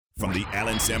From the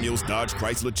Allen Samuels Dodge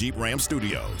Chrysler Jeep Ram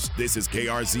Studios, this is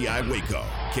KRZI Waco,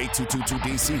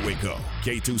 K222DC Waco,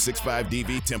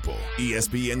 K265DV Temple,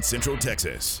 ESPN Central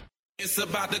Texas. It's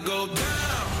about to go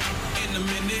down in a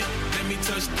minute. Let me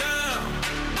touch down.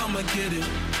 I'ma get it.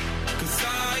 'Cause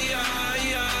I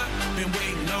been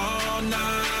waiting all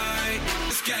night.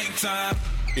 It's game time.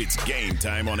 It's game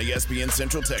time on ESPN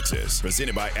Central Texas,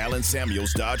 presented by Allen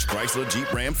Samuels Dodge Chrysler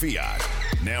Jeep Ram Fiat.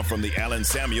 Now from the Allen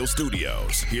Samuels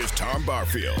Studios, here's Tom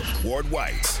Barfield, Ward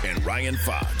White, and Ryan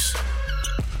Fox.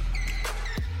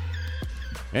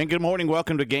 And good morning.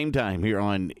 Welcome to Game Time here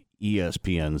on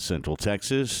ESPN Central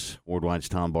Texas. Ward White's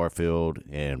Tom Barfield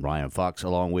and Ryan Fox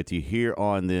along with you here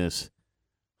on this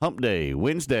Hump Day,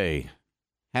 Wednesday,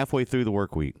 halfway through the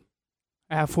work week.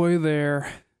 Halfway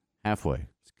there. Halfway.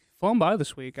 Flown by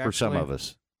this week, actually. For some of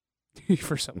us.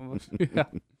 For some of us, yeah.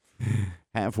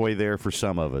 Halfway there for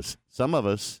some of us. Some of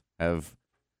us have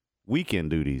weekend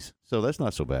duties, so that's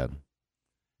not so bad.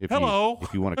 If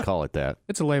you want to call it that.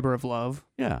 It's a labor of love.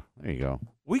 Yeah, there you go.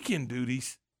 Weekend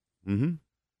duties? Mm-hmm.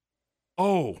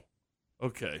 Oh,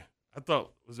 okay. I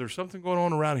thought, was there something going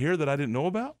on around here that I didn't know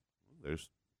about?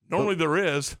 Normally there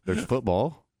is. There's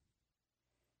football.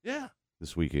 Yeah.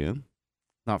 This weekend.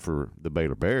 Not for the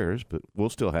Baylor Bears, but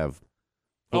we'll still have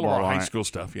all of football our high school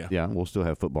stuff, yeah. Yeah, we'll still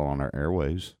have football on our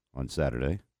airways on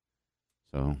Saturday.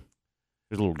 So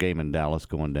there's a little game in Dallas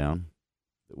going down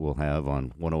that we'll have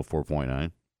on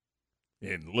 104.9.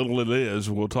 And little it is,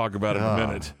 we'll talk about it in a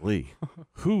minute. Lee.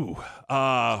 Who?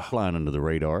 Flying under the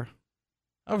radar.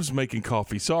 I was making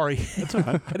coffee. Sorry. That's all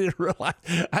right. I didn't realize.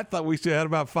 I thought we still had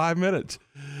about 5 minutes.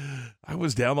 I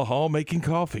was down the hall making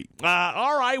coffee.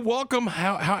 All right, welcome.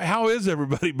 How is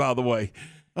everybody, by the way?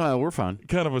 We're fine.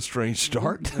 Kind of a strange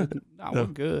start. We're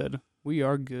good. We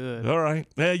are good. All right.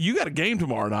 You got a game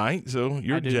tomorrow night, so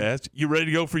you're jazzed. You ready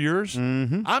to go for yours?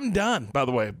 Mm-hmm. I'm done, by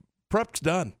the way. Prep's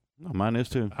done. Oh, mine is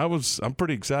too. I'm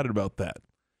pretty excited about that.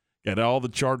 Got all the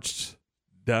charts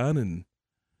done and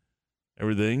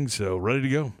everything, so ready to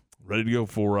go. Ready to go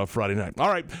for Friday night. All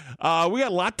right, we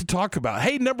got a lot to talk about.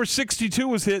 Hey, number 62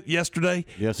 was hit yesterday.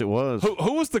 Yes, it was.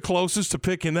 Who was the closest to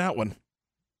picking that one?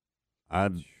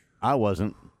 I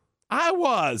wasn't. I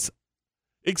was.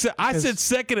 Except I said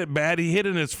second at bat. He hit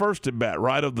in his first at bat,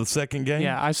 right, of the second game?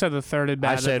 Yeah, I said the third at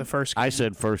bat of the first game. I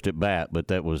said first at bat, but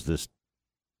that was this.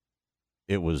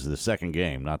 It was the second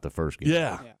game, not the first game.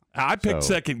 Yeah. I picked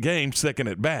second game, second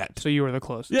at bat. So you were the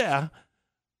closest. Yeah.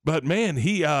 But, man,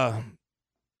 he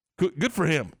good for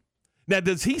him. Now,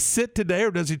 does he sit today or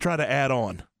does he try to add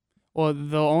on? Well,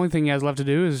 the only thing he has left to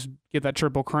do is get that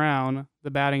triple crown,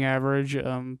 the batting average,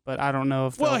 but I don't know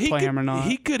if they'll play him or not.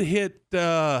 He could hit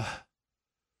never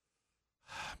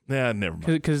mind.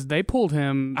 Because they pulled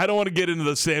him. I don't want to get into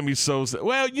the Sammy Sosa.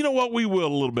 Well, you know what? We will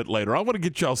a little bit later. I want to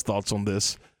get y'all's thoughts on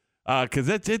this because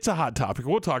it's a hot topic.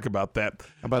 We'll talk about that.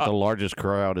 How about the largest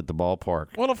crowd at the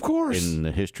ballpark? Well, of course. In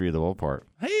the history of the ballpark.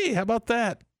 Hey, how about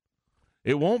that?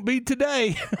 It won't be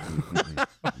today.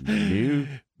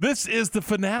 This is the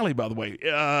finale, by the way.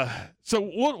 So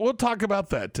we'll talk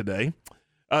about that today.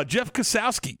 Jeff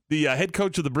Kasowski, the head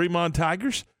coach of the Bremond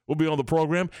Tigers, will be on the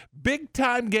program.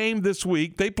 Big-time game this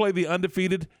week. They play the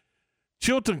undefeated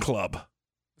Chilton Club.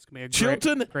 It's gonna be a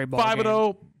Chilton, great ball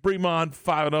 5-0, Bremond,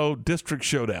 5-0, district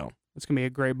showdown. It's going to be a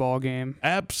great ball game.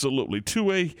 Absolutely.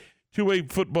 Two-way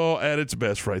football at its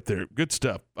best right there. Good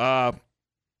stuff.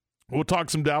 We'll talk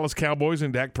some Dallas Cowboys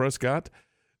and Dak Prescott.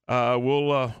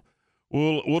 We'll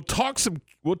talk some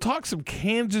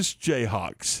Kansas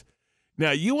Jayhawks.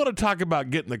 Now, you want to talk about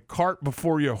getting the cart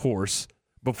before the horse.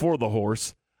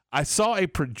 I saw a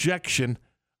projection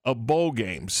of bowl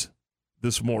games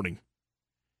this morning.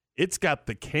 It's got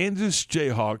the Kansas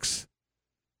Jayhawks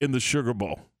in the Sugar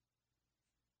Bowl.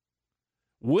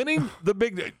 Winning the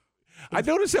big I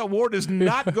notice how Ward is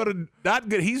not going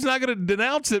to he's not going to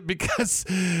denounce it because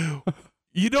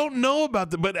you don't know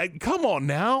about but come on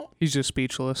now. He's just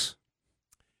speechless.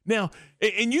 Now,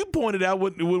 and you pointed out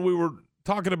when we were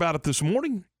talking about it this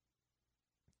morning,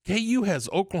 KU has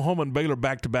Oklahoma and Baylor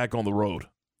back-to-back on the road.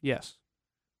 Yes.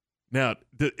 Now,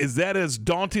 is that as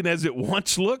daunting as it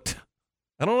once looked?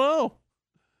 I don't know.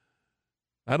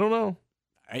 I don't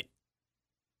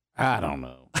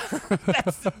know.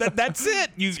 That's it.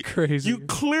 It's crazy. You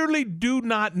clearly do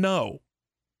not know.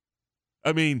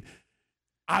 I mean,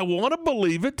 I want to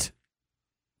believe it.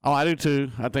 Oh, I do too.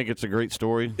 I think it's a great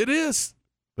story. It is.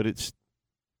 But it's.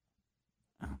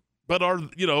 But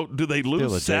do they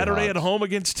lose Saturday at home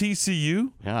against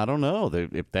TCU? Yeah, I don't know.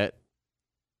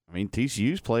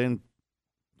 TCU's playing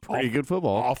pretty good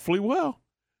football. Awfully well.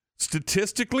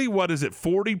 statistically, what is it,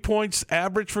 40 points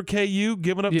average for KU,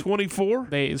 giving up 24?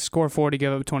 They score 40,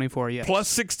 give up 24, yes. Plus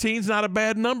 16 is not a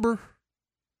bad number.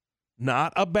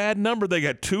 Not a bad number. They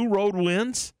got 2 road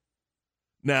wins.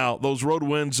 Now, those road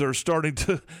wins are starting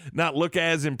to not look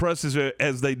as impressive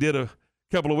as they did a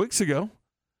couple of weeks ago.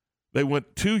 They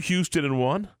went to Houston and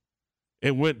won,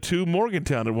 and went to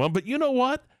Morgantown and won. But you know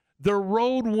what? They're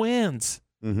road wins.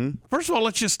 Mm-hmm. First of all,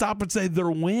 let's just stop and say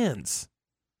they're wins.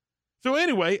 So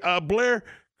anyway, Blair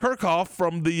Kerkhoff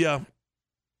from the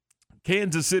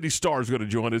Kansas City Star is going to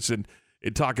join us and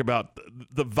talk about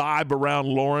the vibe around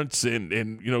Lawrence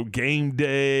and game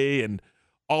day and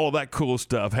all of that cool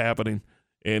stuff happening.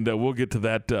 And we'll get to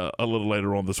that a little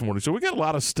later on this morning. So we got a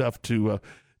lot of stuff to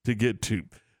get to.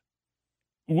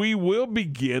 We will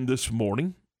begin this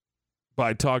morning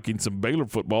by talking some Baylor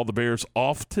football. The Bears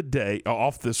off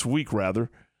this week,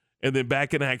 and then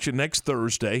back in action next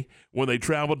Thursday when they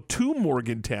travel to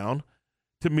Morgantown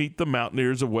to meet the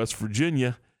Mountaineers of West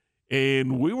Virginia.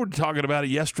 And we were talking about it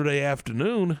yesterday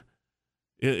afternoon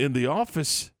in the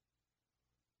office.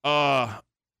 Baylor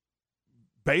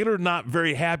not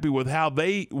very happy with how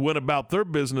they went about their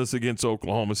business against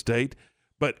Oklahoma State,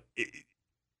 but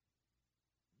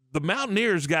the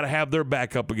Mountaineers got to have their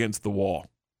back up against the wall.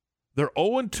 They're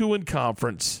 0-2 in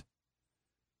conference.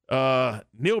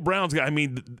 Neil Brown's got,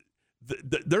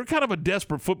 they're kind of a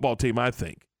desperate football team, I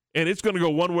think. And it's going to go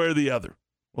one way or the other.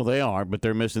 Well, they are, but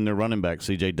they're missing their running back,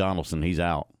 C.J. Donaldson. He's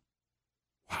out.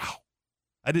 Wow.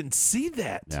 I didn't see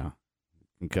that. Yeah.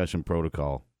 Concussion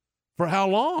protocol. For how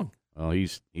long? Oh,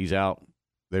 he's out.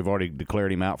 They've already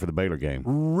declared him out for the Baylor game.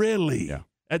 Really? Yeah.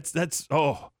 That's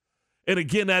And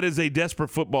again, that is a desperate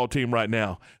football team right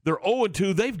now. They're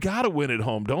 0-2. They've got to win at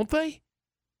home, don't they?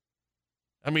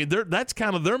 That's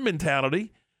kind of their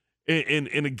mentality.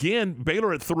 And again,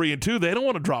 Baylor at 3-2, they don't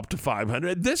want to drop to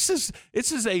 500. This is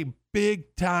a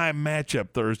big time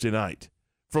matchup Thursday night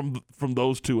from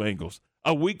those two angles.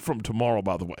 A week from tomorrow,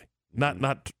 by the way,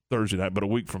 not Thursday night, but a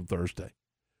week from Thursday.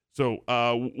 So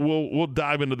we'll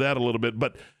dive into that a little bit.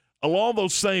 But along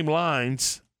those same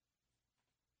lines,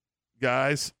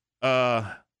 guys,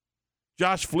 Josh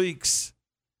Fleeks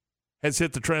has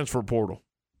hit the transfer portal.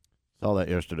 Saw that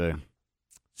yesterday.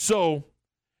 So.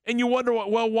 And you wonder,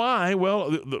 why? Well,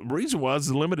 the reason was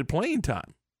the limited playing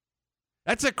time.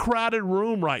 That's a crowded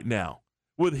room right now.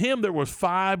 With him, there was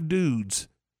 5 dudes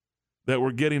that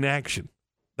were getting action.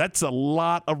 That's a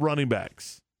lot of running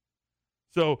backs.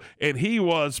 So, and he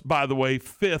was, by the way,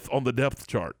 5th on the depth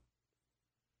chart.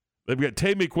 They've got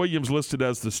Tay McWilliams listed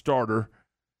as the starter,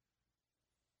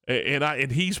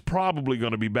 and he's probably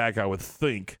going to be back, I would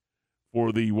think,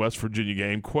 for the West Virginia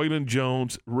game. Quaylen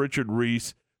Jones, Richard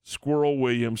Reese, Squirrel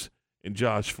Williams, and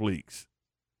Josh Fleeks.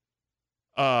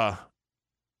 And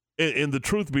the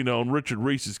truth be known, Richard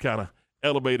Reese has kind of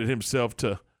elevated himself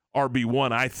to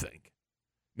RB1, I think.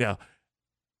 Now,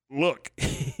 look,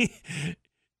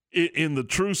 in the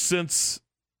true sense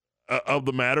of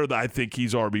the matter, I think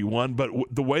he's RB1. But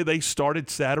the way they started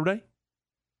Saturday,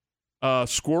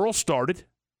 Squirrel started,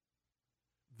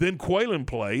 then Quaylen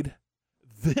played,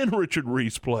 then Richard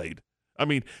Reese played.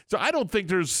 So I don't think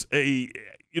there's the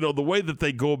way that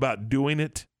they go about doing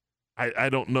it, I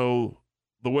don't know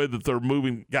the way that they're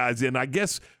moving guys in. I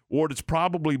guess, Ward, it's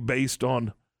probably based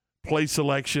on play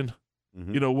selection,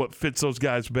 what fits those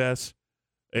guys best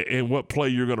and what play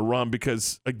you're going to run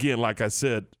because, again, like I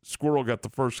said, Squirrel got the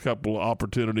first couple of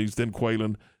opportunities, then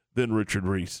Quaylen, then Richard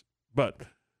Reese. But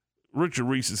Richard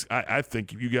Reese is, I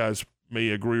think you guys may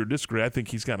agree or disagree, I think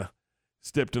he's kind of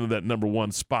stepped into that number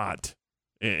 1 spot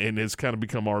and has kind of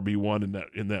become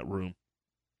RB1 in that room.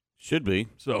 Should be.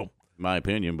 So, my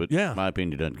opinion, but my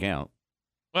opinion doesn't count.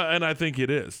 And I think it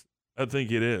is. From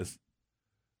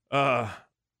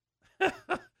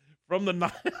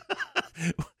the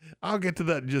I'll get to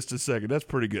that in just a second. That's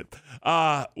pretty good.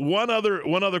 One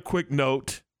other quick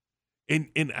note, and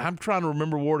I'm trying to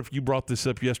remember, Ward, if you brought this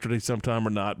up yesterday sometime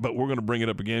or not, but we're going to bring it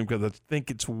up again because I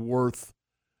think it's worth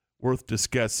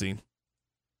discussing.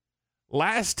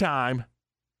 Last time,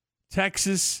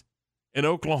 Texas and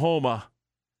Oklahoma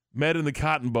met in the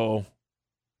Cotton Bowl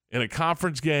in a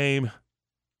conference game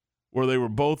where they were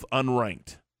both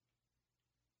unranked.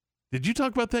 Did you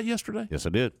talk about that yesterday? Yes, I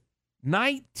did.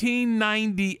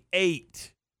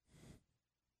 1998.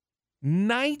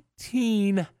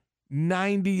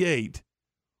 1998,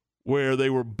 where they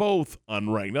were both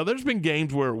unranked. Now, there's been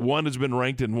games where one has been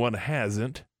ranked and one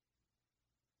hasn't.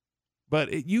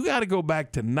 But you got to go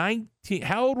back to 19.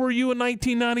 How old were you in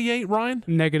 1998, Ryan?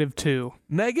 -2.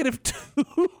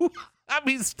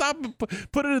 -2. Stop.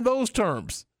 Put it in those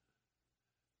terms.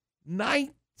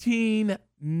 1998.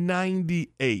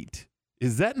 1998.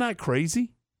 Is that not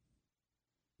crazy?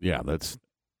 Yeah, that's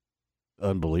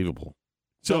unbelievable.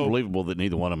 It's So unbelievable that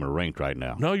neither one of them are ranked right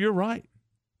now. no, you're right.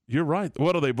 You're right.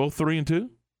 What are they both 3-2?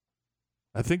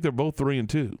 I think they're both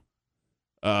 3-2.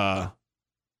 So,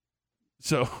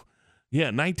 yeah,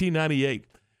 1998,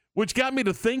 which got me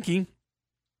to thinking,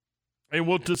 and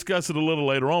we'll discuss it a little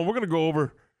later on. We're going to go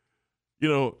over,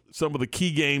 some of the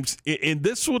key games, and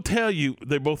this will tell you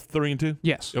they're both 3-2.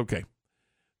 Yes. Okay,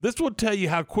 this will tell you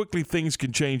how quickly things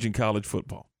can change in college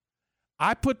football.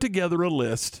 I put together a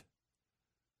list,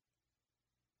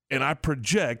 and I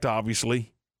project,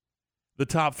 obviously, the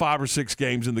top 5 or 6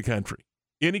 games in the country.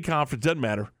 Any conference, doesn't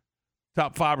matter.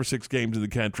 Top 5 or 6 games in the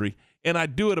country. And I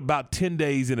do it about 10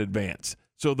 days in advance.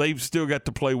 So they've still got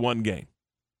to play one game.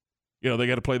 They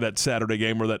got to play that Saturday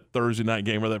game or that Thursday night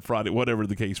game or that Friday, whatever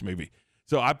the case may be.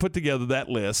 So I put together that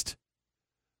list,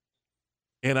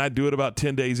 and I do it about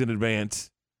 10 days in advance.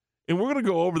 And we're going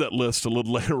to go over that list a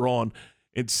little later on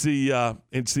and see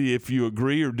if you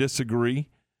agree or disagree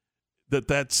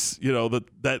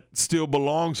that still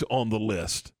belongs on the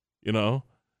list,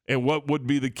 and what would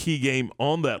be the key game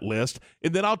on that list.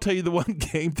 And then I'll tell you the one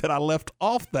game that I left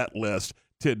off that list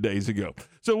 10 days ago.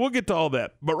 So we'll get to all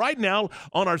that. But right now,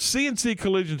 on our CNC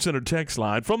Collision Center text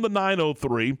line from the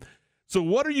 903, so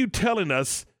what are you telling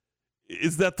us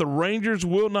is that the Rangers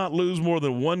will not lose more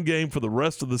than one game for the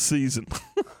rest of the season?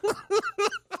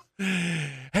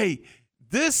 Hey,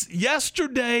 this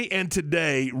yesterday and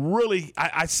today really,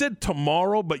 I said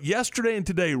tomorrow, but yesterday and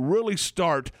today really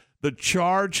start the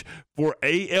charge for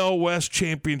AL West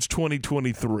champions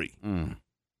 2023.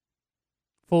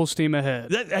 Full steam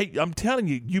ahead. Hey, I'm telling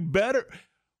you,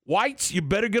 Whites, you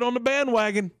better get on the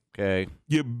bandwagon. Okay.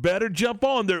 You better jump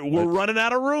on there. We're running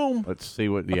out of room. Let's see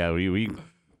we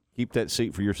keep that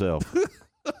seat for yourself.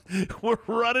 We're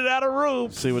running out of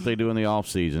room. See what they do in the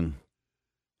offseason.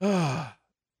 Well,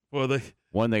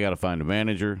 One, they got to find a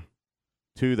manager.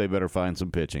 2, they better find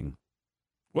some pitching.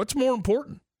 What's more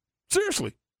important?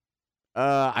 Seriously.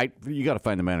 You got to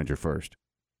find the manager first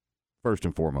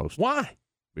and foremost. Why?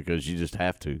 Because you just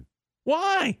have to.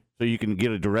 Why? So you can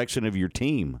get a direction of your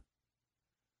team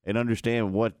and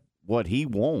understand what he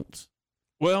wants.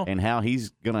 Well, and how he's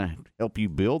going to help you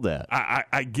build that.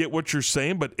 I get what you're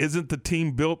saying, but isn't the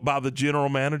team built by the general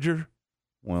manager?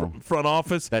 Well, front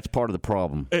office. That's part of the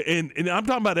problem. And I'm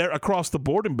talking about across the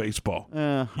board in baseball.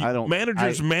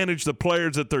 Managers manage the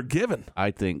players that they're given. I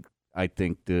think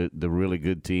the really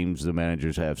good teams, the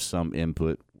managers have some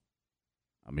input.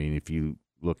 I mean, if you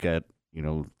look at,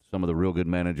 some of the real good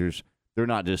managers, they're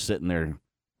not just sitting there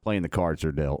playing the cards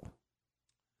they're dealt.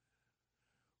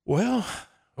 Well,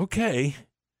 okay.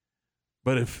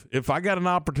 But if I got an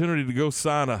opportunity to go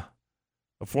sign a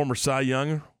former Cy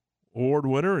Young Award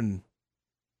winner and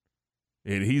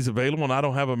he's available and I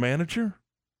don't have a manager,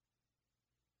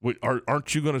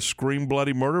 aren't you going to scream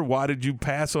bloody murder? Why did you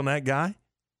pass on that guy?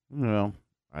 Well,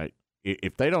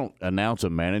 if they don't announce a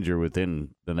manager within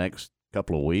the next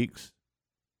couple of weeks,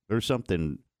 there's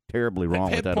something terribly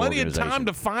wrong with that organization. They've had plenty of time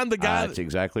to find the guy. That's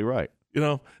exactly right.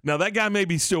 Now that guy may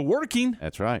be still working.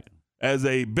 That's right. As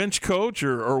a bench coach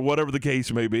or whatever the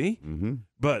case may be. Mm-hmm.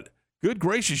 But good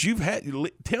gracious,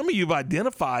 tell me you've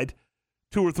identified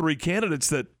 2 or 3 candidates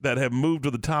that have moved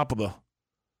to the top of the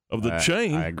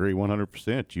chain. I agree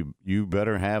 100%. You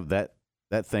better have that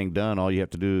thing done. All you have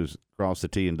to do is cross the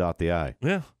T and dot the I.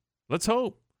 Yeah. Let's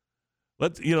hope.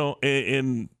 Let's hope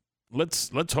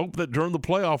that during the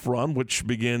playoff run, which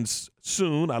begins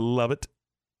soon, I love it.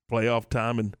 Playoff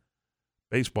time in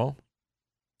baseball.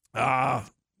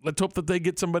 Let's hope that they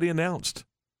get somebody announced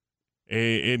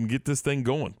and get this thing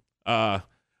going.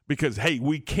 Because, hey,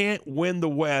 we can't win the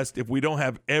West if we don't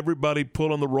have everybody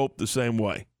pulling the rope the same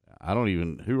way.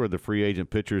 Who are the free agent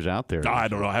pitchers out there? I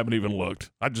don't know. I haven't even looked.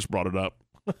 I just brought it up.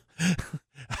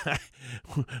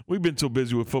 We've been so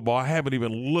busy with football, I haven't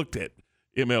even looked at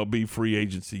MLB free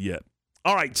agency yet.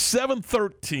 All right,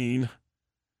 7:13.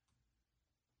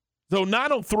 So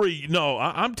 9:03,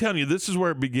 I'm telling you, this is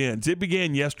where it begins. It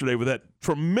began yesterday with that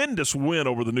tremendous win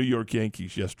over the New York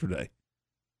Yankees yesterday.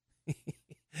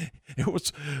 It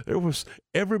was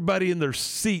everybody in their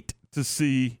seat to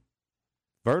see.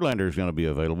 Verlander is going to be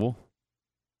available.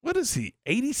 What is he,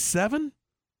 87?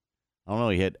 I don't know.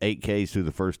 He had 8 Ks through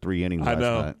the first 3 innings last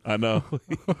night. I know.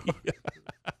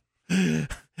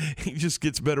 He just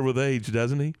gets better with age,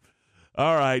 doesn't he?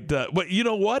 All right. But you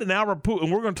know what? And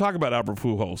we're going to talk about Albert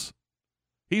Pujols.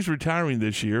 He's retiring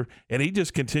this year, and he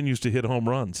just continues to hit home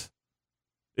runs.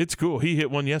 It's cool. He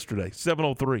hit one yesterday,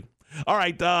 7:03. All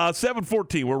right,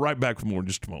 7:14. We're right back for more in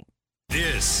just a moment.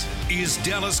 This is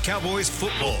Dallas Cowboys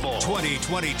football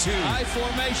 2022. High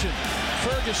formation.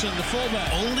 Ferguson, the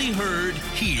fullback. Only heard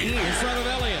here. In front of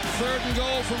Elliott. 3rd and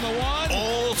goal from the 1.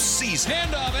 All season.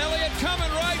 Handoff. Elliott coming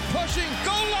right, pushing.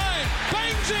 Goal line.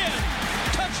 Bangs in.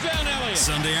 Touchdown, Elliott.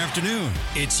 Sunday afternoon,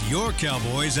 it's your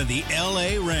Cowboys and the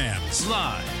L.A. Rams.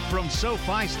 Live from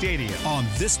SoFi Stadium. On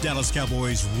this Dallas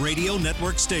Cowboys radio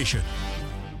network station.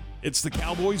 It's the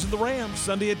Cowboys and the Rams,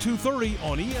 Sunday at 2:30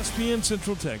 on ESPN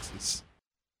Central Texas.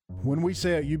 When we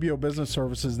say at UBO Business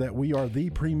Services that we are the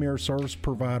premier service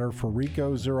provider for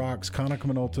Ricoh, Xerox, Konica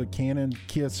Minolta, Canon,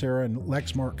 Kyocera, and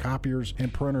Lexmark copiers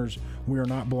and printers, we are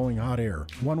not blowing hot air.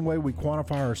 One way we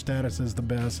quantify our status as the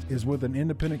best is with an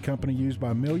independent company used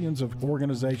by millions of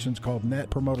organizations called Net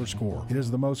Promoter Score. It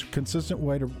is the most consistent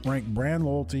way to rank brand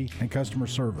loyalty and customer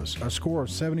service. A score of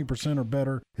 70% or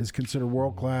better is considered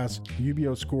world-class.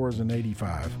 UBO score is an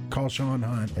 85. Call Sean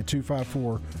Hunt at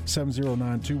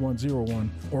 254-709-2101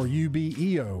 or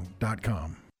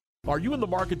ubeo.com. Are you in the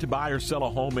market to buy or sell a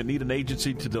home and need an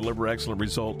agency to deliver excellent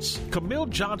results? Camille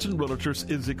Johnson Realtors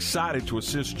is excited to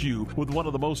assist you with one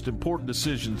of the most important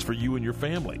decisions for you and your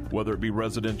family. Whether it be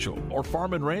residential or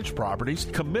farm and ranch properties,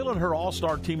 Camille and her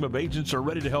all-star team of agents are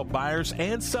ready to help buyers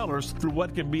and sellers through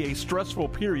what can be a stressful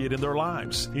period in their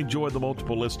lives. Enjoy the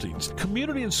multiple listings,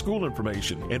 community and school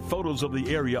information, and photos of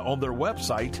the area on their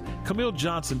website,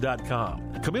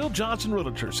 CamilleJohnson.com. Camille Johnson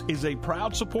Realtors is a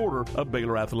proud supporter of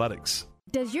Baylor Athletics.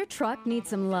 Does your truck need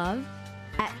some love?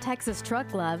 At Texas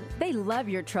Truck Love, they love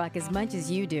your truck as much as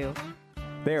you do.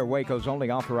 They are Waco's only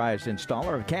authorized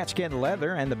installer of catskin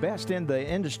leather and the best in the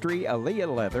industry,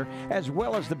 Aaliyah leather, as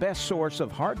well as the best source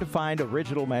of hard-to-find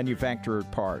original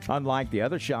manufactured parts. Unlike the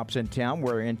other shops in town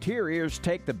where interiors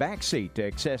take the back seat to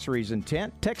accessories and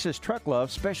tint, Texas Truck Love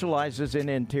specializes in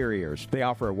interiors. They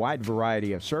offer a wide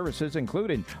variety of services,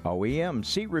 including OEM,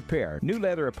 seat repair, new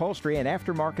leather upholstery, and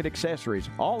aftermarket accessories,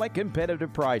 all at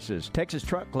competitive prices. Texas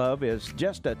Truck Love is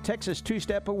just a Texas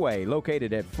two-step away,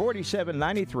 located at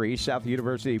 4793 South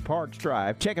University Parks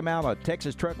Drive. Check them out at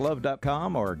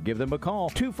TexasTruckLove.com or give them a call,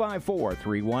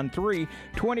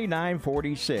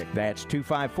 254-313-2946. That's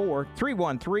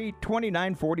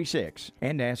 254-313-2946.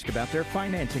 And ask about their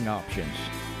financing options.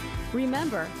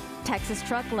 Remember, Texas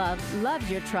Truck Love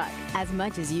loves your truck as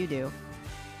much as you do.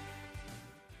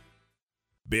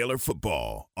 Baylor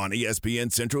football on ESPN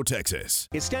Central Texas.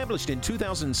 Established in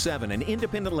 2007 and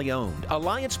independently owned,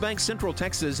 Alliance Bank Central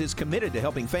Texas is committed to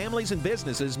helping families and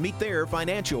businesses meet their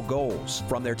financial goals.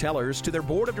 From their tellers to their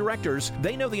board of directors,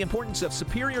 they know the importance of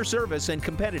superior service and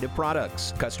competitive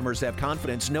products. Customers have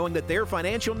confidence knowing that their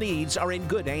financial needs are in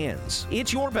good hands.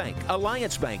 It's your bank,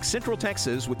 Alliance Bank Central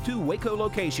Texas, with 2 Waco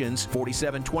locations,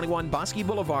 4721 Bosque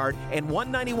Boulevard and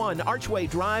 191 Archway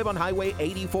Drive on Highway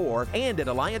 84, and at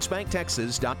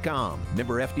AllianceBankTexas.com.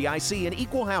 Member FDIC and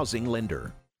equal housing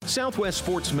lender. Southwest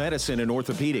Sports Medicine and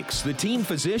Orthopedics, the team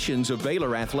physicians of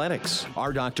Baylor Athletics.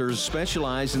 Our doctors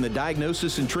specialize in the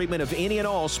diagnosis and treatment of any and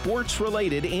all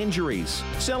sports-related injuries.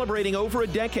 Celebrating over a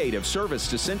decade of service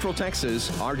to Central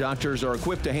Texas, our doctors are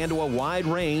equipped to handle a wide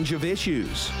range of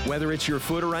issues. Whether it's your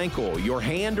foot or ankle, your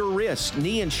hand or wrist,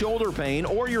 knee and shoulder pain,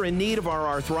 or you're in need of our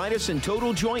arthritis and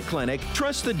total joint clinic,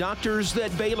 trust the doctors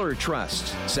that Baylor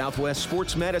trusts. Southwest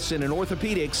Sports Medicine and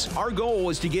Orthopedics, our goal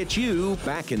is to get you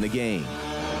back in the game.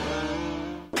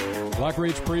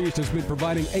 Lockridge Priest has been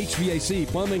providing HVAC,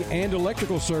 plumbing, and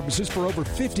electrical services for over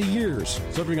 50 years,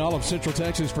 serving all of Central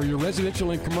Texas for your residential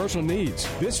and commercial needs.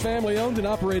 This family-owned and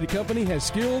operated company has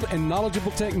skilled and knowledgeable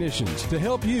technicians to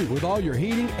help you with all your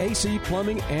heating, AC,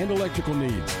 plumbing, and electrical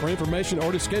needs. For information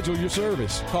or to schedule your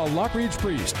service, call Lockridge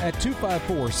Priest at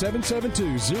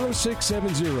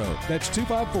 254-772-0670. That's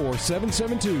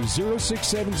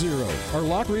 254-772-0670 or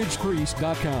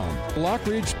LockridgePriest.com.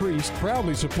 Lockridge Priest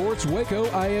proudly supports Waco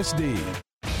ISD.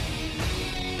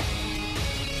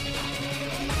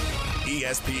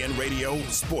 ESPN Radio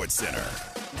Sports Center.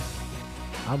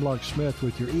 I'm Lark Smith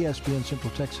with your ESPN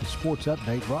Central Texas Sports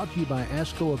Update, brought to you by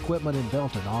ASCO Equipment in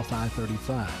Belton off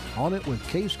I-35. On it with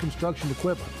Case Construction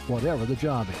Equipment, whatever the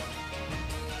job is.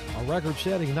 A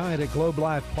record-setting night at Globe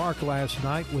Life Park last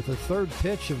night with the third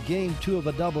pitch of Game 2 of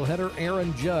the doubleheader.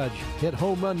 Aaron Judge hit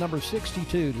home run number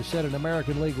 62 to set an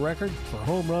American League record for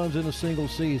home runs in a single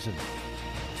season.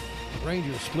 The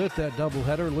Rangers split that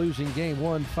doubleheader, losing Game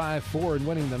 1 5-4 and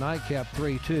winning the nightcap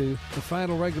 3-2. The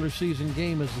final regular season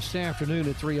game is this afternoon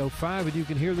at 3:05, and you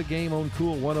can hear the game on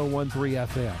Cool 101.3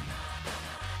 FM.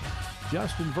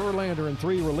 Justin Verlander and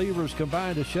 3 relievers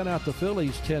combined to shut out the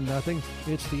Phillies 10-0.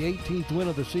 It's the 18th win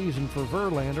of the season for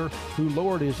Verlander, who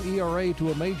lowered his ERA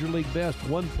to a Major League best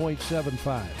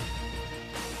 1.75.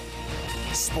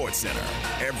 Sports Center,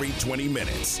 every 20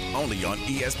 minutes, only on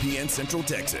ESPN Central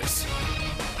Texas.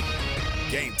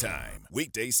 Game Time,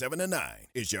 weekdays 7 to 9,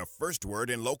 is your first word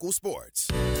in local sports.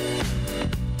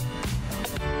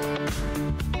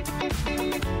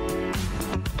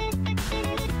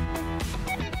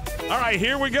 All right,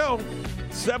 here we go.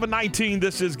 7:19,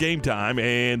 this is Game Time,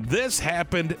 and this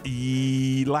happened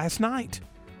last night.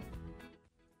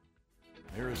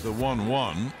 Here's the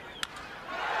 1-1.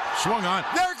 Swung on.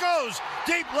 There it goes.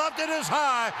 Deep left. It is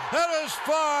high. It is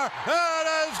far. It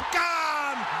is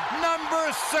gone.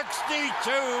 Number 62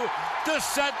 to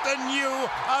set the new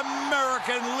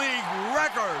American League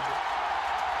record.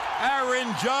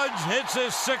 Aaron Judge hits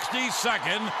his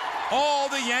 62nd. All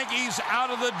the Yankees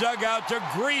out of the dugout to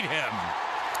greet him.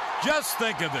 Just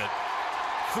think of it.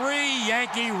 3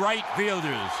 Yankee right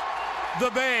fielders. The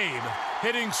Babe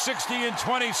hitting 60 and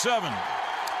 27.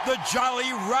 The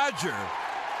Jolly Roger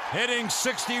hitting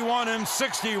 61 and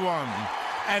 61.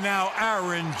 And now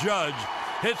Aaron Judge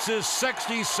hits his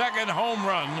 62nd home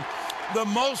run, the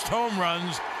most home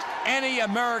runs any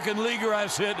American leaguer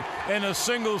has hit in a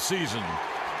single season.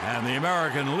 And the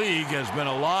American League has been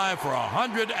alive for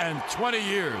 120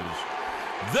 years.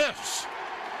 This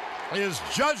is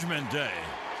Judgment Day.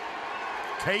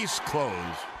 Case closed.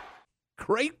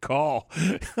 Great call.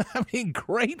 I mean,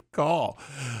 great call.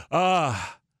 All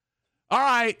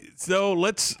right, so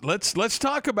let's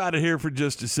talk about it here for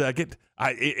just a second.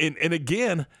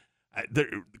 Again,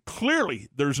 clearly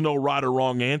there's no right or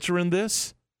wrong answer in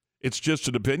this. It's just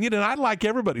an opinion, and I like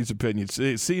everybody's opinion.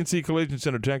 CNC Collision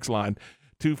Center text line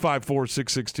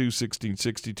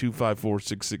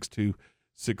 254-662-1660,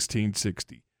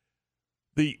 254-662-1660.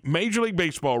 The Major League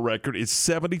Baseball record is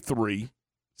 73,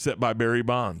 set by Barry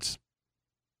Bonds.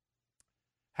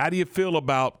 How do you feel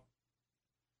about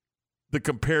the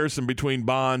comparison between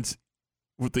Bonds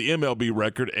with the MLB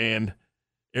record and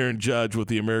Aaron Judge with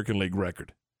the American League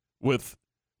record, with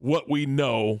what we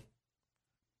know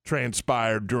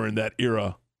transpired during that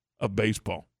era of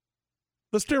baseball?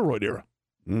 The steroid era.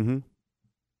 Mm-hmm.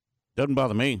 Doesn't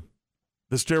bother me.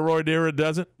 The steroid era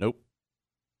doesn't? Nope.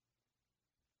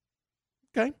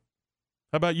 Okay.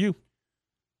 How about you?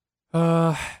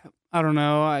 I don't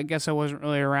know. I guess I wasn't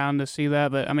really around to see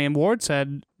that, but I mean, Ward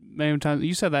said many times.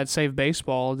 You said that saved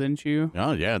baseball, didn't you?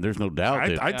 Oh yeah, there's no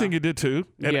doubt. I think it did too.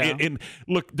 And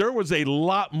look, there was a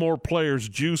lot more players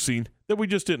juicing that we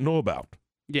just didn't know about.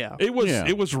 Yeah, it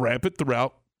was rampant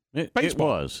throughout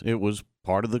baseball. It was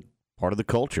part of the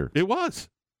culture. It was.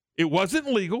 It wasn't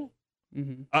legal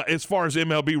as far as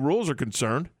MLB rules are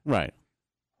concerned. Right.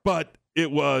 But it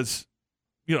was.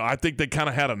 I think they kind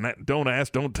of had a don't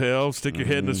ask, don't tell, stick your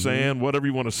head in the sand, whatever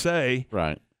you want to say.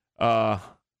 Right.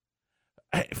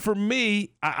 For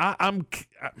me, I've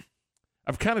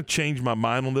kind of changed my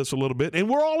mind on this a little bit, and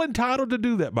we're all entitled to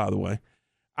do that, by the way.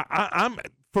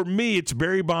 For me, it's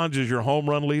Barry Bonds as your home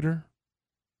run leader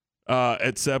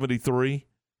at 73,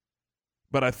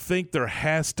 but I think there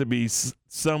has to be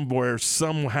somewhere,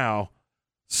 somehow,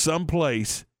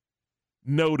 someplace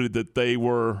noted that they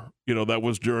were, that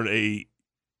was during a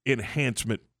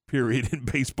enhancement period in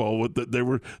baseball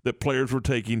that players were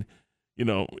taking,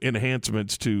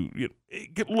 enhancements to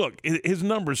look. His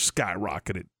numbers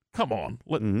skyrocketed. Come on,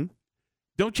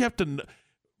 don't you have to?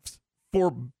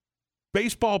 For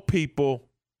baseball people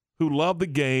who love the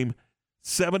game,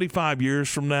 75 years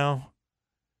from now,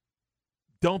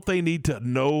 don't they need to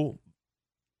know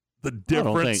the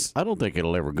difference? I don't think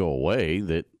it'll ever go away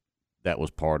that was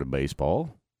part of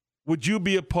baseball. Would you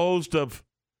be opposed to?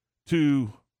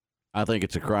 I think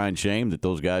it's a crying shame that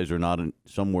those guys are not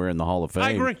somewhere in the Hall of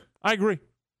Fame. I agree.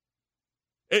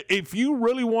 If you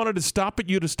really wanted to stop it,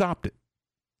 you'd have stopped it.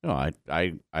 No,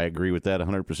 I agree with that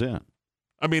 100%.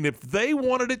 I mean, if they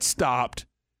wanted it stopped,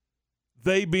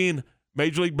 they being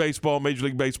Major League Baseball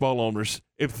owners,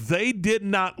 if they did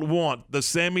not want the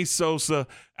Sammy Sosa,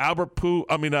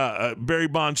 Barry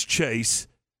Bonds chase,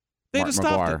 they'd have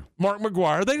stopped it. Mark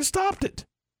McGwire, they'd have stopped it.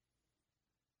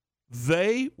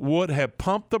 They would have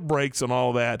pumped the brakes on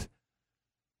all that,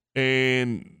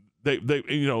 and they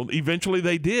eventually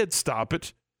they did stop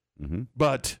it. Mm-hmm.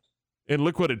 But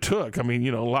look what it took. I mean,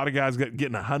 a lot of guys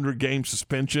getting 100-game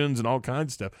suspensions and all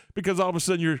kinds of stuff because all of a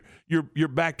sudden you're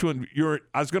back to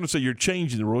I was going to say you're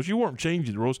changing the rules. You weren't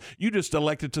changing the rules. You just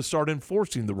elected to start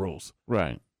enforcing the rules.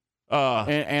 Right.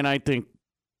 And I think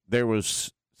there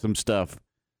was some stuff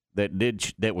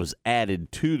that was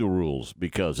added to the rules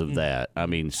because of that. I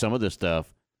mean, some of the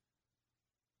stuff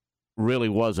really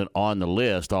wasn't on the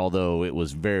list, although it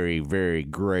was very, very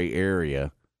gray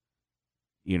area,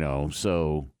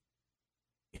 so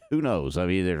who knows? I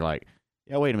mean, they're like,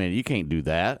 yeah, wait a minute, you can't do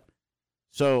that.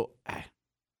 So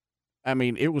I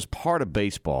mean, it was part of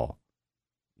baseball.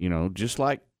 Just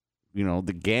like,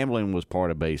 the gambling was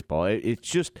part of baseball. It's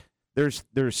just there's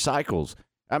cycles.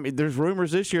 I mean, there's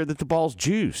rumors this year that the ball's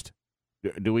juiced.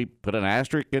 Do we put an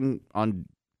asterisk on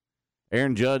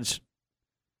Aaron Judge's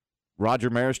Roger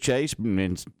Maris chase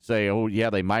and say, oh, yeah,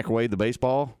 they microwave the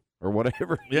baseball or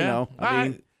whatever? Yeah.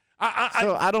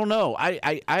 I don't know.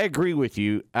 I agree with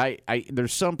you.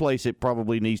 There's some place it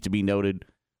probably needs to be noted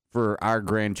for our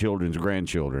grandchildren's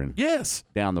grandchildren. Yes.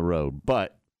 Down the road.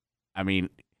 But, I mean,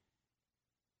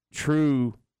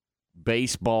 true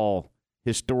baseball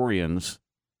historians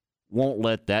won't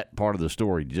let that part of the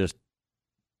story just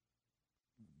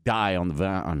die on the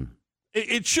vine.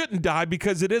 It shouldn't die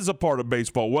because it is a part of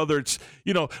baseball. Whether it's,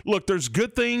 look, there's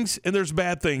good things and there's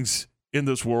bad things in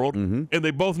this world, and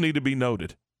they both need to be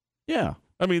noted. Yeah.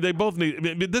 I mean, they both need.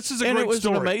 I mean, this is a great story. And it was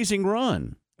an amazing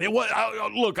run. It was.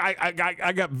 Look,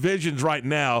 I got visions right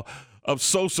now of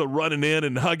Sosa running in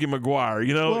and hugging McGuire.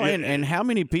 Well, and how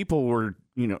many people were,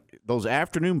 those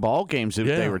afternoon ball games that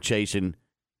they were chasing,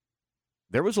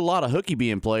 there was a lot of hooky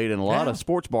being played and a lot of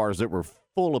sports bars that were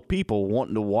full of people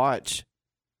wanting to watch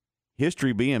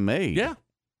history being made. Yeah,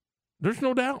 there's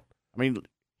no doubt. I mean,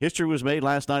 history was made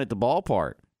last night at the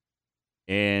ballpark,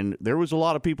 and there was a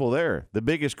lot of people there. The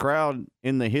biggest crowd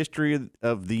in the history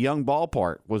of the Young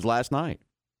ballpark was last night.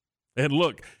 And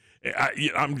look,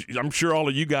 I'm sure all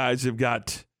of you guys have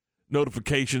got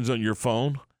notifications on your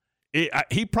phone.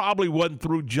 He probably wasn't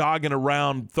through jogging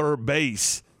around third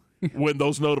base when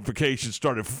those notifications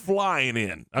started flying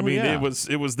in. I mean, it was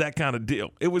that kind of deal.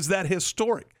 It was that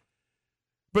historic.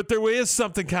 But there is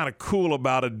something kind of cool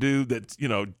about a dude that,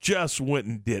 just went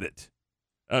and did it.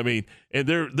 I mean, and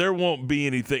there won't be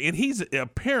anything. And he's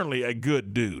apparently a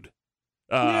good dude.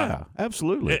 Yeah,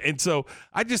 absolutely. And so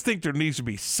I just think there needs to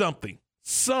be something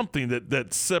that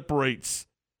separates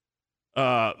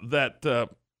that.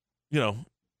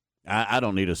 I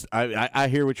don't need I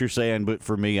hear what you're saying, but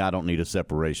for me, I don't need a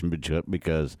separation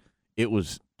because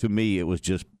to me, it was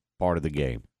just part of the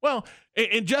game. Well,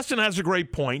 and Justin has a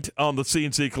great point on the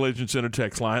CNC Collision Center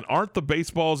text line. Aren't the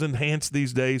baseballs enhanced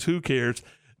these days? Who cares?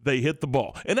 They hit the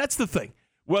ball. And that's the thing.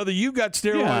 Whether you got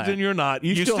steroids and you're not,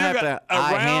 you still have got a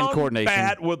eye-hand coordination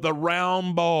bat with a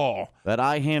round ball. That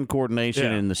eye-hand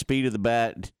coordination and the speed of the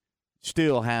bat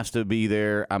still has to be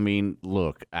there. I mean,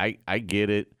 look, I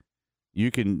get it. You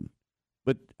can –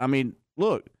 but, I mean,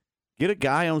 look, get a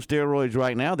guy on steroids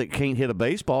right now that can't hit a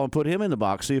baseball and put him in the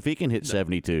box, see if he can hit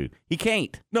 72. He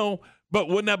can't. No, but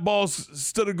when that ball's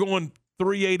instead of going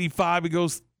 385, it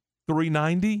goes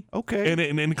 390. Okay. And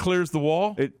it clears the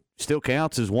wall. It still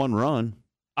counts as one run.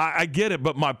 I get it,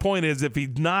 but my point is if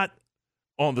he's not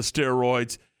on the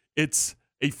steroids, it's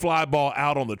a fly ball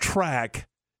out on the track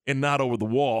and not over the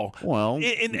wall. Well,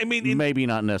 maybe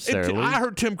not necessarily. I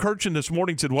heard Tim Kirchin this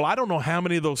morning said, well, I don't know how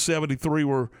many of those 73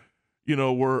 were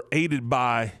aided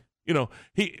by, how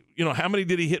many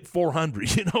did he hit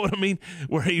 400? You know what I mean?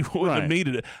 Where he wouldn't have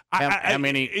needed it. How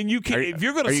many? And you can, if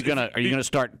you're going to, are you going to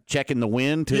start checking the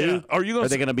wind too? Yeah. Are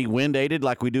they going to be wind aided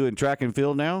like we do in track and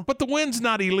field now? But the wind's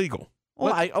not illegal.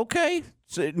 Well, okay.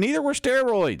 So neither were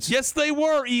steroids. Yes, they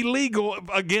were illegal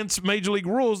against Major League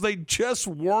rules. They just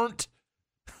weren't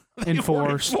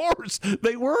enforced.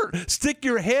 They weren't. Stick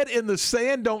your head in the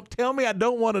sand. Don't tell me I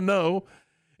don't want to know.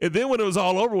 And then when it was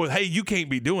all over with, hey, you can't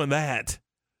be doing that.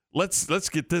 Let's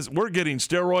get this. We're getting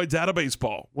steroids out of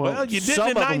baseball. Well, you did some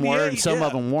of them were and some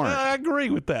of them weren't. I agree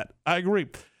with that. I agree.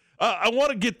 I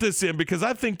want to get this in because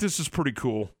I think this is pretty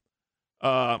cool.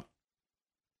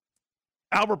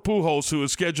 Albert Pujols, who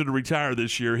is scheduled to retire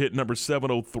this year, hit number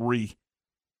 703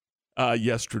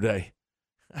 yesterday.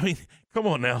 I mean, come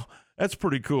on now. That's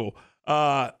pretty cool.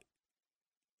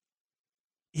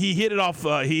 He hit it off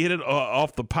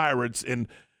the Pirates, and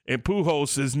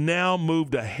Pujols has now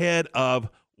moved ahead of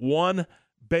one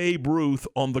Babe Ruth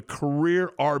on the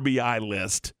career RBI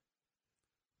list.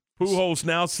 Pujols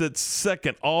now sits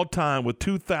second all-time with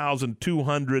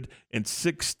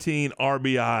 2,216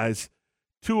 RBIs,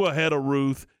 2 ahead of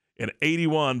Ruth, and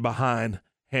 81 behind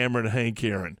Hammer and Hank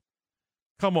Aaron.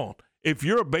 Come on. If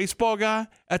you're a baseball guy,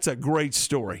 that's a great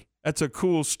story. That's a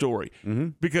cool story. Mm-hmm.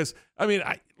 Because, I mean,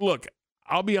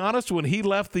 I'll be honest, when he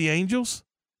left the Angels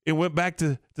and went back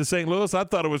to St. Louis, I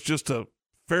thought it was just a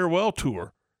farewell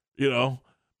tour,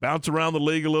 bounce around the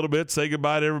league a little bit, say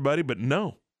goodbye to everybody. But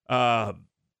no, that's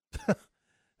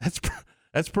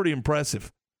pretty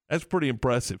impressive. That's pretty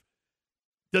impressive.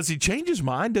 Does he change his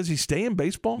mind? Does he stay in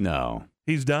baseball? No.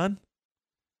 He's done?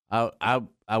 I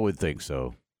would think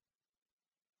so.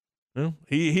 Well,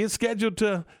 he is scheduled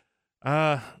to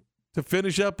to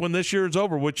finish up when this year is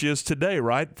over, which is today,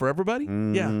 right, for everybody?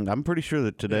 Yeah. I'm pretty sure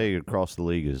that today across the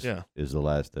league is the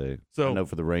last day. So I know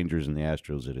for the Rangers and the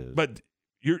Astros it is. But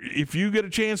if you get a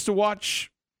chance to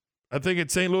watch, I think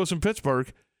it's St. Louis and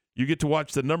Pittsburgh, you get to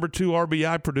watch the number 2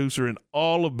 RBI producer in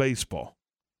all of baseball.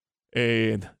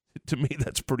 And to me,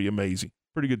 that's pretty amazing.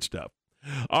 Pretty good stuff.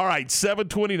 All right,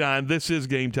 7:29. This is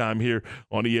Game Time here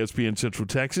on ESPN Central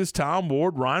Texas. Tom,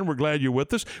 Ward, Ryan, we're glad you're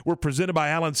with us. We're presented by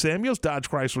Alan Samuels, Dodge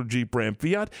Chrysler Jeep Ram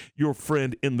Fiat, your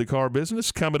friend in the car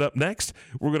business. Coming up next,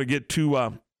 we're going to get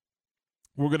to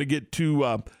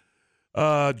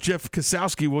Jeff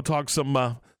Kasowski. We'll talk some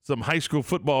high school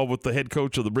football with the head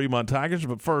coach of the Bremont Tigers.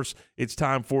 But first, it's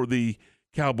time for the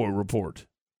Cowboy Report.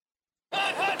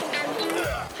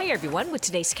 Hi, everyone. With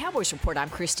today's Cowboys Report, I'm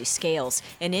Christy Scales.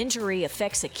 An injury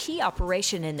affects a key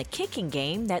operation in the kicking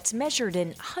game that's measured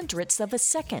in hundredths of a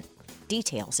second.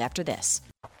 Details after this.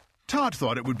 Todd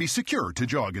thought it would be secure to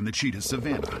jog in the cheetah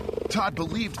savanna. Todd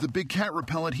believed the big cat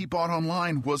repellent he bought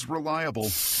online was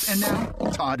reliable. And now,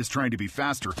 Todd is trying to be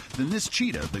faster than this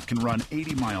cheetah that can run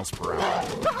 80 miles per hour.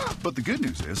 But the good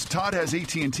news is, Todd has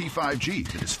AT&T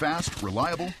 5G that is fast,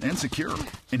 reliable, and secure.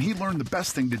 And he learned the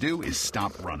best thing to do is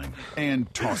stop running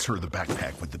and toss her the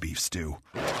backpack with the beef stew.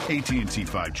 AT&T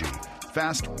 5G.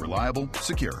 Fast, reliable,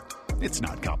 secure. It's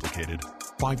not complicated.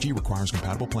 5G requires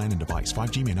compatible plan and device.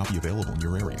 5G may not be available in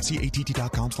your area. See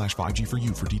att.com/5G for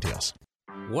you for details.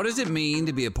 What does it mean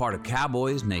to be a part of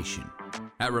Cowboys Nation?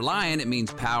 At Reliant, it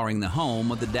means powering the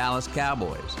home of the Dallas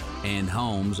Cowboys and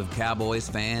homes of Cowboys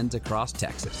fans across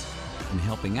Texas and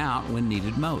helping out when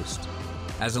needed most.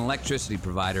 As an electricity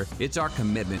provider, it's our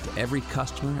commitment to every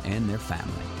customer and their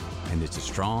family, and it's as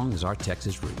strong as our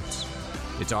Texas roots.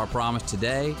 It's our promise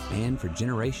today and for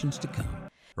generations to come.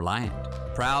 Reliant,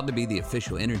 proud to be the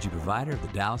official energy provider of the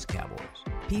Dallas Cowboys.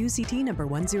 PUCT number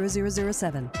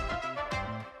 10007.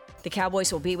 The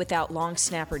Cowboys will be without long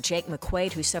snapper Jake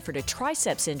McQuaid, who suffered a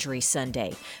triceps injury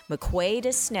Sunday. McQuaid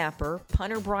is snapper,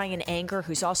 punter Brian Anger,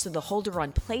 who's also the holder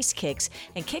on place kicks,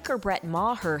 and kicker Brett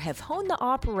Maher have honed the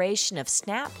operation of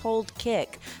snap, hold,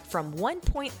 kick from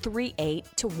 1.38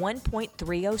 to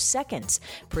 1.30 seconds.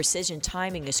 Precision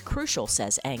timing is crucial,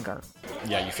 says Anger.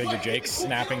 Yeah, you figure Jake's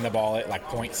snapping the ball at like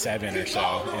 0.7 or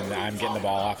so, and I'm getting the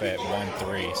ball off at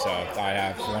 1.3. So I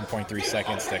have 1.3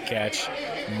 seconds to catch,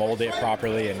 mold it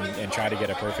properly, and try to get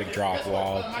a perfect drop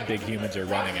while big humans are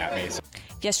running at me.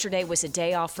 Yesterday was a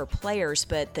day off for players,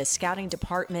 but the scouting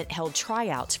department held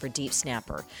tryouts for deep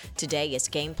snapper. Today is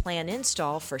game plan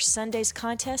install for Sunday's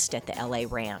contest at the LA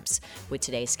Rams. With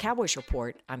today's Cowboys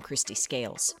Report, I'm Christy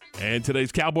Scales. And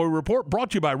today's Cowboy Report brought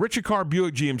to you by Richard Carr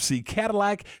Buick GMC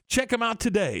Cadillac. Check them out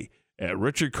today at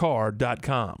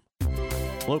richardcarr.com.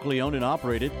 Locally owned and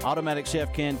operated, Automatic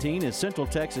Chef Canteen is Central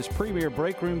Texas' premier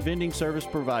break room vending service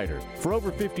provider. For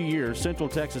over 50 years, Central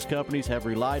Texas companies have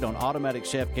relied on Automatic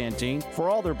Chef Canteen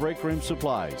for all their break room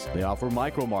supplies. They offer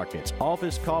micro markets,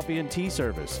 office coffee and tea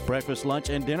service, breakfast, lunch,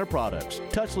 and dinner products,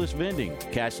 touchless vending,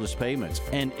 cashless payments,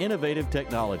 and innovative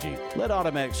technology. Let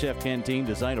Automatic Chef Canteen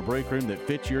design a break room that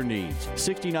fits your needs.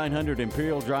 6900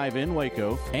 Imperial Drive in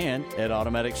Waco and at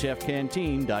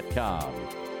AutomaticChefCanteen.com.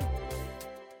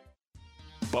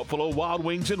 Buffalo Wild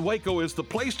Wings in Waco is the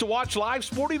place to watch live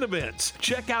sporting events.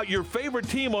 Check out your favorite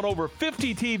team on over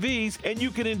 50 TVs, and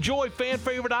you can enjoy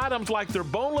fan-favorite items like their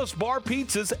boneless bar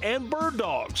pizzas and bird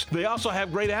dogs. They also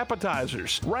have great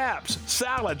appetizers, wraps,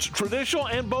 salads, traditional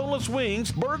and boneless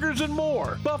wings, burgers, and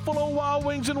more. Buffalo Wild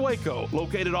Wings in Waco,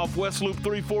 located off West Loop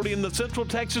 340 in the Central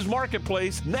Texas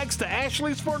Marketplace, next to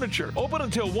Ashley's Furniture. Open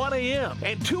until 1 a.m.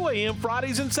 and 2 a.m.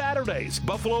 Fridays and Saturdays.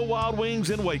 Buffalo Wild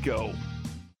Wings in Waco.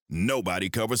 Nobody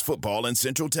covers football in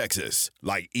Central Texas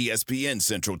like ESPN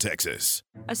Central Texas.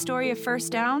 A story of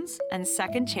first downs and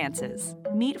second chances.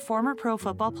 Meet former pro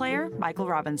football player Michael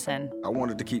Robinson. I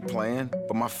wanted to keep playing,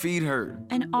 but my feet hurt.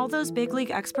 And all those big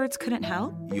league experts couldn't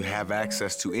help? You have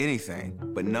access to anything,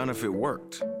 but none of it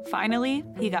worked. Finally,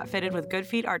 he got fitted with Good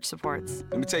Feet arch supports.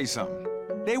 Let me tell you something.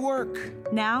 They work.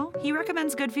 Now, he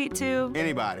recommends Good Feet to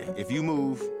anybody. If you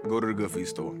move, go to the Good Feet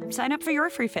store. Sign up for your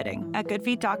free fitting at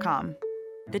goodfeet.com.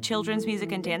 The children's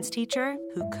music and dance teacher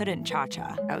who couldn't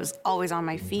cha-cha. I was always on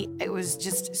my feet. It was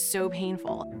just so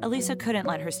painful. Elisa couldn't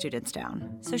let her students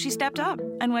down, so she stepped up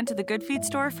and went to the Good Feet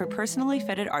store for personally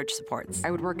fitted arch supports.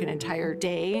 I would work an entire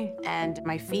day, and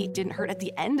my feet didn't hurt at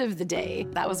the end of the day.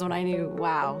 That was when I knew,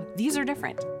 wow, these are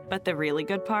different. But the really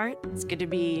good part? It's good to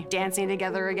be dancing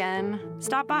together again.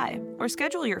 Stop by or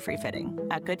schedule your free fitting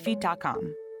at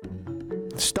goodfeet.com.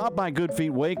 Stop by Good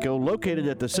Feet Waco, located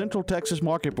at the Central Texas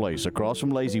Marketplace across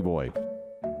from Lazy Boy.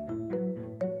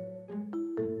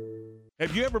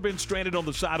 Have you ever been stranded on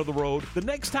the side of the road? The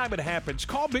next time it happens,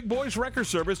 call Big Boys Wrecker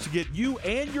Service to get you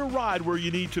and your ride where you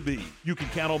need to be. You can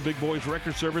count on Big Boys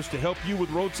Wrecker Service to help you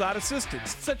with roadside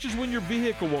assistance, such as when your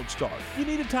vehicle won't start, you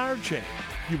need a tire change,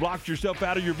 you locked yourself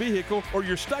out of your vehicle, or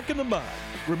you're stuck in the mud.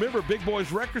 Remember, Big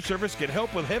Boys Wrecker Service can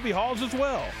help with heavy hauls as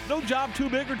well. No job too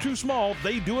big or too small,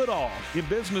 they do it all. In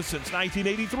business since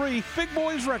 1983, Big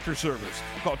Boys Wrecker Service.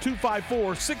 Call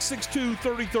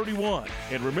 254-662-3031.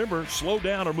 And remember, slow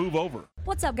down or move over.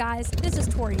 What's up, guys? This is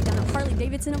Tori down at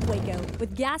Harley-Davidson of Waco.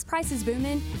 With gas prices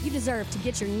booming, you deserve to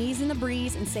get your knees in the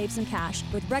breeze and save some cash.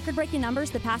 With record-breaking numbers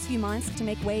the past few months to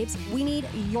make waves, we need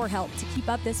your help to keep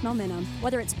up this momentum.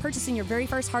 Whether it's purchasing your very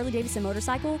first Harley-Davidson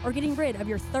motorcycle or getting rid of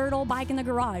your third old bike in the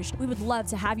garage, we would love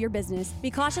to have your business. Be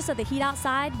cautious of the heat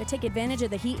outside, but take advantage of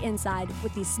the heat inside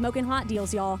with these smoking hot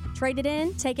deals, y'all. Trade it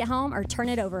in, take it home, or turn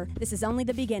it over. This is only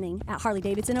the beginning at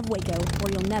Harley-Davidson of Waco,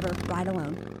 where you'll never ride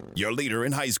alone. Your leader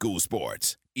in high school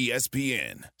sports,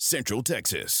 ESPN Central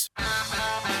Texas.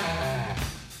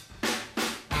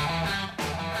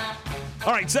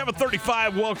 All right,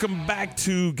 7:35. Welcome back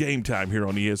to Game Time here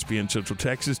on ESPN Central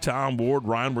Texas. Tom, Ward,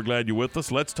 Ryan, we're glad you're with us.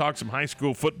 Let's talk some high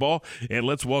school football, and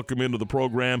let's welcome into the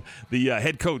program the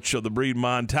head coach of the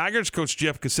Breedmont Tigers, Coach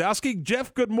Jeff Kasowski.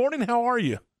 Jeff, good morning. How are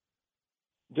you?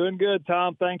 Doing good,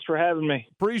 Tom. Thanks for having me.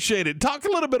 Appreciate it. Talk a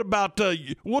little bit about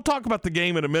we'll talk about the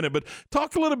game in a minute, but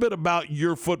talk a little bit about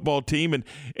your football team and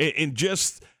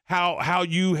just how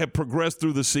you have progressed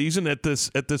through the season at this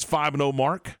 5-0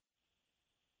 mark.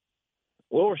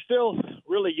 Well, we're still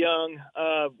really young.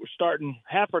 We're starting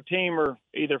half our team are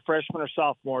either freshmen or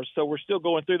sophomores, so we're still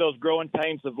going through those growing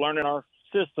pains of learning our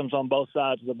systems on both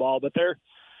sides of the ball. But they're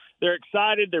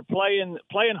excited. They're playing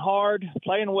hard,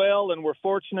 playing well, and we're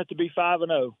fortunate to be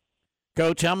 5-0.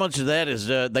 Coach, how much of that is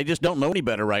they just don't know any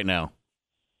better right now?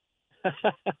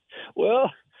 Well,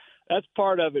 that's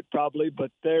part of it probably, but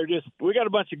we got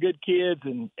a bunch of good kids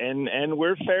and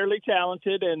we're fairly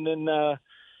talented, and then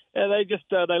they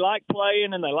like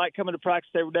playing and they like coming to practice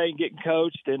every day and getting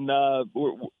coached, and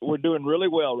we're doing really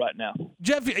well right now.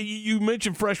 Jeff, you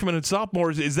mentioned freshmen and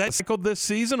sophomores. Is that cycled this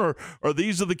season, or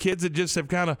these are the kids that just have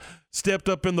kind of stepped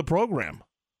up in the program?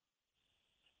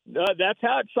 That's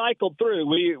how it cycled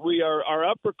through. Our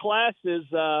upper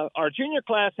classes, our junior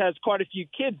class has quite a few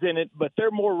kids in it, but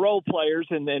they're more role players,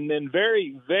 and then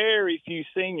very, very few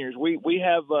seniors. We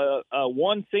have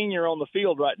one senior on the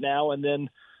field right now, and then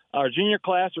our junior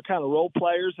class are kind of role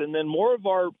players, and then more of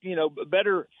our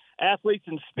better athletes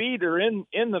and speed are in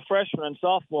the freshman and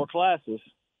sophomore classes.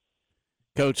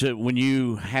 Coach, when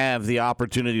you have the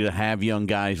opportunity to have young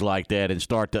guys like that and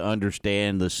start to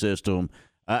understand the system,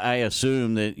 I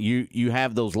assume that you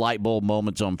have those light bulb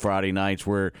moments on Friday nights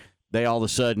where they all of a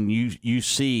sudden you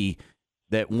see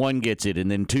that one gets it and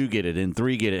then two get it and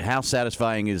three get it. How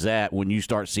satisfying is that when you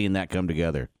start seeing that come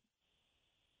together?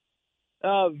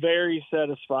 Very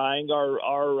satisfying.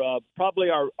 Probably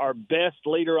our best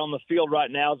leader on the field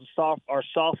right now is our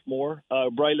sophomore,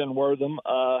 Braylon Wortham.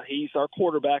 He's our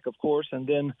quarterback, of course, and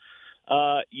then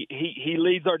he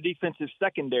leads our defensive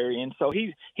secondary, and so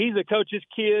he's a coach's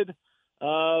kid,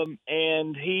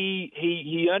 and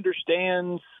he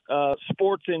understands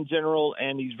sports in general,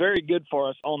 and he's very good for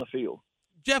us on the field.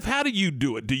 Jeff, how do you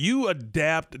do it? Do you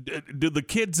adapt? Do the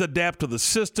kids adapt to the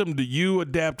system? Do you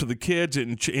adapt to the kids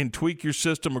and tweak your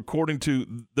system according to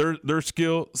their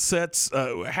skill sets?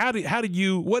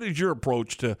 What is your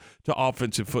approach to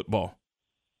offensive football?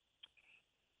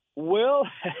 Well,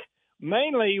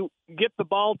 mainly get the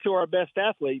ball to our best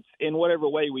athletes in whatever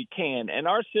way we can. And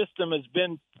our system has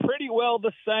been pretty well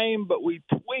the same, but we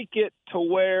tweak it to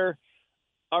where,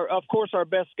 of course, our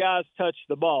best guys touch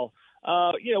the ball.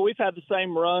 We've had the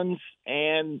same runs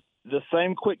and the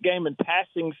same quick game and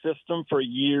passing system for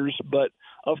years, but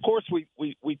of course we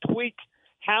tweak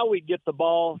how we get the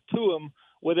ball to them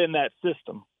within that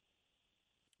system.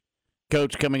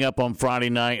 Coach, coming up on Friday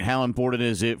night, how important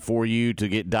is it for you to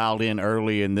get dialed in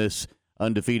early in this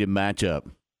undefeated matchup?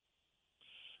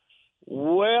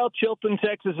 Well, Chilton,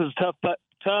 Texas is a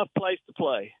tough place to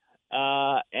play.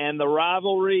 And the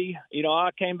rivalry, I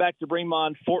came back to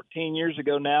Breedmont 14 years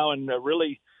ago now, and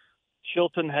really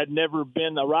Chilton had never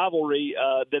been a rivalry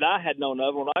that I had known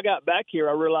of. When I got back here,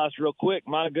 I realized real quick,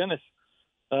 my goodness,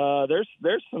 there's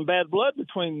some bad blood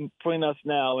between us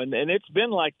now, and it's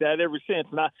been like that ever since.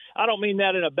 And I don't mean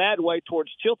that in a bad way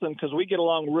towards Chilton, because we get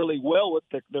along really well with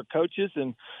their coaches,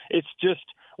 and it's just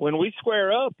when we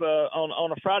square up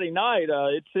on a Friday night,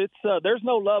 it's there's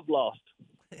no love lost.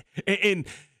 And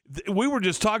we were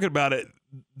just talking about it.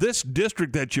 This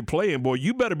district that you play in, boy,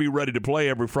 you better be ready to play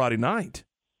every Friday night.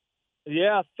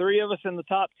 Yeah, 3 of us in the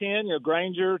top 10.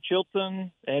 Granger,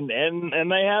 Chilton, and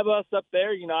they have us up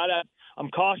there. I'm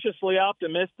cautiously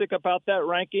optimistic about that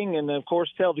ranking, and of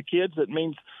course, tell the kids it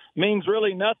means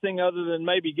really nothing other than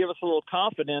maybe give us a little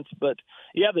confidence. But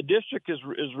yeah, the district is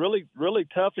really really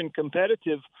tough and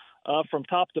competitive from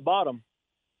top to bottom.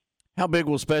 How big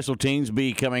will special teams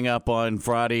be coming up on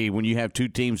Friday when you have 2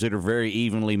 teams that are very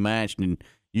evenly matched and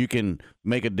you can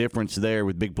make a difference there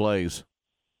with big plays?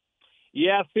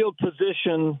 Yeah, field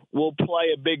position will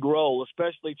play a big role,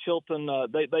 especially Chilton.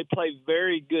 They play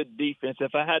very good defense.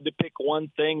 If I had to pick one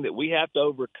thing that we have to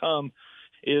overcome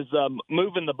is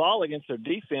moving the ball against their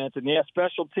defense. And, yeah,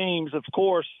 special teams, of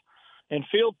course, and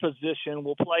field position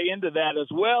will play into that as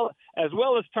well as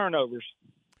turnovers.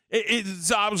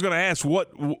 So I was going to ask,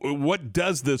 what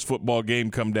does this football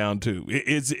game come down to?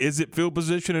 Is it field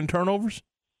position and turnovers?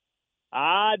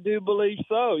 I do believe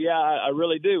so. Yeah, I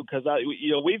really do, because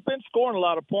we've been scoring a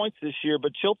lot of points this year,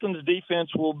 but Chilton's defense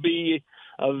will be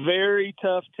a very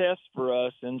tough test for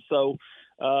us, and so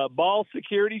ball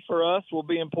security for us will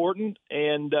be important.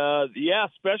 And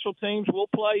special teams will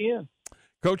play in.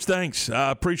 Coach, thanks.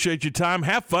 Appreciate your time.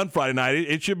 Have fun Friday night.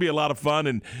 It should be a lot of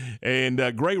fun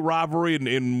and great rivalry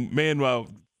and man,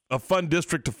 a fun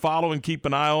district to follow and keep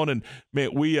an eye on. And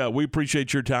man, we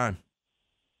appreciate your time.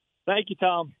 Thank you,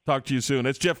 Tom. Talk to you soon.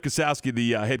 That's Jeff Kasowski,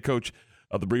 the head coach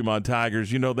of the Bremont Tigers.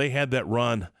 They had that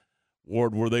run,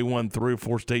 Ward, where they won 3 or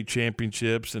 4 state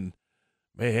championships, and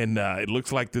man, it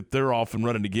looks like that they're off and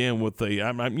running again with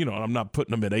I'm not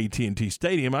putting them at AT&T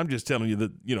Stadium. I'm just telling you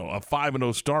that a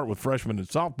 5-0 start with freshmen and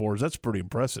sophomores, that's pretty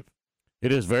impressive.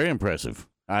 It is very impressive.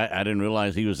 I didn't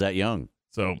realize he was that young.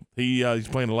 So he's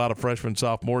playing a lot of freshmen,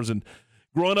 sophomores, and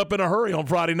growing up in a hurry on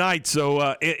Friday night. So,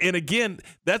 and again,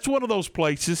 that's one of those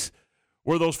places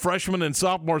where those freshmen and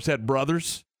sophomores had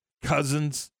brothers,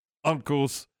 cousins,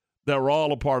 uncles that were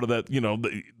all a part of that.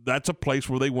 That's a place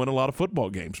where they win a lot of football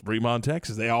games. Bremont,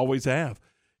 Texas, they always have.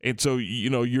 And so,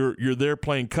 you're there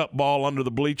playing cup ball under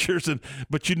the bleachers,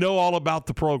 but you know all about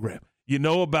the program. You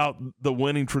know about the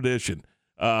winning tradition.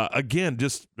 Again,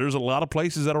 just there's a lot of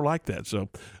places that are like that. So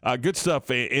good stuff.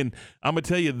 And I'm gonna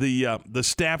tell you, the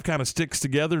staff kind of sticks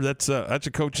together. That's a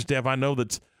coaching staff I know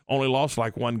that's only lost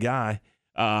like one guy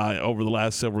over the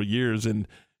last several years, and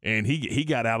he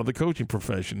got out of the coaching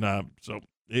profession. So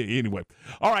anyway,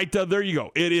 all right, there you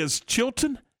go. It is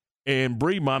Chilton and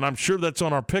Bremont. I'm sure that's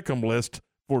on our pick'em list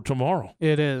for tomorrow.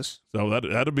 It is. So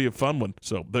that'll be a fun one.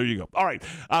 So there you go. All right,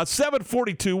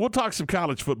 7:42. We'll talk some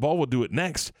college football. We'll do it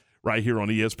next, right here on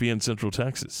ESPN Central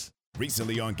Texas.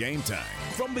 Recently on Game Time.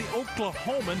 From the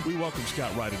Oklahoman, we welcome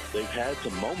Scott Ryder. They've had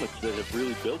some moments that have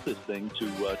really built this thing to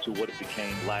what it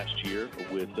became last year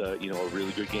with, a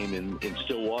really good game in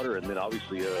Stillwater, and then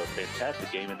obviously a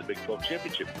fantastic game in the Big 12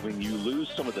 Championship. When you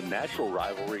lose some of the natural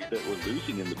rivalry that we're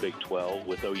losing in the Big 12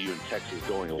 with OU and Texas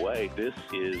going away, this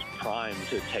is primed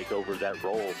to take over that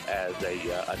role as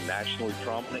a nationally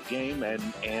prominent game and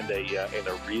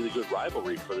a really good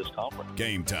rivalry for this conference.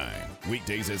 Game Time,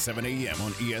 weekdays at 7 a.m.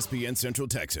 on ESPN Central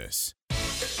Texas.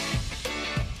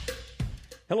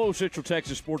 Hello, Central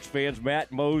Texas sports fans.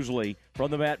 Matt Mosley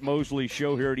from the Matt Mosley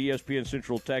Show here at ESPN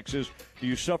Central Texas. Do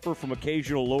you suffer from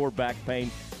occasional lower back pain,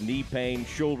 knee pain,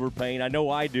 shoulder pain? I know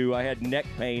I do. I had neck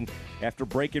pain after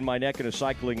breaking my neck in a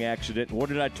cycling accident. And what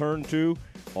did I turn to?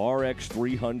 RX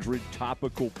 300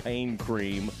 topical pain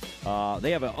cream.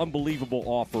 They have an unbelievable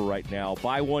offer right now.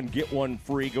 Buy one, get one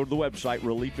free. Go to the website,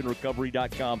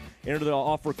 reliefinrecovery.com. Enter the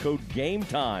offer code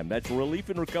GAMETIME. That's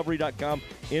reliefinrecovery.com.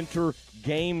 Enter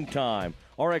GAMETIME.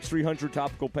 RX 300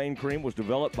 topical pain cream was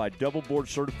developed by double board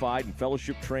certified and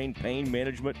fellowship trained pain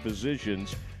management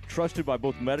physicians. Trusted by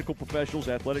both medical professionals,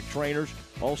 athletic trainers.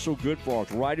 Also good for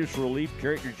arthritis relief.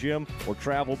 Carry it in your gym or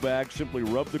travel bag. Simply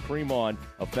rub the cream on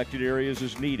affected areas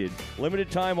as needed.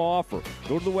 Limited time offer.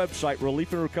 Go to the website,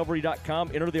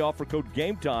 reliefinrecovery.com. Enter the offer code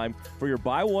GAMETIME for your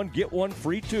buy one, get one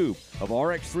free tube of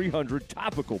RX 300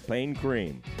 topical pain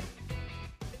cream.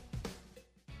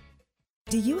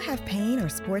 Do you have pain or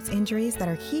sports injuries that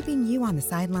are keeping you on the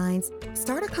sidelines?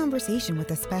 Start a conversation with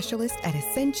a specialist at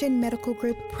Ascension Medical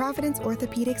Group, Providence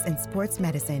Orthopedics and Sports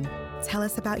Medicine. Tell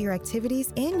us about your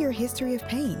activities and your history of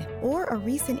pain or a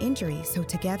recent injury so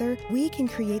together we can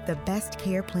create the best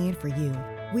care plan for you.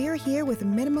 We're here with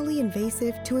minimally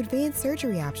invasive to advanced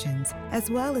surgery options, as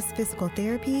well as physical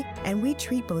therapy, and we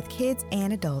treat both kids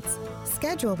and adults.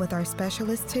 Schedule with our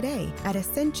specialist today at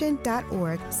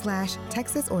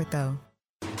ascension.org/TexasOrtho.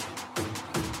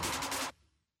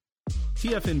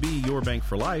 TFNB Your Bank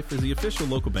for Life is the official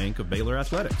local bank of Baylor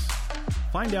Athletics.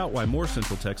 Find out why more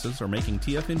Central Texans are making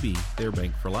TFNB their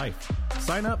bank for life.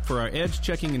 Sign up for our Edge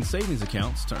checking and savings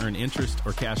accounts to earn interest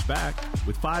or cash back.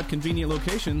 With 5 convenient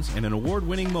locations and an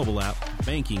award-winning mobile app,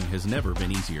 banking has never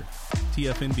been easier.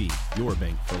 TFNB, your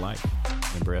bank for life.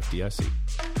 Member FDIC.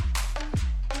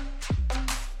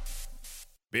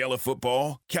 Baylor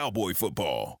football, Cowboy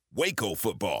football, Waco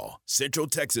football, Central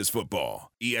Texas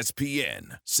football,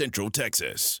 ESPN, Central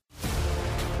Texas.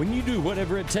 When you do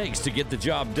whatever it takes to get the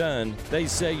job done, they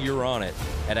say you're on it.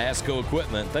 At ASCO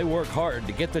Equipment, they work hard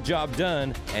to get the job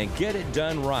done and get it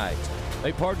done right.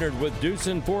 They partnered with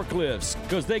Doosan Forklifts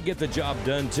because they get the job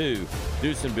done too.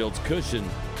 Doosan builds cushion,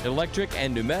 electric,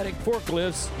 and pneumatic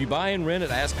forklifts you buy and rent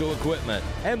at ASCO Equipment,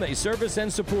 and they service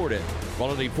and support it.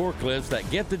 Quality forklifts that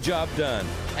get the job done.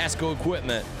 ASCO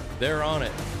Equipment, they're on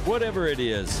it, whatever it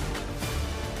is.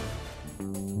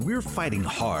 We're fighting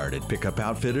hard at Pickup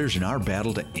Outfitters in our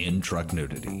battle to end truck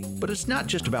nudity. But it's not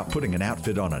just about putting an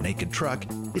outfit on a naked truck,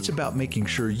 it's about making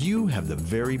sure you have the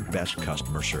very best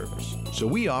customer service. So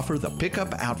we offer the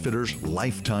Pickup Outfitters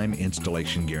Lifetime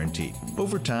Installation Guarantee.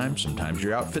 Over time, sometimes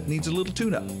your outfit needs a little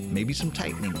tune-up, maybe some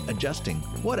tightening, adjusting,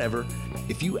 whatever.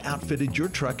 If you outfitted your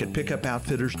truck at Pickup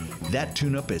Outfitters, that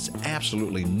tune-up is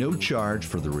absolutely no charge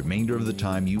for the remainder of the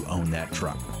time you own that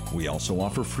truck. We also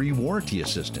offer free warranty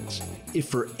assistance. If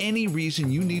for any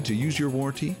reason you need to use your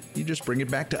warranty, you just bring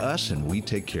it back to us and we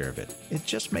take care of it. It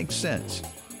just makes sense.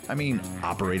 I mean,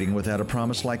 operating without a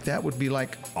promise like that would be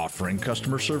like offering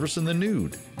customer service in the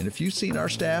nude. And if you've seen our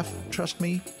staff, trust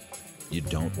me, you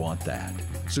don't want that.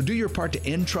 So do your part to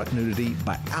end truck nudity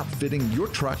by outfitting your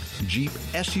truck, Jeep,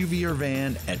 SUV, or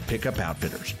van at Pickup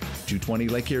Outfitters, 220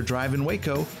 Lake Air Drive in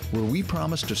Waco, where we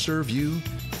promise to serve you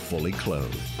fully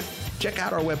clothed. Check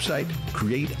out our website,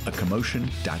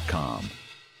 createacommotion.com.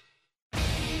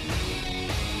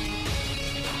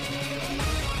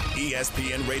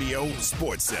 ESPN Radio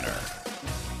Sports Center.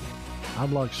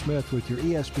 I'm Lark Smith with your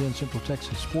ESPN Central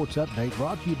Texas Sports Update,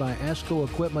 brought to you by ASCO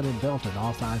Equipment in Belton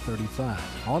off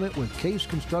I-35. On it with Case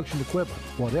Construction Equipment,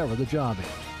 whatever the job is.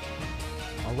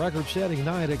 A record-setting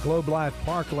night at Globe Life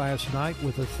Park last night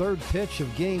with the third pitch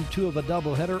of Game 2 of the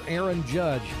doubleheader. Aaron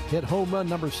Judge hit home run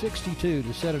number 62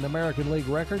 to set an American League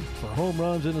record for home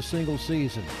runs in a single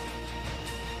season.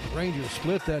 The Rangers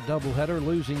split that doubleheader,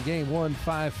 losing Game 1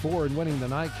 5-4 and winning the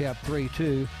nightcap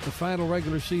 3-2. The final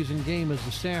regular season game is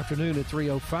this afternoon at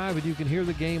 3:05, and you can hear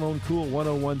the game on Cool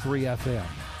 101.3 FM.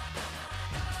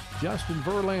 Justin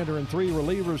Verlander and 3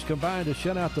 relievers combined to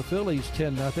shut out the Phillies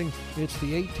 10-0. It's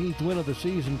the 18th win of the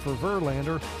season for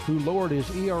Verlander, who lowered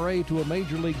his ERA to a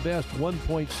Major League best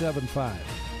 1.75.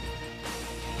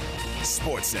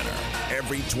 Sports Center,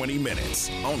 every 20 minutes,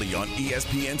 only on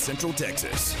ESPN Central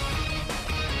Texas.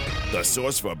 The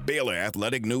source for Baylor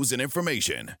athletic news and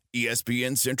information,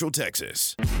 ESPN Central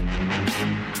Texas.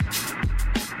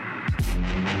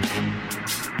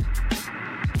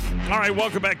 All right,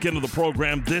 welcome back into the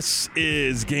program. This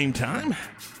is Game Time.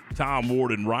 Tom,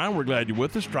 Ward, and Ryan, we're glad you're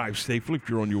with us. Drive safely if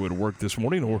you're on your way to work this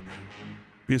morning, or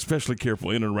be especially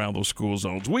careful in and around those school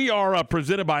zones. We are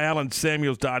presented by Allen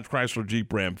Samuels Dodge Chrysler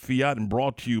Jeep Ram Fiat, and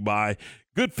brought to you by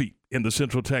Good Feet in the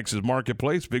Central Texas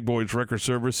Marketplace, Big Boys Wrecker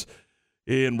Service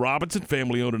in Robinson,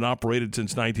 family owned and operated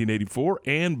since 1984,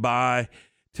 and by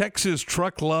Texas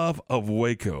Truck Love of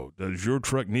Waco. Does your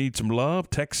truck need some love?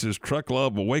 Texas Truck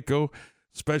Love of Waco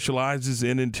specializes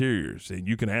in interiors, and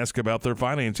you can ask about their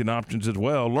financing options as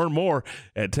well. Learn more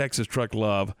at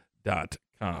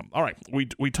texastrucklove.com. All right,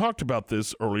 we talked about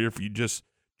this earlier if you just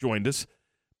joined us,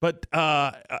 but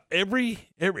every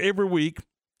week,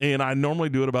 and I normally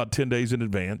do it about 10 days in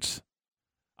advance,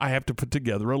 I have to put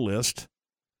together a list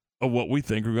of what we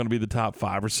think are going to be the top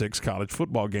 5 or 6 college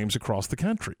football games across the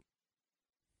country.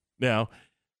 Now,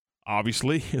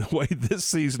 obviously, the way this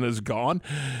season has gone,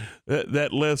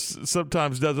 that list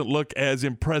sometimes doesn't look as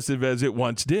impressive as it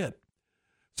once did.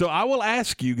 So I will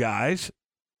ask you guys,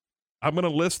 I'm going to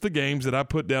list the games that I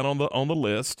put down on the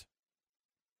list,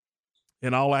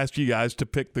 and I'll ask you guys to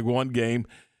pick the one game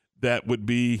that would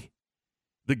be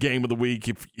the game of the week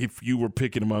if you were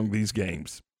picking among these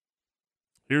games.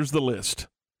 Here's the list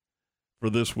for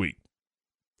this week.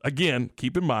 Again,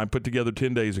 keep in mind, put together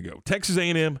 10 days ago. Texas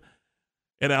A&M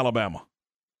and Alabama.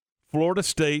 Florida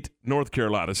State, North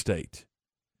Carolina State.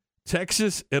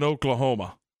 Texas and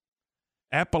Oklahoma.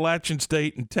 Appalachian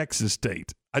State and Texas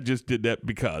State. I just did that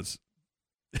because.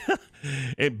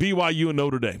 And BYU and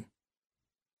Notre Dame.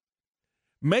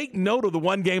 Make note of the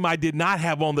one game I did not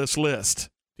have on this list.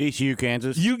 TCU,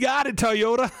 Kansas. You got it,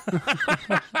 Toyota.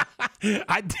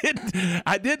 I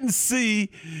didn't see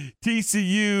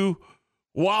TCU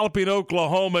walloping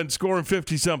Oklahoma and scoring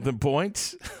 50-something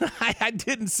points. I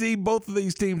didn't see both of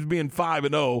these teams being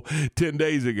 5-0 10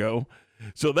 days ago.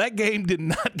 So that game did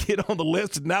not get on the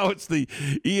list. Now it's the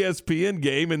ESPN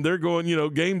game, and they're going,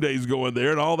 game day's going there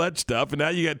and all that stuff. And now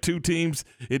you got two teams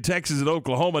in Texas and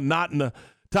Oklahoma not in the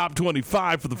top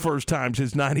 25 for the first time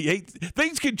since 98.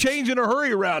 Things can change in a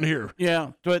hurry around here.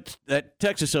 Yeah, but that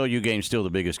Texas OU game is still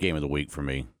the biggest game of the week for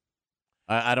me.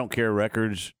 I don't care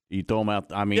records. You throw them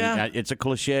out. I mean, It's a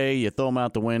cliche. You throw them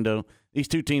out the window. These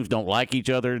two teams don't like each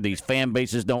other. These fan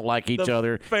bases don't like each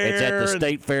other. It's at the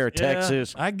State Fair of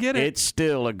Texas. I get it. It's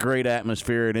still a great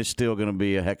atmosphere, and it's still going to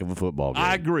be a heck of a football game.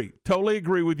 I agree. Totally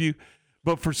agree with you.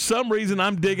 But for some reason,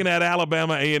 I'm digging that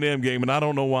Alabama A&M game, and I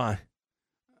don't know why.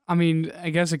 I mean, I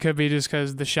guess it could be just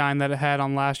because the shine that it had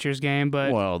on last year's game,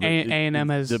 but A&M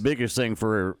has – the biggest thing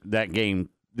for that game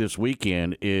this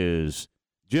weekend is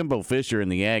Jimbo Fisher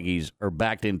and the Aggies are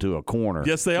backed into a corner.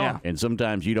 Yes, they are. And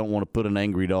sometimes you don't want to put an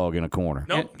angry dog in a corner.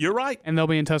 No, you're right. And they'll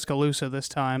be in Tuscaloosa this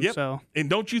time. Yep. So. And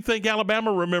don't you think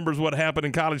Alabama remembers what happened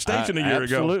in College Station a year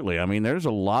ago? Absolutely. I mean, there's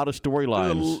a lot of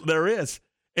storylines. There is.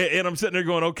 And I'm sitting there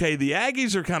going, okay, the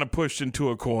Aggies are kind of pushed into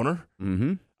a corner.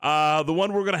 Mm-hmm. The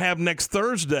one we're going to have next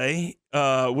Thursday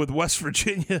with West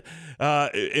Virginia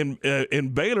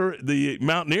in Baylor, the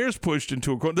Mountaineers pushed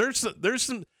into a corner. There's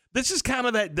some. This is kind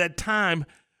of that time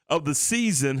of the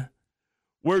season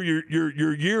where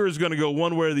your year is going to go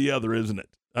one way or the other, isn't it?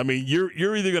 I mean,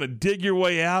 you're either going to dig your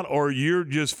way out or you're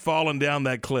just falling down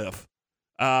that cliff.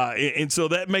 And so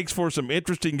that makes for some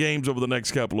interesting games over the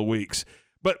next couple of weeks.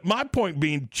 But my point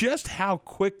being just how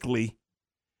quickly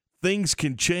things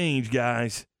can change,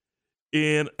 guys,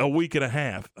 in a week and a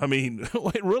half. I mean,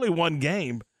 really one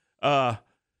game. Because,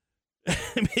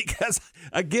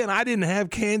 again, I didn't have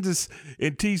Kansas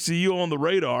and TCU on the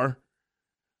radar.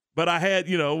 But I had,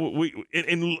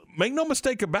 and make no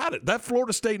mistake about it, that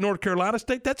Florida State, North Carolina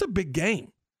State, that's a big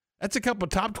game. That's a couple of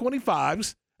top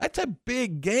 25s. That's a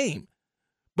big game.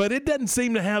 But it doesn't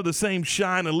seem to have the same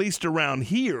shine, at least around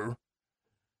here,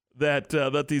 that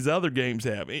these other games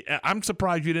have. I'm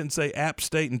surprised you didn't say App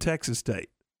State and Texas State.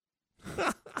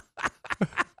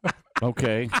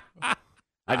 Okay.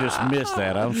 I just missed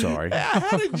that. I'm sorry.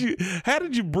 How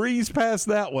did you breeze past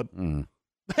that one?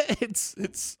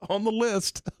 It's on the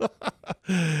list.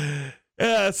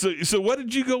 So what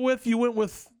did you go with? You went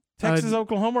with Texas,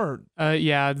 Oklahoma?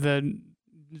 Yeah,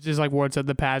 just like Ward said,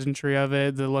 the pageantry of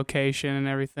it, the location and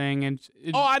everything. And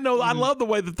I know. I love the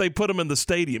way that they put them in the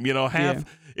stadium.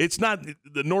 It's not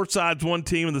the north side's one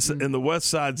team and the west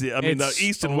side's the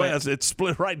east and west. It's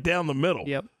split right down the middle.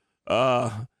 Yep.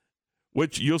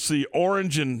 Which you'll see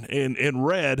orange and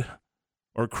red,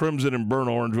 or crimson and burnt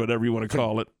orange, whatever you want to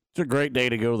call it. It's a great day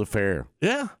to go to the fair.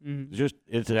 Yeah.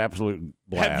 It's an absolute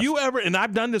blast. Have you ever, and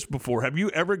I've done this before, have you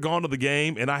ever gone to the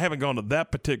game, and I haven't gone to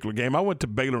that particular game. I went to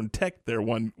Baylor and Tech there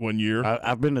one year.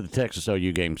 I've been to the Texas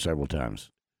OU game several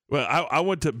times. Well, I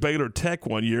went to Baylor Tech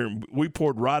one year, and we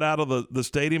poured right out of the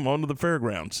stadium onto the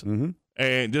fairgrounds and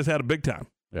just had a big time.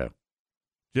 Yeah.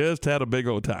 Just had a big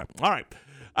old time. All right.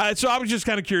 So I was just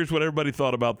kind of curious what everybody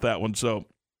thought about that one. So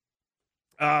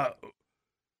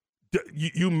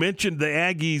you mentioned the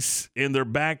Aggies and their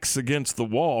backs against the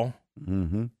wall.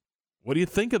 Mm-hmm. What do you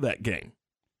think of that game?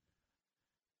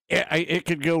 It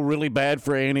could go really bad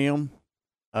for A&M,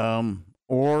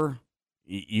 or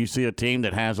you see a team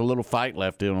that has a little fight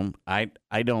left in them. I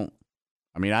don't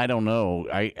know.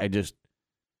 I just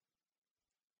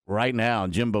right now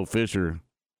Jimbo Fisher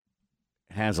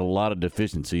has a lot of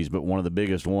deficiencies, but one of the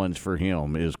biggest ones for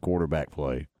him is quarterback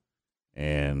play.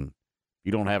 And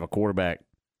you don't have a quarterback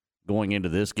going into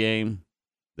this game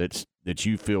that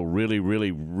you feel really,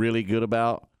 really, really good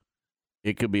about.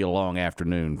 It could be a long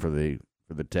afternoon for the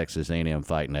Texas A&M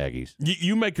Fighting Aggies.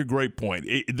 You make a great point.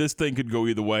 This thing could go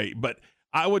either way, but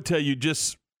I would tell you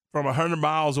just from 100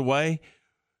 miles away,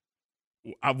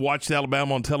 I've watched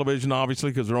Alabama on television, obviously,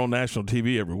 because they're on national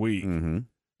TV every week. Mm-hmm.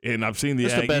 And I've seen the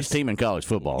Aggies. Aggies. The best team in college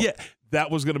football. Yeah,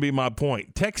 that was going to be my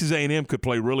point. Texas A&M could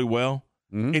play really well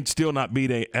and still not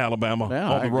beat Alabama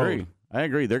on the road. I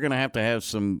agree. They're going to have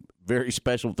some very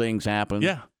special things happen.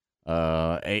 Yeah.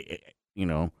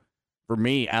 For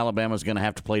me, Alabama's going to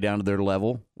have to play down to their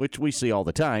level, which we see all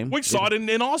the time. We saw it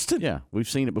in Austin. Yeah, we've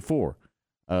seen it before.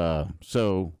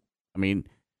 So, I mean,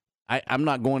 I'm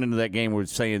not going into that game with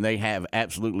saying they have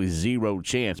absolutely zero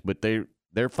chance, but they're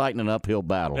fighting an uphill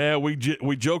battle. Yeah, we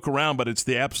joke around, but it's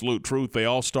the absolute truth. They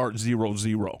all start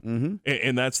 0-0,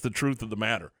 and that's the truth of the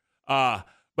matter.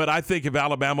 But I think if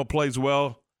Alabama plays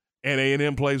well and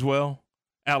A&M plays well,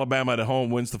 Alabama at home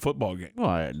wins the football game.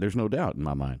 Well, there's no doubt in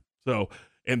my mind. So,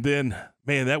 and then,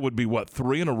 man, that would be,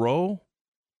 3 in a row?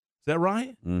 that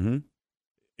right? Mm-hmm.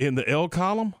 In the L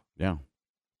column? Yeah.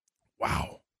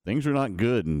 Wow. Things are not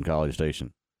good in College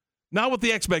Station. Not with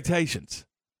the expectations.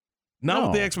 Not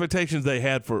with the expectations they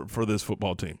had for this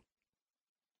football team.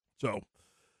 So,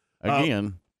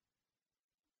 again,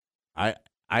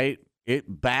 it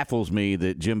baffles me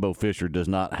that Jimbo Fisher does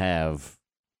not have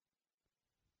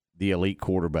the elite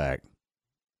quarterback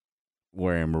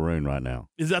wearing maroon right now.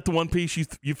 Is that the one piece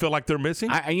you feel like they're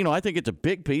missing? I think it's a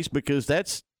big piece because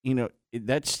that's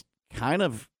kind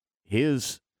of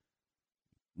his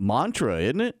mantra,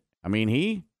 isn't it? I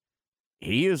mean,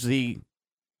 he's the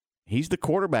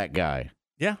quarterback guy.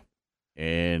 Yeah.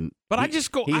 But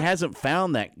he hasn't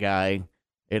found that guy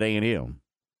at A&M.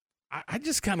 I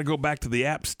just kind of go back to the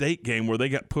App State game where they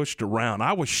got pushed around.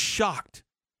 I was shocked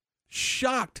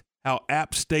how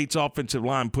App State's offensive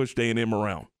line pushed A&M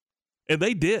around. And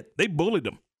they did. They bullied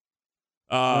them.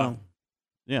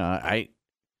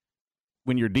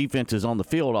 When your defense is on the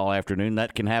field all afternoon,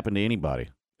 that can happen to anybody.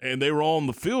 And they were on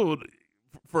the field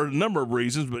for a number of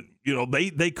reasons, but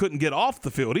they couldn't get off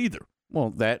the field either.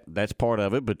 Well, that's part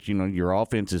of it, but your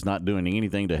offense is not doing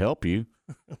anything to help you.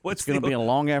 It's going to be a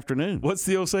long afternoon. What's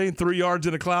the old saying? 3 yards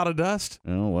in a cloud of dust?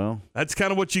 Oh, well. That's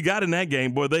kind of what you got in that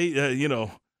game. Boy, they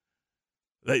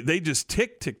just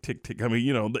tick. I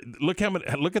mean, look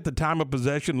at the time of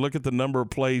possession, look at the number of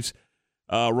plays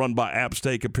run by App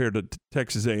State compared to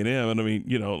Texas A&M. And, I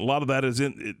mean, a lot of that is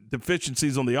in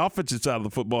deficiencies on the offensive side of the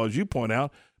football, as you point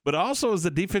out, but also is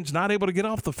the defense not able to get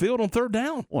off the field on third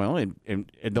down. Well, and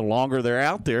the longer they're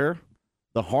out there,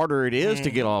 the harder it is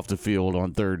to get off the field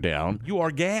on third down. You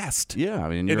are gassed. Yeah, I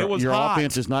mean, your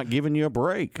offense is not giving you a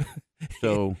break.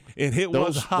 So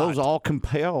was hot. Those all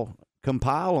compile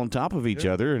on top of each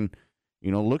other, and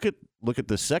look at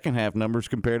the second half numbers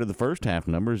compared to the first half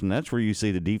numbers, and that's where you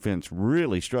see the defense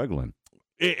really struggling.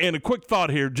 And a quick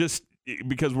thought here, just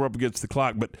because we're up against the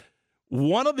clock, but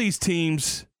one of these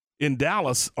teams in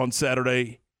Dallas on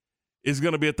Saturday is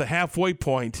going to be at the halfway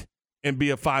point and be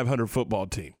a 500 football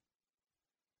team.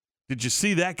 Did you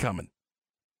see that coming?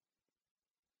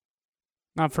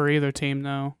 Not for either team,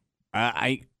 no.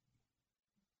 I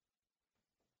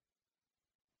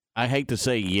hate to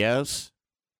say yes,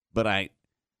 but I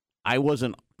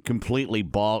wasn't completely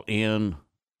bought in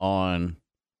on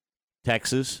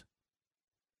Texas,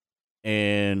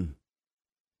 and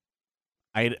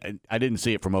I didn't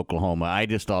see it from Oklahoma. I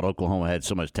just thought Oklahoma had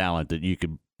so much talent that you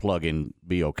could plug and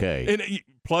be okay. And you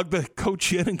plug the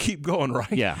coach in and keep going,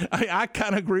 right? Yeah. I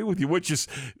kind of agree with you, which is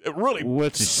really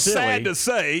silly sad to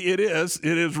say. It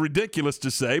is ridiculous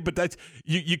to say, but that's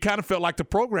you kind of felt like the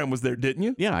program was there, didn't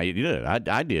you? Yeah, you did.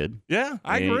 I did. Yeah,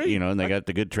 I agree. And they got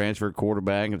the good transfer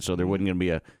quarterback, and so there wasn't going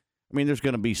to be there's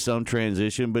going to be some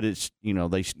transition, but it's,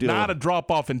 they still. Not a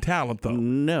drop off in talent, though.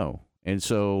 No. And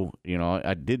so,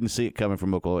 I didn't see it coming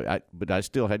from Oklahoma, but I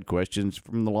still had questions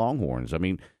from the Longhorns. I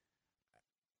mean,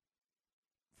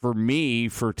 for me,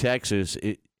 for Texas,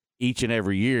 each and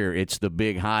every year, it's the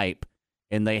big hype,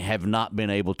 and they have not been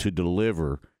able to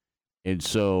deliver. And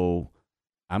so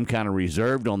I'm kind of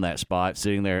reserved on that spot,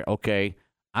 sitting there, okay,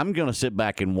 I'm going to sit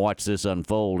back and watch this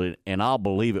unfold, and I'll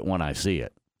believe it when I see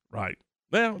it. Right.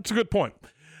 Well, it's a good point.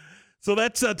 So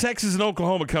that's Texas and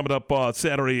Oklahoma coming up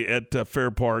Saturday at Fair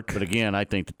Park. But again, I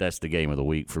think that's the game of the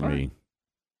week for me.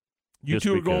 You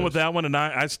two are going with that one, and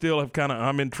I still have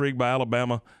I'm intrigued by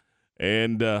Alabama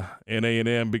and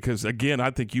A&M because, again, I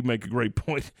think you make a great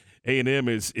point. A&M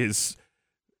is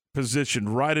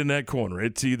positioned right in that corner.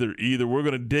 It's either we're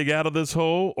going to dig out of this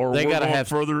hole or they we're gotta going have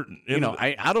further.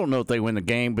 I don't know if they win the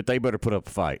game, but they better put up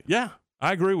a fight. Yeah.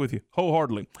 I agree with you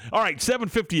wholeheartedly. All right,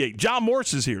 7:58. John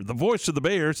Morse is here, the voice of the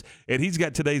Bears, and he's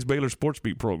got today's Baylor Sports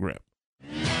Beat program.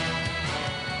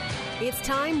 It's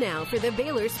time now for the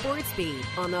Baylor Sports Beat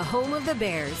on the home of the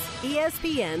Bears,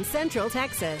 ESPN Central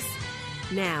Texas.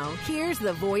 Now, here's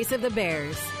the voice of the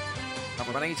Bears. Our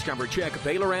tonight's cover check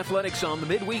Baylor Athletics on the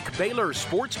midweek Baylor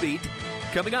Sports Beat.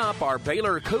 Coming up, our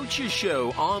Baylor Coaches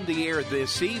Show on the air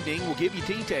this evening. We'll give you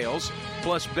details.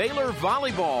 Plus, Baylor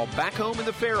Volleyball back home in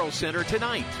the Farrell Center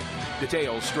tonight.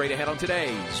 Details straight ahead on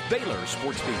today's Baylor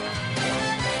Sports Beat.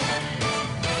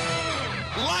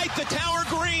 Light the tower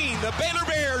green. The Baylor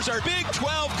Bears are Big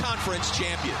 12 Conference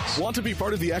champions. Want to be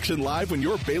part of the action live when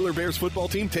your Baylor Bears football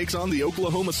team takes on the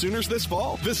Oklahoma Sooners this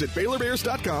fall? Visit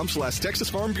BaylorBears.com/Texas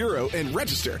Farm Bureau and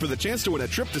register for the chance to win a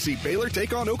trip to see Baylor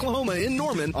take on Oklahoma in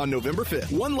Norman on November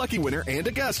 5th. One lucky winner and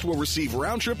a guest will receive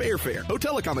round-trip airfare,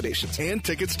 hotel accommodations, and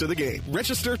tickets to the game.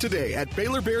 Register today at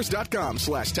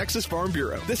BaylorBears.com/Texas Farm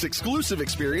Bureau. This exclusive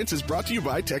experience is brought to you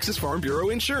by Texas Farm Bureau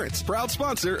Insurance, proud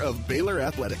sponsor of Baylor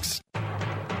Athletics.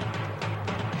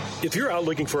 If you're out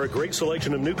looking for a great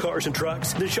selection of new cars and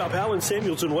trucks, then shop Allen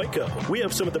Samuels in Waco. We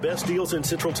have some of the best deals in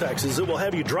Central Texas that will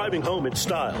have you driving home in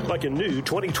style, like a new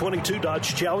 2022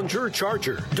 Dodge Challenger or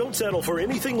Charger. Don't settle for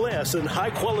anything less than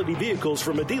high-quality vehicles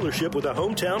from a dealership with a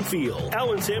hometown feel.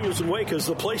 Allen Samuels in Waco is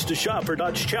the place to shop for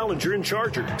Dodge Challenger and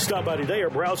Charger. Stop by today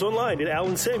or browse online at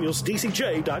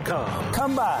allensamuelsdcj.com.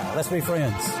 Come by. Let's be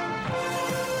friends.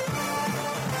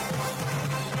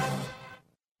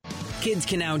 Kids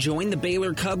can now join the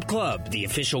Baylor Cub Club, the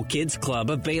official kids club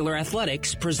of Baylor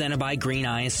Athletics, presented by Green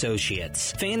Eye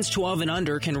Associates. Fans 12 and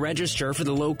under can register for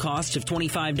the low cost of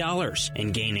 $25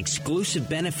 and gain exclusive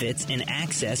benefits and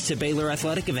access to Baylor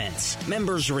athletic events.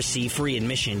 Members receive free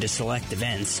admission to select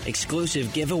events,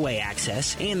 exclusive giveaway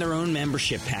access, and their own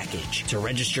membership package. To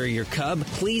register your Cub,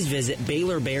 please visit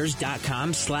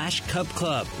BaylorBears.com/Cub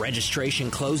Club. Registration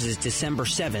closes December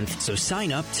 7th, so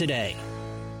sign up today.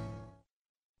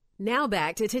 Now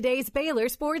back to today's Baylor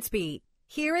Sports Beat.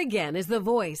 Here again is the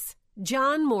voice,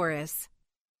 John Morris.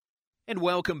 And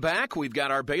welcome back. We've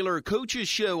got our Baylor Coaches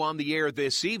Show on the air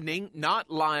this evening, not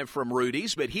live from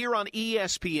Rudy's, but here on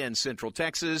ESPN Central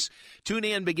Texas. Tune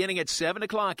in beginning at 7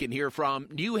 o'clock and hear from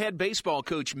new head baseball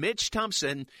coach Mitch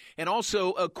Thompson and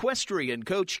also equestrian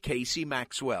coach Casey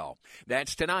Maxwell.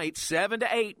 That's tonight, 7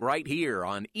 to 8, right here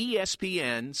on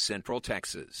ESPN Central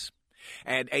Texas.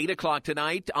 At 8 o'clock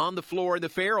tonight, on the floor in the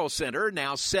Farrell Center,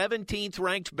 now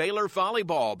 17th-ranked Baylor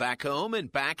volleyball back home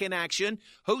and back in action,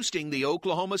 hosting the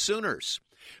Oklahoma Sooners.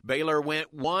 Baylor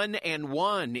went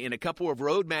 1-1 in a couple of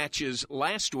road matches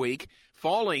last week,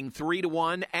 falling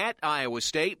 3-1 at Iowa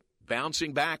State,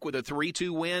 bouncing back with a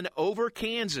 3-2 win over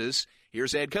Kansas.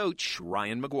 Here's head coach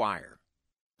Ryan McGuire.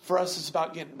 For us, it's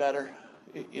about getting better.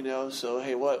 So,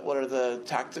 hey, what are the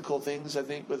tactical things, I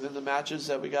think, within the matches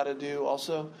that we got to do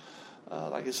also?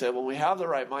 Like I said, when we have the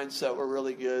right mindset, we're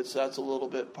really good, so that's a little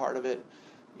bit part of it.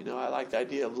 I like the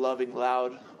idea of loving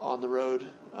loud on the road.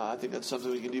 I think that's something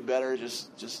we can do better,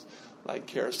 just like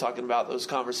Kara's talking about, those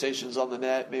conversations on the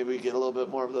net. Maybe we get a little bit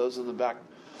more of those in the back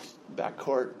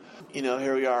court.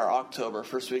 Here we are, October,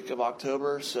 first week of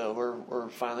October, so we're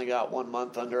finally got 1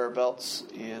 month under our belts,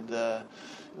 and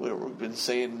we've been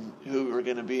saying who we're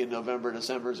going to be in November,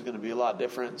 December is going to be a lot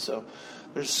different. So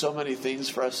there's so many things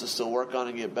for us to still work on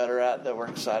and get better at that we're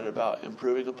excited about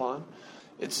improving upon.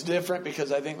 It's different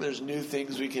because I think there's new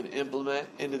things we can implement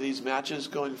into these matches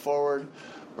going forward,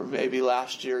 or maybe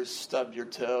last year stubbed your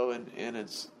toe and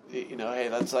it's, hey,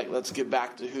 let's get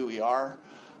back to who we are.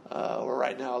 Or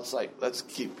right now it's like, let's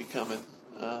keep becoming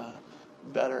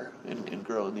better and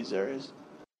grow in these areas.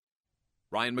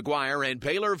 Ryan McGuire and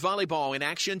Baylor volleyball in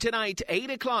action tonight,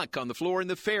 8 o'clock on the floor in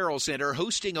the Farrell Center,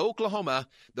 hosting Oklahoma.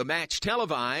 The match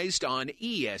televised on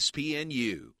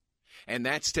ESPNU. And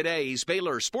that's today's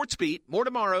Baylor Sports Beat. More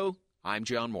tomorrow. I'm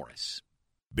John Morris.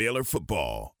 Baylor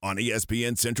football on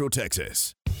ESPN Central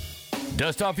Texas.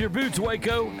 Dust off your boots,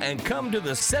 Waco, and come to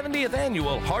the 70th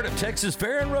Annual Heart of Texas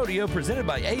Fair and Rodeo presented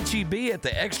by HEB at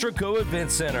the Extraco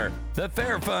Event Center. The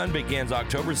Fair Fun begins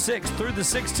October 6th through the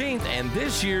 16th, and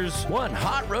this year's One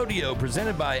Hot Rodeo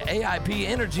presented by AIP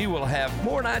Energy will have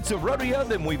more nights of rodeo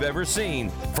than we've ever seen.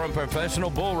 From professional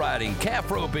bull riding,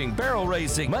 calf roping, barrel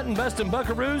racing, mutton busting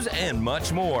buckaroos, and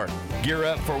much more. Gear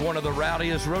up for one of the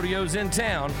rowdiest rodeos in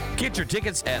town. Get your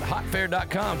tickets at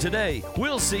hotfair.com today.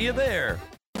 We'll see you there.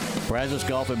 Brazos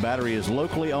Golf and Battery is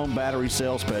locally owned battery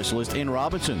sales specialist in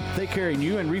Robinson. They carry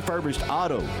new and refurbished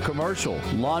auto, commercial,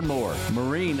 lawnmower,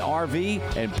 marine, RV,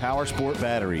 and power sport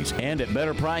batteries, and at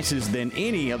better prices than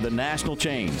any of the national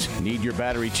chains. Need your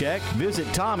battery check?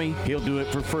 Visit Tommy. He'll do it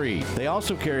for free. They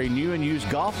also carry new and used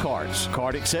golf carts,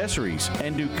 cart accessories,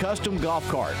 and do custom golf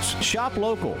carts. Shop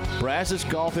local. Brazos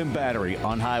Golf and Battery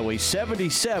on Highway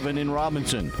 77 in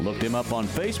Robinson. Look them up on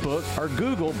Facebook or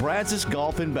Google Brazos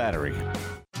Golf and Battery.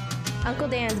 Uncle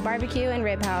Dan's Barbecue and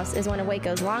Rib House is one of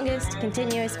Waco's longest,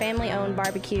 continuous family-owned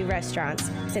barbecue restaurants.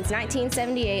 Since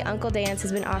 1978, Uncle Dan's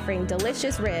has been offering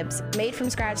delicious ribs, made from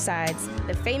scratch sides,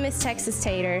 the famous Texas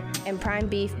tater, and prime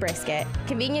beef brisket.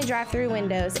 Convenient drive-through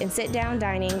windows and sit-down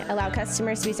dining allow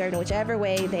customers to be served in whichever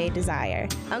way they desire.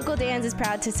 Uncle Dan's is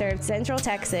proud to serve Central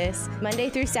Texas Monday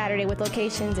through Saturday with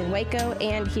locations in Waco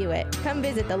and Hewitt. Come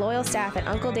visit the loyal staff at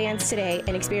Uncle Dan's today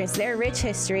and experience their rich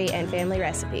history and family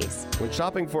recipes. When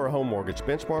shopping for a home mortgage,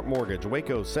 Benchmark Mortgage,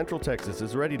 Waco, Central Texas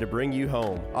is ready to bring you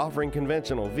home, offering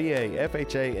conventional VA,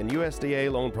 FHA, and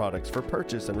USDA loan products for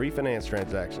purchase and refinance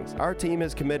transactions. Our team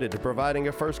is committed to providing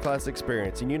a first-class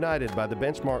experience and united by the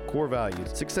Benchmark core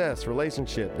values: success,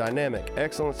 relationship, dynamic,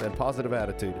 excellence, and positive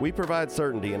attitude. We provide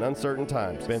certainty in uncertain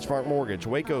times. Benchmark Mortgage,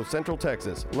 Waco, Central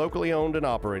Texas, locally owned and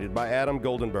operated by Adam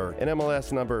Goldenberg,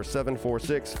 NMLS number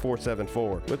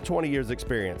 746474, with 20 years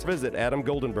experience. Visit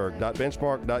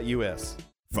adamgoldenberg.benchmark.us.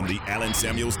 From the Allen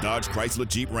Samuels Dodge Chrysler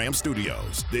Jeep Ram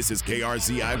Studios, this is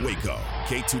KRZI Waco,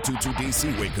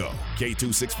 K222DC Waco,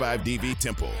 K265DV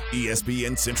Temple,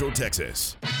 ESPN Central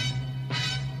Texas.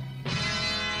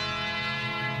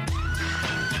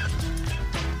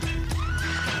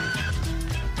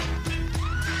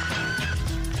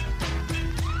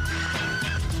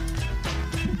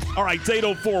 All right, it's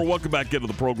 8:04. Welcome back into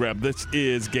the program. This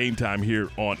is Game Time here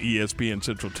on ESPN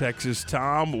Central Texas.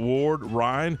 Tom, Ward,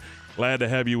 Ryan, glad to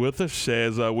have you with us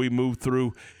as we move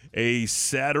through a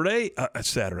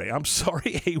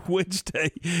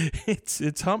Wednesday.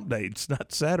 It's hump day. It's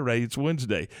not Saturday. It's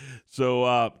Wednesday.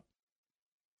 So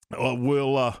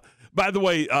we'll. By the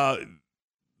way,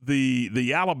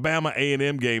 the Alabama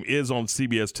A&M game is on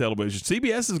CBS television.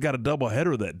 CBS has got a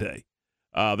doubleheader that day.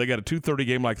 They got a 2:30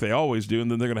 game like they always do,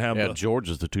 and then they're going to have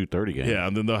Georgia's the 2:30 game. Yeah,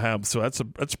 and then they'll have that's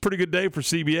a pretty good day for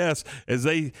CBS as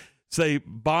they say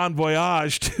bon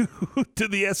voyage to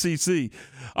the SEC.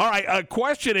 All right, a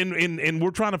question, and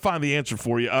we're trying to find the answer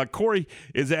for you. Corey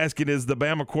is asking, is the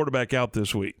Bama quarterback out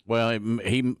this week? Well,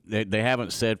 they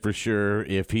haven't said for sure.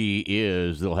 If he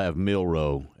is, they'll have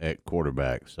Milroe at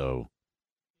quarterback. So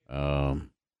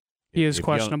he is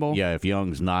questionable. If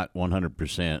Young's not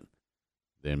 100%.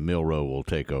 Then Milroe will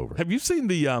take over. Have you seen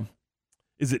the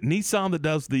is it Nissan that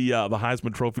does the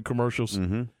Heisman Trophy commercials?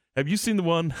 Mm-hmm. Have you seen the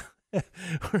one?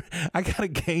 I got a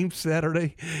game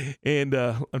Saturday, and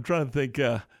I'm trying to think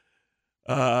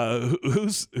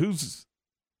who's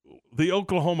the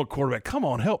Oklahoma quarterback. Come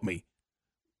on, help me.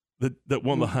 That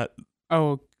won the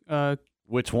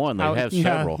which one? They have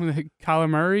several. Kyler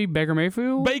Murray, Baker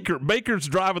Mayfield. Baker's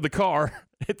driving the car.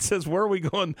 It says, "Where are we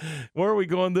going? Where are we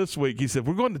going this week?" He said,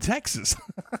 "We're going to Texas."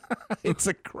 It's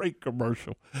a great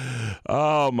commercial.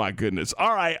 Oh my goodness!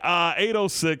 All right,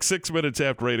 8:06, 6 minutes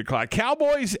after 8 o'clock.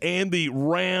 Cowboys and the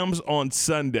Rams on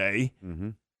Sunday. Mm-hmm.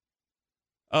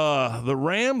 The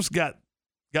Rams got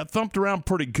thumped around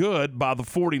pretty good by the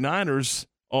 49ers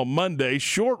on Monday.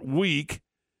 Short week.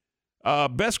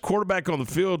 Best quarterback on the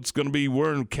field is going to be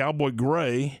wearing cowboy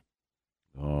gray.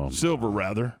 Silver,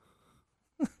 rather.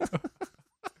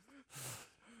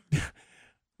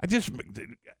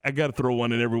 I got to throw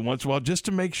one in every once in a while just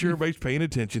to make sure everybody's paying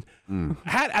attention.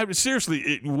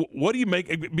 Seriously, what do you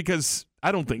make? Because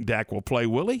I don't think Dak will play,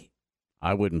 will he?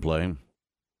 I wouldn't play him.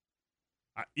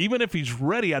 Even if he's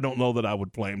ready, I don't know that I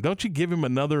would play him. Don't you give him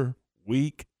another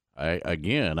week? I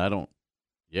don't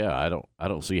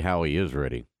see how he is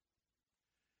ready.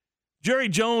 Jerry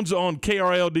Jones on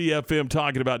KRLD-FM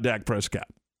talking about Dak Prescott.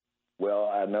 Well,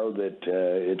 I know that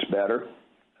it's better,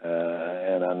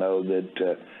 and I know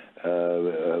that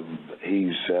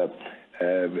he's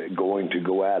going to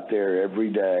go out there every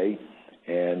day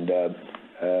and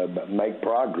make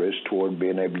progress toward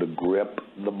being able to grip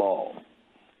the ball.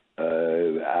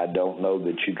 I don't know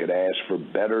that you could ask for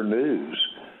better news,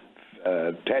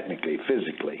 technically,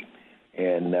 physically,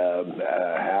 and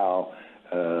how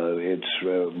it's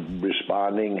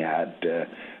responding, how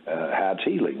it's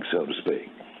healing, so to speak.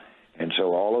 And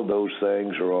so all of those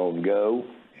things are on go,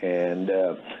 and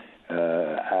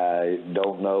I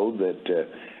don't know that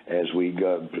as we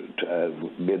go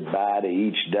bid by to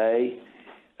each day,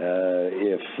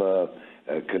 if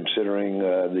considering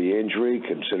the injury,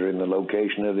 considering the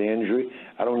location of the injury,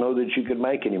 I don't know that you could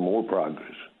make any more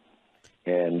progress.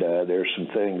 And there's some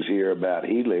things here about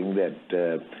healing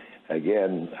that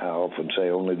again, I often say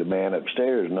only the man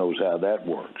upstairs knows how that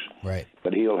works. Right.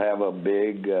 But he'll have a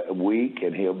big week,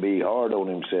 and he'll be hard on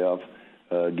himself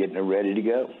getting it ready to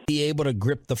go. Be able to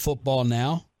grip the football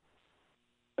now?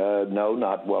 No,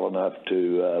 not well enough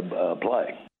to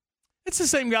play. It's the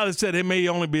same guy that said it may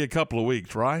only be a couple of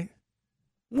weeks, right?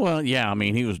 Well, yeah. I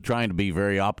mean, he was trying to be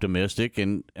very optimistic,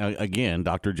 and again,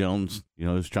 Dr. Jones,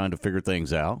 is trying to figure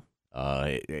things out.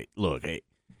 Look,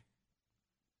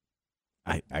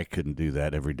 I couldn't do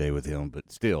that every day with him, but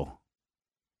still,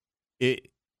 he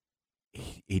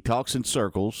talks in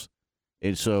circles,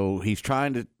 and so he's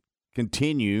trying to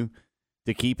continue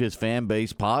to keep his fan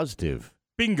base positive.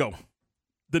 Bingo.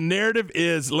 The narrative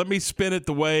is, let me spin it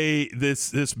the way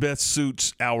this best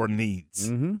suits our needs.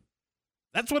 Mm-hmm.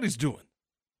 That's what he's doing.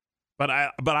 But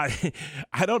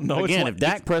I don't know. Again, if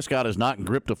Dak Prescott is not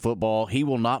gripped a football, he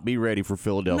will not be ready for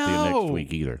Philadelphia next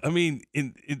week either. I mean,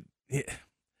 isn't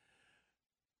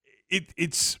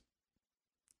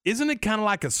it kind of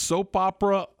like a soap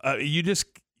opera?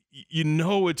 You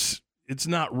know it's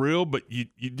not real, but you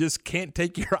just can't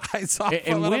take your eyes off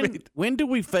and of it. When do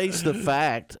we face the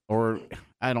fact, or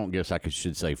I don't guess I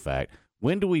should say fact,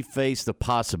 when do we face the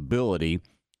possibility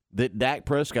that Dak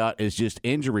Prescott is just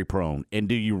injury prone? And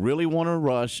do you really want to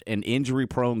rush an injury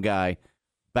prone guy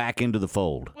back into the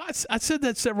fold? Well, I said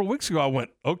that several weeks ago. I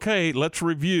went, okay, let's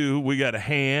review. We got a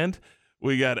hand,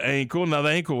 we got ankle. Now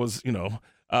the ankle was, you had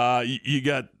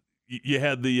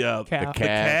the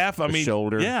calf. I mean,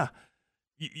 shoulder. Yeah,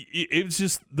 it's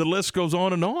just the list goes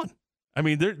on and on. I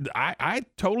mean, I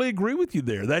totally agree with you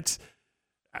there.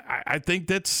 I think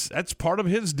that's part of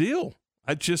his deal.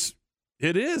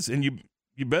 It is, and you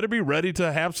better be ready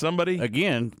to have somebody.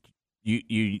 Again,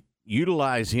 you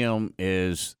utilize him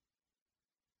as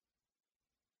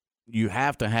you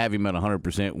have to have him at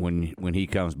 100% when he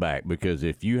comes back, because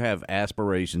if you have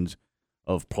aspirations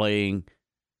of playing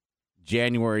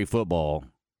January football,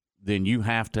 then you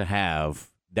have to have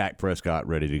Dak Prescott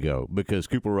ready to go, because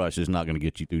Cooper Rush is not going to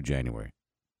get you through January.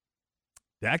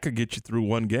 That could get you through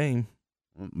one game.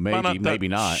 Maybe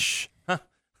not. Shh.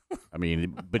 I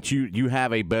mean, but you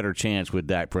have a better chance with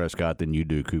Dak Prescott than you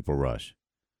do Cooper Rush.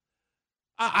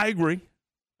 I agree.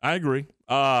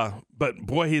 But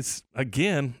boy,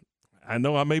 I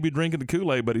know I may be drinking the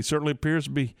Kool-Aid, but he certainly appears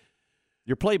to be.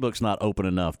 Your playbook's not open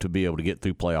enough to be able to get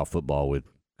through playoff football with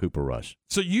Cooper Rush.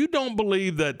 So you don't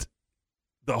believe that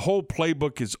the whole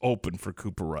playbook is open for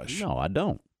Cooper Rush? No, I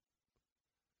don't.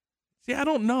 See, I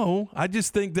don't know. I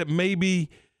just think that maybe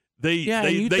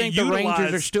you think the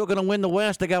Rangers are still going to win the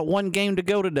West? They got one game to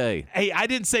go today. Hey, I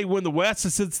didn't say win the West. I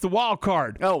said it's the wild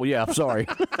card. Oh, yeah, I'm sorry.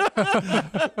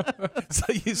 So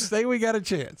you say we got a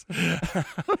chance.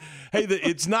 Hey,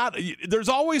 it's not – there's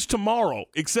always tomorrow,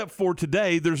 except for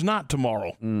today. There's not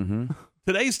tomorrow. Mm-hmm.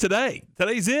 Today's today.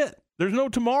 Today's it. There's no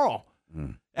tomorrow.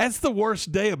 That's the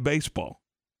worst day of baseball,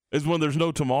 is when there's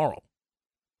no tomorrow.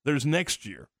 There's next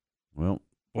year. Well,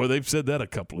 boy, they've said that a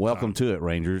couple of welcome times. to it,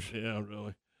 Rangers. Yeah,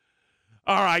 really.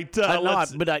 All right.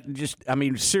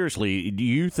 Seriously, do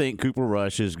you think Cooper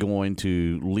Rush is going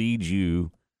to lead you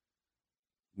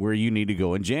where you need to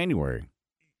go in January?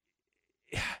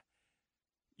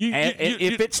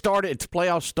 If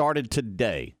playoffs started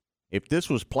today, if this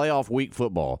was playoff week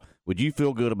football, would you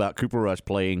feel good about Cooper Rush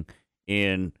playing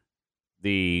in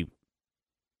the,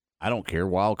 I don't care,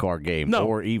 wild card game? No.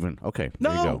 Or even, okay,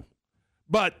 there you go.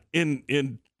 But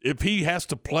if he has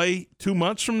to play 2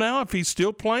 months from now, if he's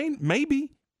still playing, maybe.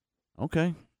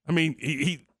 Okay. I mean,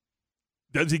 he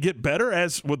does he get better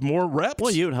with more reps?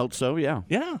 Well, you would hope so, yeah.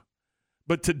 Yeah.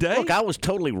 But today, look, I was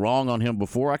totally wrong on him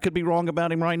before. I could be wrong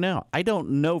about him right now. I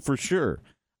don't know for sure.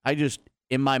 I just,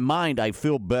 in my mind, I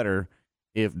feel better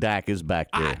if Dak is back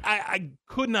there. I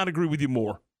could not agree with you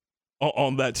more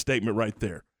on that statement right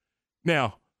there.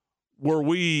 Now,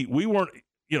 we weren't,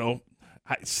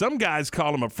 some guys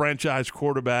call him a franchise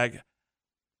quarterback.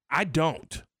 I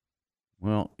don't.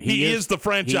 Well, he is the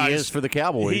franchise. He is for the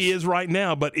Cowboys. He is right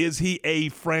now, but is he a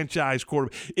franchise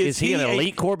quarterback? Is he an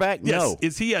elite quarterback? Yes. No.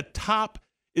 Is he a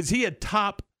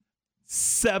top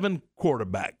 7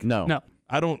 quarterback? No.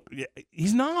 I don't.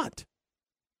 He's not.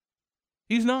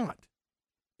 He's not.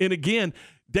 And again,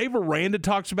 Dave Aranda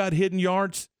talks about hidden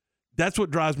yards. That's what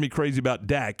drives me crazy about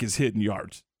Dak is hidden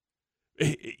yards.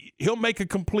 He'll make a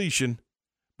completion,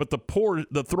 but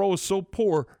the throw is so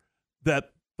poor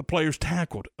that the player's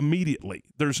tackled immediately.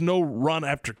 There's no run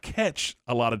after catch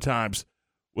a lot of times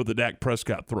with the Dak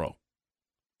Prescott throw.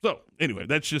 So anyway,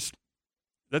 that's just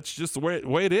the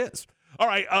way it is. All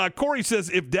right, Corey says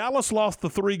if Dallas lost the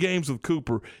 3 games with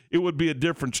Cooper, it would be a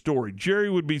different story. Jerry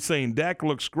would be saying Dak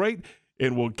looks great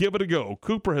and we'll give it a go.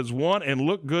 Cooper has won and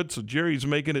looked good, so Jerry's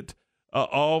making it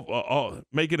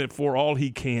making it for all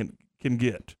he can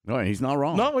get. No, he's not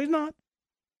wrong. No, he's not.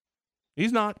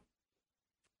 He's not.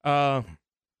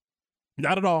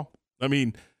 Not at all. I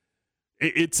mean,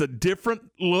 it's a different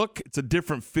look. It's a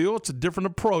different feel. It's a different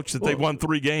approach that they've won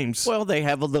 3 games. Well, they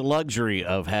have the luxury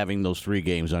of having those 3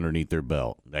 games underneath their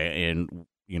belt. And,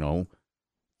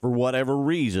 for whatever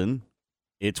reason,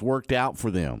 it's worked out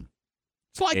for them.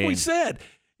 It's like we said,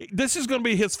 this is going to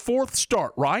be his 4th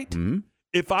start, right? Mm-hmm.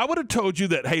 If I would have told you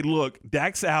that, hey, look,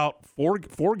 Dak's out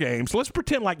 4 games. Let's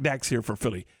pretend like Dak's here for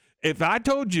Philly. If I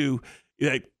told you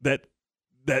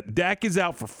that Dak is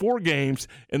out for 4 games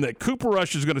and that Cooper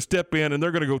Rush is going to step in and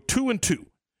they're going to go 2-2,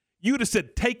 you would have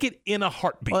said take it in a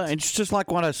heartbeat. Well, it's just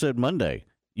like what I said Monday.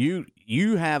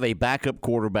 You have a backup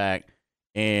quarterback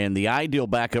And the ideal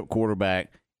backup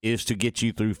quarterback is to get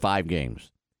you through 5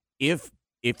 games. If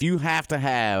you have to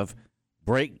have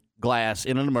break glass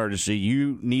in an emergency,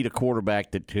 you need a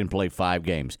quarterback that can play 5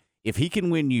 games. If he can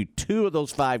win you 2 of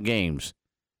those 5 games,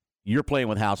 you're playing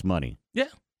with house money. Yeah,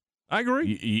 I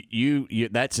agree. You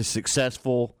that's a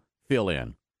successful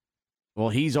fill-in. Well,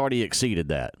 he's already exceeded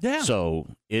that. Yeah. So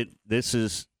this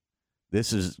is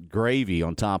gravy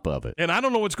on top of it. And I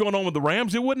don't know what's going on with the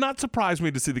Rams. It would not surprise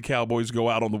me to see the Cowboys go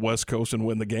out on the West Coast and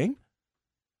win the game.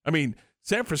 I mean,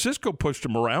 San Francisco pushed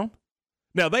them around.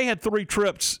 Now, they had 3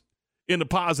 trips into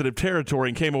positive territory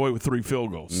and came away with 3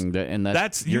 field goals. And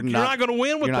you're not going to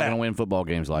win with that. You're not going to win football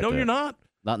games like that. No, you're not.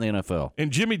 Not in the NFL.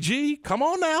 And Jimmy G, come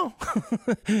on now.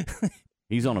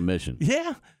 He's on a mission.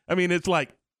 Yeah. I mean, it's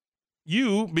like,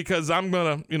 because I'm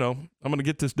going to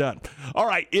get this done. All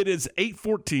right, it is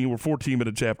 8:14. We're 14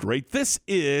 minutes after 8. This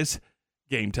is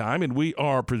Game Time, and we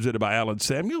are presented by Allen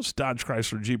Samuels, Dodge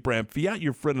Chrysler Jeep Ram Fiat,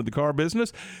 your friend of the car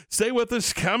business. Stay with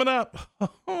us. Coming up,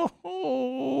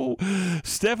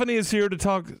 Stephanie is here to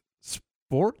talk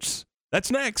sports.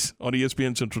 That's next on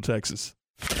ESPN Central Texas.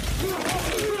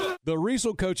 The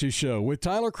Riesel Coaches Show with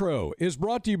Tyler Crow is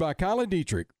brought to you by Kyla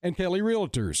Dietrich and Kelly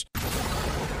Realtors.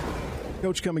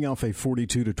 Coach, coming off a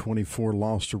 42-24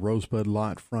 loss to Rosebud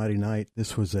Lot Friday night,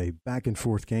 this was a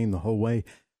back-and-forth game the whole way.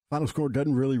 Final score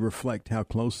doesn't really reflect how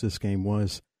close this game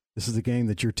was. This is a game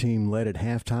that your team led at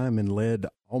halftime and led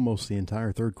almost the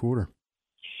entire third quarter.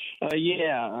 We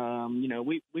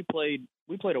played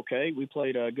okay. We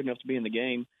played good enough to be in the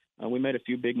game. We made a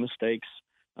few big mistakes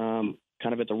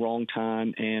kind of at the wrong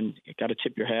time, and you got to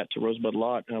tip your hat to Rosebud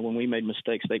Lot. When we made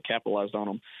mistakes, they capitalized on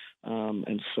them.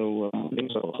 It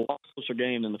was a lot closer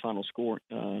game than the final score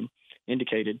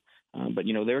indicated. But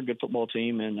they're a good football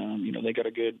team, and, they got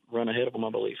a good run ahead of them, I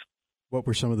believe. What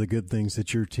were some of the good things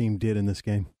that your team did in this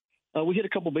game? We hit a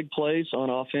couple big plays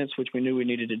on offense, which we knew we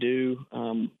needed to do,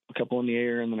 a couple in the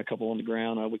air and then a couple on the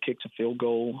ground. We kicked a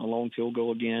long field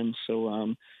goal again.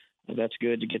 So that's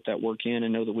good to get that work in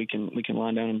and know that we can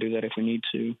line down and do that if we need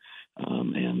to.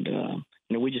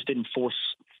 We just didn't force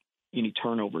any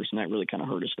turnovers, and that really kind of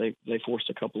hurt us. They forced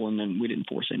a couple, and then we didn't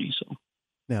force any. So.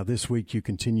 Now, this week you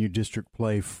continue district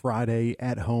play Friday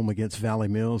at home against Valley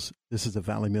Mills. This is a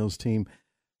Valley Mills team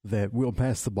that will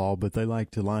pass the ball, but they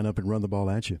like to line up and run the ball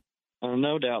at you.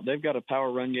 No doubt. They've got a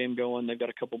power run game going. They've got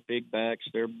a couple big backs.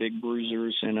 They're big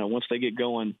bruisers, and once they get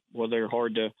going, they're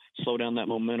hard to slow down that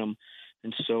momentum.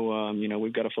 And so,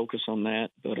 we've got to focus on that.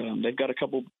 But they've got a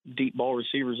couple deep ball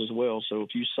receivers as well. So if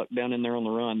you suck down in there on the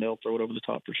run, they'll throw it over the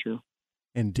top for sure.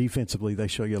 And defensively, they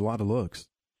show you a lot of looks.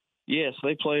 Yes,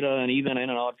 they played an even and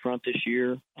an odd front this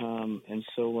year.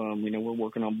 We're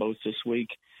working on both this week.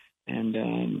 And,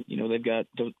 they've got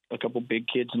a couple big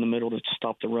kids in the middle to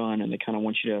stop the run, and they kind of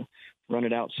want you to run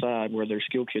it outside where their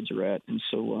skill kids are at. And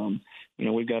so,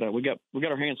 we got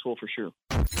our hands full for sure.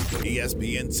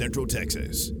 ESPN Central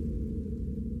Texas.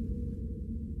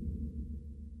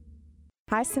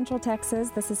 Hi, Central Texas.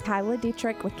 This is Kyla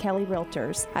Dietrich with Kelly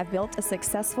Realtors. I've built a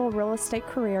successful real estate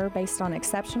career based on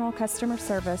exceptional customer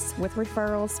service with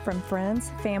referrals from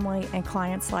friends, family, and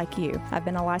clients like you. I've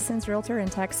been a licensed realtor in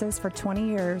Texas for 20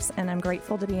 years, and I'm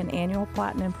grateful to be an annual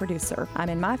platinum producer. I'm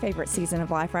in my favorite season of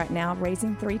life right now,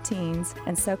 raising 3 teens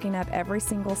and soaking up every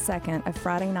single second of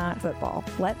Friday night football.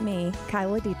 Let me,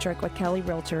 Kyla Dietrich with Kelly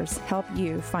Realtors, help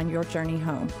you find your journey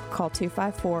home. Call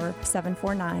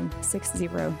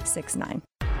 254-749-6069.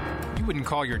 You wouldn't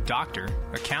call your doctor,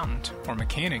 accountant, or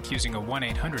mechanic using a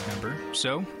 1-800 number,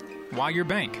 so why your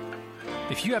bank?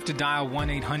 If you have to dial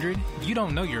 1-800, you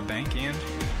don't know your bank, and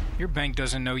your bank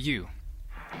doesn't know you.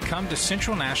 Come to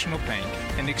Central National Bank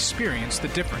and experience the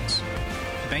difference.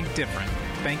 Bank different.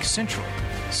 Bank Central.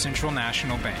 Central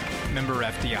National Bank. Member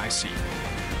FDIC.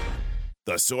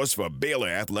 The source for Baylor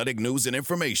athletic news and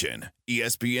information.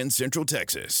 ESPN Central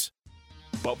Texas.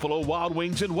 Buffalo Wild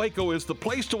Wings in Waco is the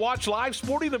place to watch live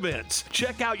sporting events.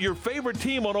 Check out your favorite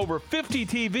team on over 50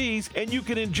 TVs, and you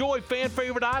can enjoy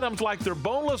fan-favorite items like their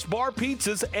boneless bar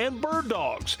pizzas and bird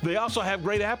dogs. They also have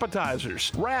great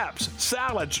appetizers, wraps,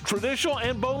 salads, traditional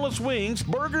and boneless wings,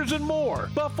 burgers, and more.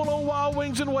 Buffalo Wild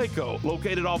Wings in Waco,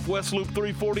 located off West Loop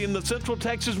 340 in the Central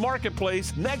Texas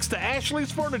Marketplace, next to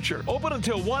Ashley's Furniture. Open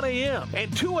until 1 a.m.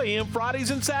 and 2 a.m.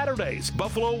 Fridays and Saturdays.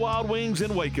 Buffalo Wild Wings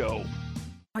in Waco.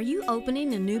 Are you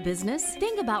opening a new business?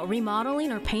 Think about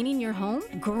remodeling or painting your home?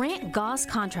 Grant Goss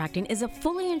Contracting is a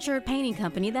fully insured painting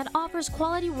company that offers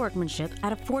quality workmanship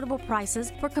at affordable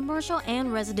prices for commercial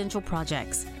and residential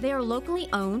projects. They are locally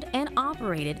owned and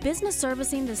operated, business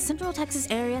servicing the Central Texas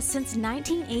area since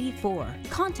 1984.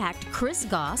 Contact Chris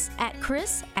Goss at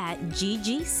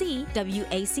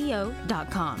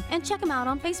chris@ggcwaco.com and check him out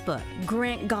on Facebook.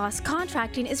 Grant Goss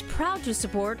Contracting is proud to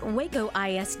support Waco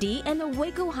ISD and the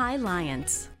Waco High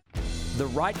Lions. The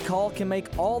right call can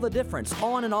make all the difference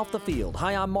on and off the field.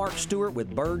 Hi, I'm Mark Stewart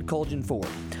with Bird Colgin Ford.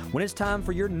 When it's time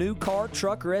for your new car,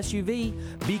 truck, or SUV,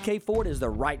 BK Ford is the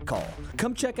right call.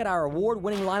 Come check out our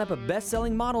award-winning lineup of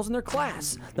best-selling models in their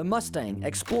class: the Mustang,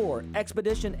 Explorer,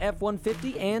 Expedition,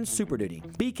 F-150, and Super Duty.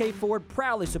 BK Ford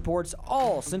proudly supports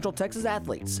all Central Texas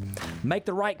athletes. Make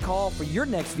the right call for your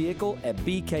next vehicle at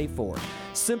BK Ford.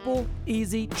 Simple,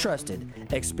 easy, trusted.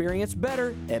 Experience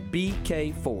better at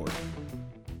BK Ford.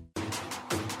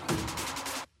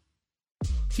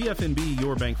 TFNB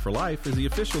Your Bank for Life is the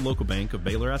official local bank of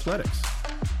Baylor Athletics.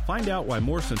 Find out why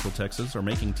more Central Texas are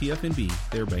making TFNB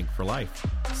their bank for life.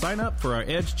 Sign up for our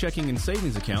Edge checking and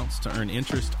savings accounts to earn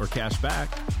interest or cash back.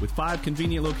 With 5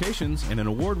 convenient locations and an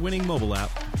award-winning mobile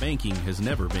app, banking has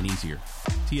never been easier.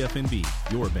 TFNB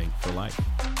Your Bank for Life.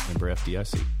 Member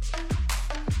FDIC.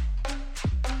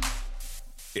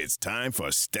 It's time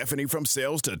for Stephanie from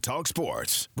Sales to Talk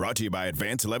Sports. Brought to you by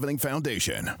Advanced Leveling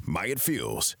Foundation, Myatt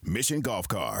Fuels, Mission Golf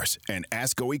Cars, and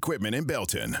ASCO Equipment in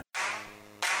Belton.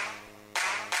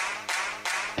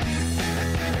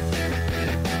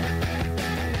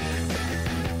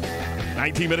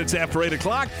 Minutes after 8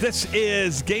 o'clock. This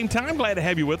is Game Time. Glad to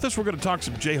have you with us. We're going to talk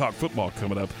some Jayhawk football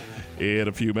coming up in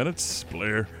a few minutes.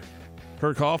 Blair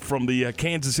Kerkhoff from the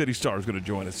Kansas City Star is going to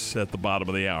join us at the bottom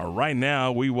of the hour. Right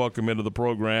now, we welcome into the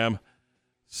program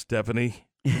Stephanie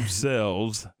from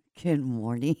Sales. Good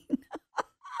morning.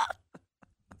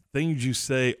 Things you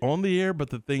say on the air,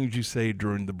 but the things you say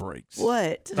during the breaks.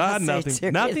 What? Did I say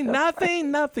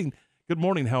Nothing. Good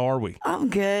morning. How are we? I'm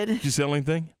good. Did you sell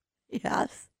anything?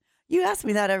 Yes. You ask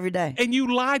me that every day. And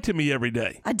you lie to me every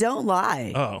day. I don't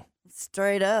lie. Oh.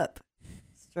 Straight up.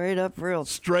 Straight up real.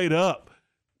 Straight up.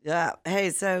 Yeah. Hey,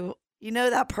 so you know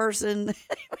that person?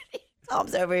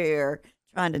 Tom's over here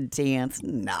trying to dance.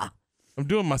 Nah. I'm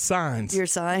doing my signs. Your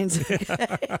signs?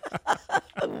 Okay.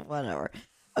 Whatever.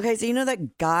 Okay, so you know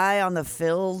that guy on the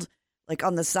field, like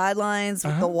on the sidelines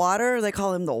with the water? They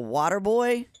call him the water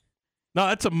boy? No,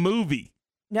 that's a movie.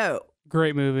 No.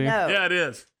 Great movie. No. Yeah, it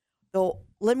is. So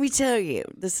let me tell you,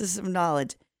 this is some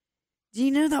knowledge. Do you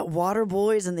know that water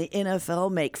boys in the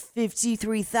NFL make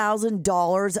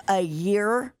 $53,000 a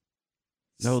year?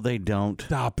 No, they don't.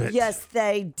 Stop it. Yes,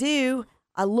 they do.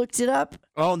 I looked it up.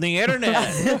 On the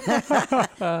internet.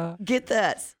 Get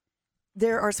this.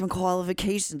 There are some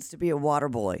qualifications to be a water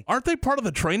boy. Aren't they part of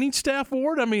the training staff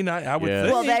board? I mean, I would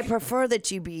think. Well, they prefer that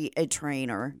you be a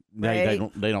trainer. Right?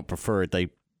 They don't prefer it. They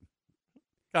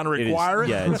kind of require it.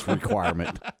 Yeah, it's a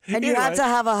requirement. And you have to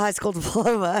have a high school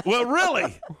diploma. Well,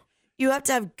 really? You have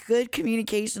to have good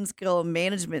communication skill and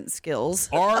management skills.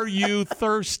 Are you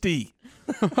thirsty?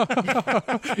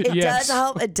 It does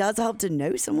help. It does help to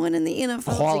know someone in the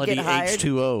NFL Quality to get hired.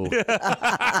 H2O.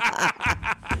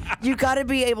 You got to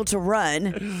be able to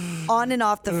run on and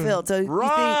off the field. So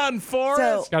run,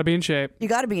 Forrest. Got to be in shape. You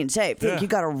got to be in shape. You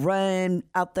got to run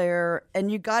out there,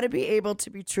 and you got to be able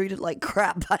to be treated like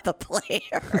crap by the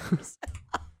players.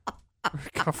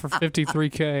 Go for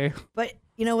 $53K. But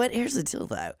you know what? Here's the deal,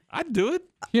 though. I'd do it.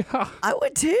 Yeah, I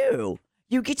would too.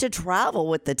 You get to travel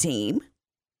with the team,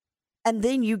 and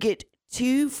then you get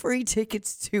 2 free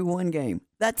tickets to one game.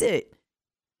 That's it.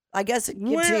 I guess.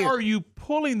 Where are you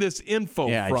pulling this info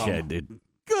from? Yeah, I did.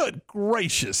 Good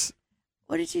gracious.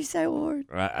 What did you say, Ward?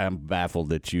 I'm baffled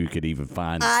that you could even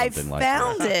find something like that. I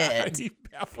found it. I'm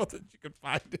baffled that you could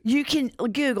find it. You can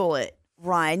Google it,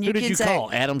 Ryan. Who did you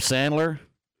call? Adam Sandler?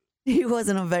 He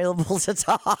wasn't available to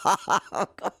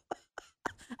talk.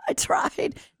 I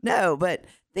tried. No, but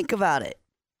think about it.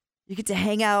 You get to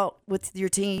hang out with your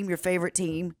team, your favorite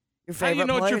team, your favorite How do you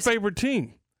know players. it's your favorite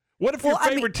team? What if your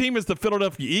favorite team is the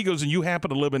Philadelphia Eagles and you happen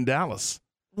to live in Dallas?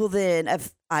 Well, then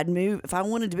if I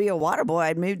wanted to be a water boy,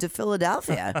 I'd move to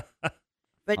Philadelphia.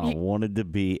 But I wanted to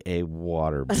be a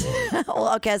water boy.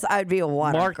 Well, okay, so I'd be a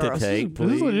water Mark girl. the tape,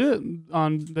 This is please.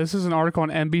 legit. This is an article on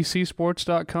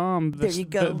NBCSports.com. There you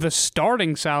go. The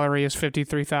starting salary is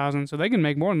 $53,000, so they can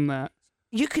make more than that.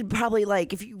 You could probably,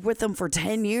 like, if you're with them for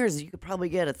 10 years, you could probably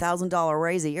get a $1,000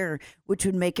 raise a year, which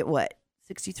would make it what?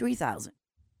 $63,000.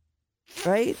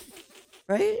 Right?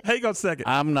 Right? Hang on a second.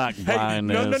 I'm not buying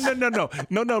this.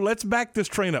 No. Let's back this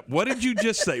train up. What did you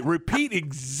just say? Repeat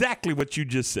exactly what you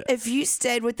just said. If you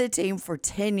stayed with the team for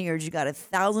 10 years, you got a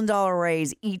 $1,000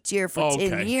 raise each year for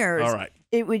 10 years. All right.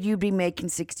 You'd be making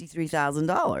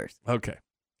 $63,000. Okay.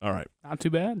 All right. Not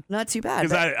too bad. Not too bad.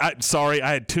 Because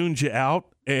I had tuned you out,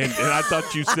 and I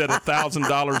thought you said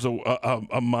 $1,000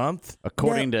 a month.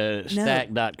 According to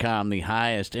Stack.com, the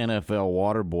highest NFL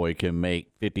water boy can make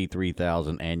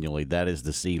 $53,000 annually. That is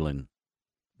the ceiling.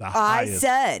 I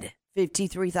said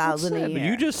 $53,000 a year.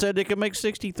 You just said they could make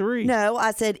 $63,000. No,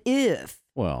 I said if.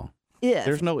 Well, if.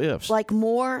 There's no ifs. Like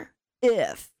more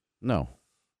if. No.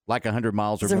 Like 100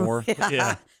 miles or more.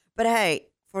 Yeah. But hey,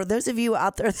 for those of you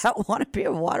out there that want to be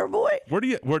a water boy, where do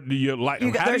you like?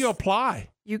 How do you apply?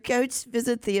 You go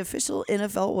visit the official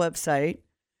NFL website.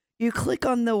 You click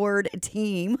on the word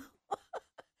team,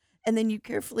 and then you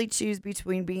carefully choose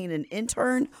between being an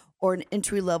intern or an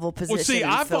entry level position. Well, see,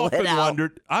 I've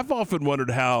often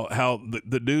wondered how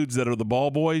the dudes that are the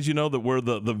ball boys, that wear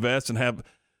the vest and have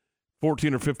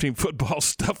 14 or 15 footballs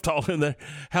stuffed all in there,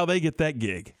 how they get that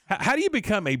gig. How do you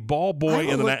become a ball boy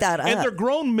and they're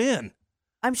grown men?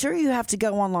 I'm sure you have to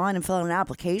go online and fill out an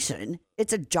application.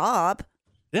 It's a job.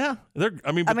 Yeah,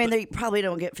 they probably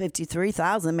don't get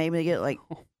 53,000. Maybe they get like.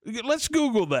 Let's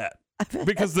Google that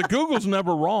because the Google's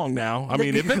never wrong now.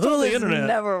 If it's on the internet,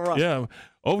 never wrong. Yeah.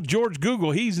 Oh, George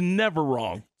Google, he's never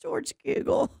wrong. George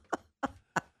Google.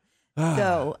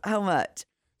 So, how much?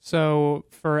 So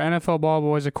for NFL ball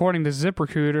boys, according to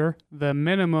ZipRecruiter, the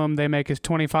minimum they make is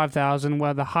 $25,000,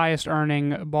 while the highest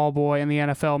earning ball boy in the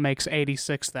NFL makes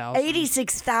 $86,000.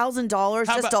 $86,000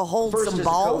 just to hold some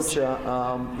balls.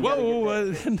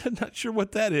 Whoa! Not sure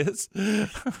what that is.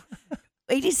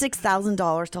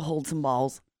 $86,000 to hold some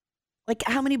balls. Like,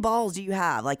 how many balls do you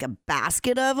have? Like a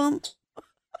basket of them?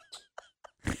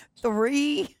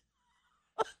 3.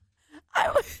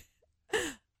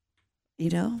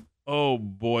 Oh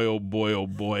boy! Oh boy! Oh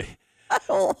boy!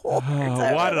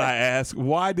 Why did I ask?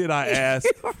 Ward's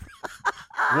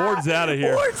out of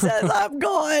here. Ward says I'm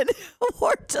gone.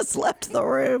 Ward just left the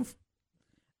room.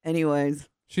 Anyways.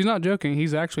 She's not joking.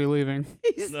 He's actually leaving.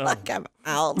 He's like, I'm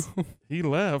out. He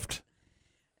left.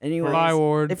 Anyways. Bye,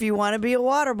 Ward. If you want to be a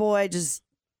water boy, just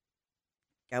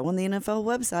go on the NFL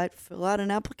website, fill out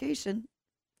an application.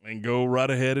 And go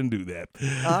right ahead and do that.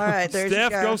 All right, there you go.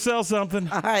 Steph, go sell something.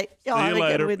 All right. See you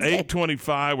later.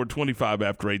 8:25 or 25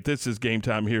 after 8. This is Game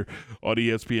Time here on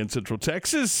ESPN Central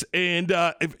Texas. And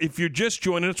if you're just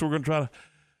joining us, we're going to try to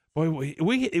 – boy,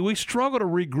 we struggle to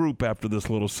regroup after this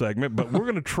little segment, but we're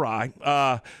going to try.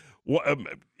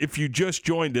 If you just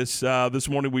joined us, this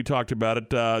morning we talked about it.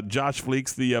 Josh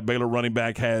Fleeks, the Baylor running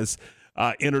back, has –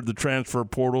 entered the transfer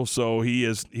portal, so he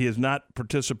has not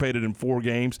participated in 4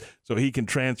 games, so he can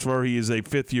transfer. He is a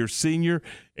fifth-year senior,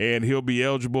 and he'll be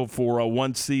eligible for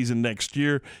one season next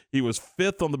year. He was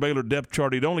 5th on the Baylor depth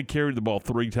chart. He'd only carried the ball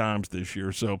 3 times this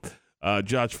year, so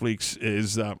Josh Fleeks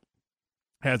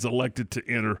has elected to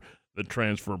enter the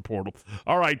transfer portal.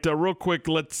 All right, real quick,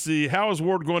 let's see. How is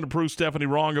Ward going to prove Stephanie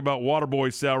wrong about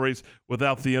Waterboy salaries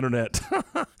without the internet?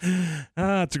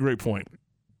 That's a great point.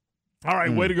 All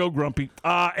right, way to go, Grumpy.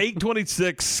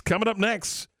 8:26 coming up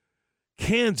next.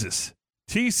 Kansas,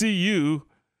 TCU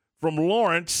from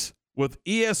Lawrence with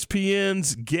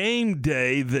ESPN's Game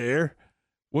Day there.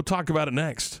 We'll talk about it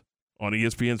next on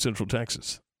ESPN Central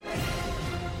Texas.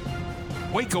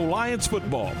 Waco Lions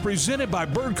football, presented by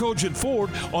Bird Coach and Ford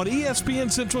on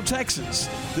ESPN Central Texas.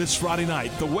 This Friday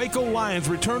night, the Waco Lions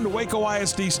return to Waco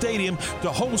ISD Stadium to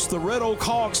host the Red Oak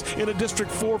Hawks in a District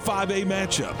 4-5A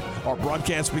matchup. Our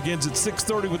broadcast begins at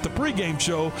 6:30 with the pregame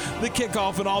show, the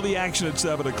kickoff, and all the action at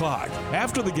 7 o'clock.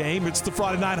 After the game, it's the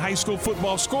Friday Night High School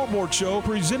Football Scoreboard Show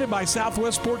presented by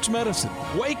Southwest Sports Medicine,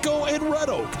 Waco and Red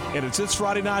Oak. And it's this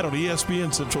Friday night on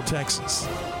ESPN Central Texas.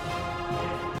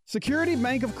 Security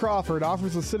Bank of Crawford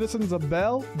offers the citizens of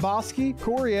Bell, Bosque,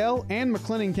 Coryell, and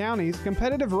McLennan counties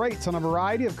competitive rates on a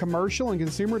variety of commercial and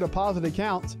consumer deposit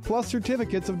accounts, plus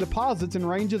certificates of deposits in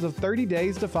ranges of 30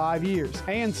 days to 5 years.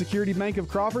 And Security Bank of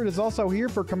Crawford is also here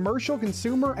for commercial,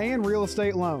 consumer, and real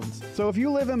estate loans. So if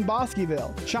you live in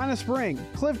Bosqueville, China Spring,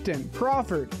 Clifton,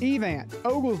 Crawford, Evant,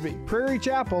 Oglesby, Prairie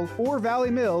Chapel, or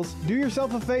Valley Mills, do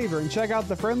yourself a favor and check out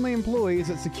the friendly employees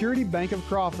at Security Bank of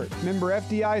Crawford. Member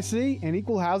FDIC and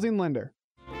equal housing lender.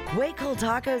 Waco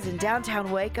Tacos in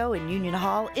downtown Waco and Union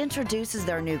Hall introduces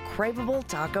their new craveable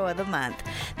taco of the month,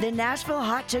 the Nashville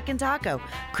Hot Chicken Taco.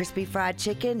 Crispy fried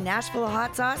chicken, Nashville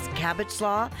hot sauce, cabbage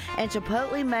slaw, and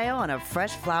chipotle mayo on a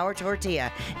fresh flour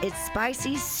tortilla. It's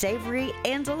spicy, savory,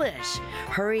 and delish.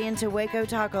 Hurry into Waco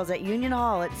Tacos at Union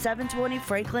Hall at 720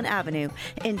 Franklin Avenue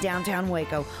in downtown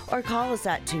Waco, or call us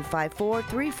at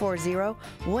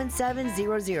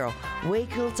 254-340-1700.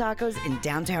 Waco Tacos in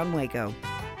downtown Waco.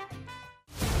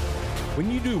 When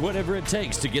you do whatever it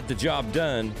takes to get the job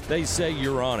done, they say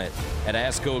you're on it. At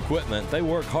ASCO Equipment, they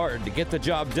work hard to get the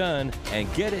job done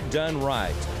and get it done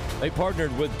right. They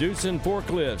partnered with Doosan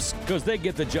Forklifts because they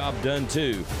get the job done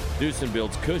too. Doosan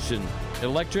builds cushion,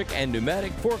 electric, and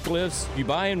pneumatic forklifts you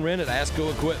buy and rent at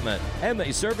ASCO Equipment, and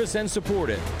they service and support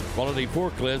it. Quality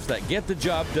forklifts that get the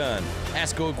job done.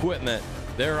 ASCO Equipment,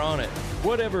 they're on it,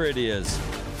 whatever it is.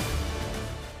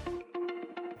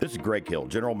 This is Greg Hill,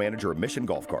 General Manager of Mission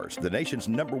Golf Cars, the nation's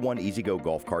 #1 easy-go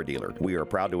golf car dealer. We are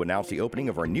proud to announce the opening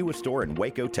of our newest store in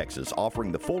Waco, Texas,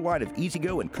 offering the full line of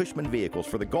easy-go and Cushman vehicles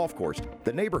for the golf course,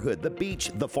 the neighborhood, the beach,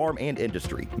 the farm, and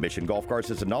industry. Mission Golf Cars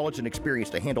has the knowledge and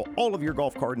experience to handle all of your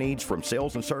golf car needs, from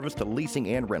sales and service to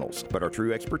leasing and rentals. But our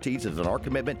true expertise is in our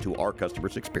commitment to our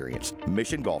customers' experience.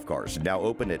 Mission Golf Cars, now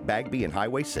open at Bagby and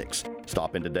Highway 6.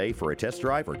 Stop in today for a test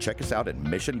drive or check us out at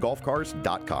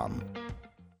missiongolfcars.com.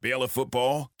 Baylor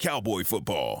football, Cowboy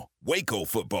football, Waco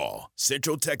football,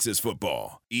 Central Texas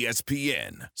football,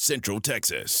 ESPN, Central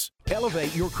Texas.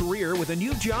 Elevate your career with a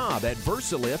new job at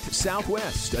Versalift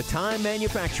Southwest, a time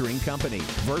manufacturing company.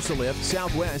 Versalift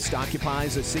Southwest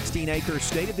occupies a 16-acre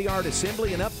state-of-the-art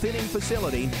assembly and upfitting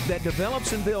facility that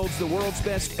develops and builds the world's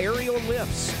best aerial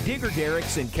lifts, digger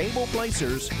derricks, and cable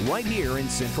placers right here in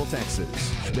Central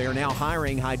Texas. They are now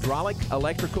hiring hydraulic,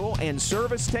 electrical, and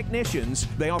service technicians.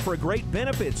 They offer a great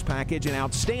benefits package and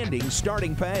outstanding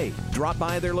starting pay. Drop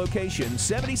by their location,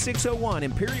 7601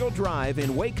 Imperial Drive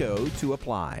in Waco, to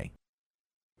apply.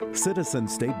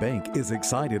 Citizens State Bank is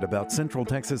excited about Central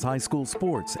Texas high school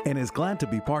sports and is glad to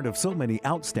be part of so many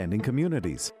outstanding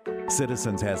communities.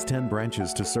 Citizens has 10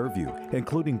 branches to serve you,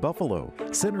 including Buffalo,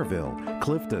 Centerville,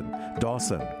 Clifton,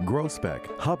 Dawson,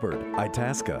 Groesbeck, Hubbard,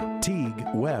 Itasca, Teague,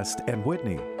 West, and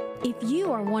Whitney. If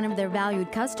you are one of their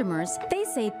valued customers, they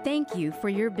say thank you for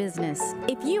your business.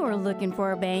 If you are looking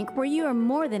for a bank where you are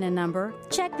more than a number,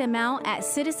 check them out at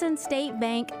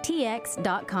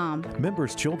citizenstatebanktx.com.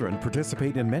 Members' children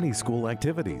participate in many school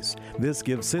activities. This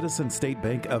gives Citizen State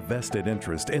Bank a vested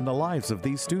interest in the lives of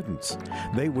these students.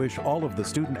 They wish all of the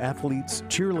student athletes,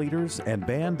 cheerleaders, and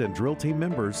band and drill team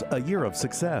members a year of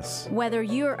success. Whether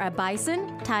you're a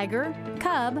bison, tiger,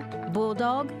 cub,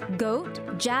 bulldog, goat,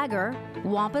 jagger,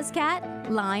 Wampus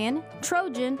cat, lion,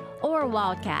 Trojan, or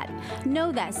wildcat,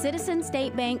 know that Citizen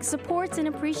State Bank supports and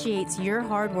appreciates your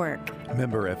hard work.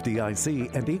 Member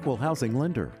FDIC and equal housing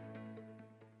lender.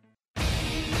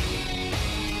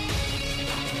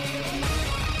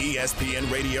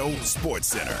 ESPN Radio Sports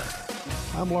Center.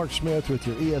 I'm Lark Smith with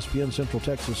your ESPN Central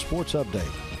Texas Sports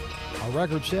Update. A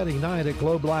record-setting night at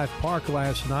Globe Life Park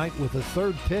last night with the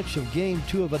third pitch of Game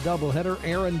 2 of a doubleheader.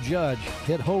 Aaron Judge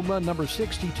hit home run number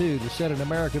 62 to set an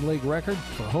American League record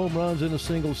for home runs in a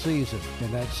single season.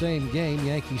 In that same game,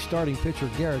 Yankee starting pitcher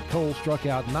Garrett Cole struck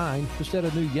out 9 to set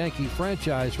a new Yankee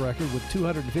franchise record with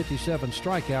 257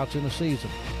 strikeouts in a season.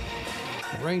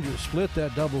 The Rangers split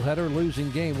that doubleheader,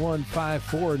 losing Game 1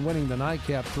 5-4 and winning the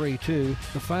nightcap 3-2.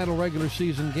 The final regular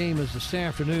season game is this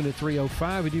afternoon at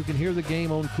 3:05, and you can hear the game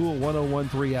on Cool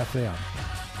 101.3 FM.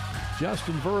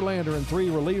 Justin Verlander and 3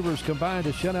 relievers combined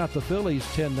to shut out the Phillies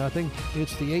 10-0.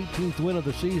 It's the 18th win of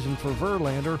the season for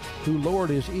Verlander, who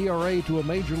lowered his ERA to a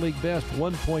Major League best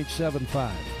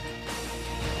 1.75.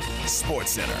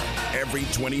 Sports Center, every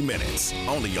 20 minutes,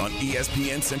 only on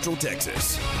ESPN Central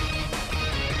Texas.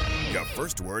 Your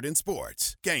first word in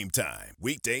sports. Game Time.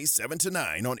 Weekdays 7 to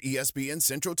 9 on ESPN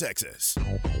Central Texas.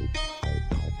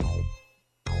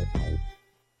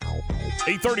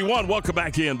 8:31. Welcome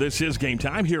back in. This is Game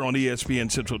Time here on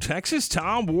ESPN Central Texas.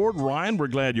 Tom, Ward, Ryan, we're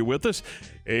glad you're with us.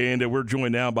 And we're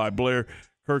joined now by Blair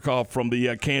Kerkhoff from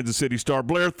the Kansas City Star.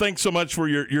 Blair, thanks so much for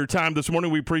your time this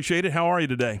morning. We appreciate it. How are you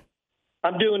today?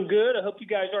 I'm doing good. I hope you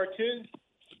guys are too.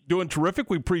 Doing terrific.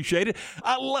 We appreciate it.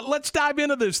 Let's dive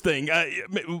into this thing.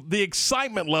 The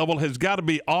excitement level has got to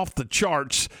be off the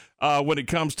charts when it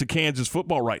comes to Kansas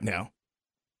football right now.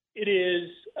 It is.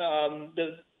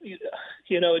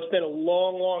 It's been a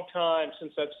long, long time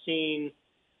since I've seen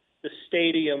the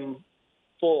stadium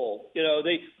full.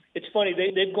 It's funny.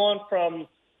 They've gone from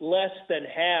less than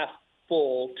half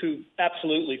full to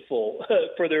absolutely full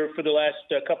for the last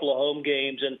couple of home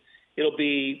games, and it'll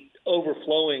be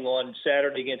overflowing on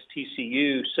Saturday against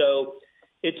TCU. So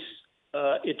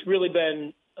it's really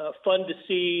been fun to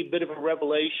see, a bit of a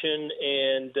revelation,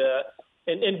 and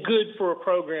good for a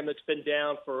program that's been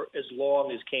down for as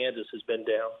long as Kansas has been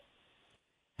down.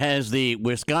 Has the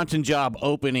Wisconsin job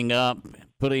opening up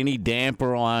put any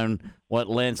damper on what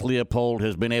Lance Leopold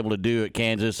has been able to do at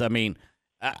Kansas? I mean,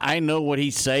 I know what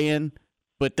he's saying,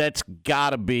 but that's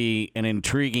got to be an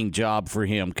intriguing job for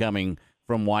him coming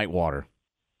from Whitewater.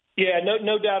 Yeah,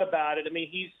 no doubt about it. I mean,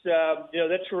 he's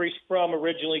that's where he's from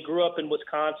originally. Grew up in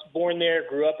Wisconsin, born there.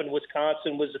 Grew up in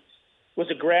Wisconsin. Was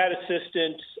a grad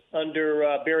assistant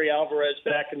under Barry Alvarez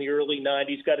back in the early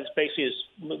 '90s. Got his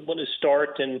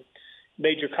start in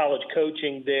major college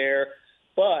coaching there.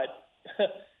 But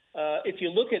if you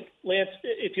look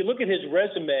at his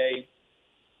resume,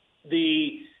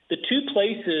 the two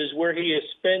places where he has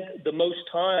spent the most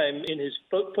time in his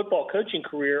football coaching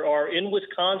career are in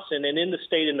Wisconsin and in the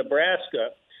state of Nebraska.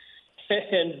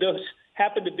 And those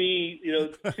happen to be,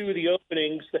 two of the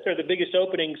openings that are the biggest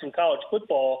openings in college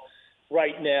football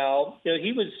right now.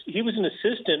 He was an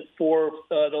assistant for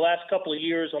the last couple of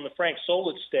years on the Frank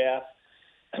Solich staff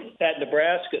at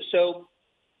Nebraska. So,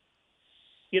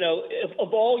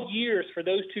 of all years for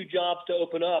those two jobs to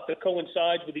open up, it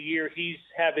coincides with the year he's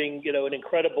having, an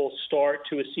incredible start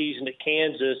to a season at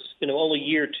Kansas, only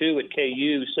year 2 at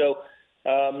KU. So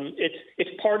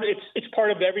it's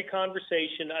part of every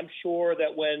conversation. I'm sure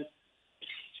that when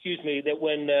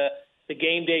the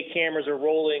game day cameras are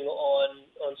rolling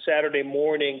on Saturday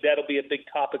morning, that'll be a big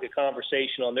topic of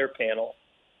conversation on their panel.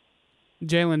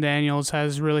 Jalen Daniels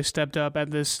has really stepped up at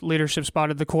this leadership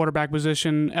spot at the quarterback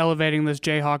position, elevating this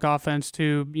Jayhawk offense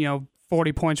to,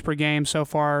 40 points per game so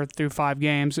far through 5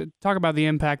 games. Talk about the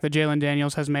impact that Jalen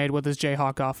Daniels has made with his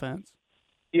Jayhawk offense.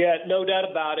 Yeah, no doubt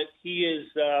about it. He is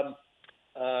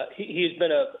he has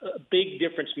been a big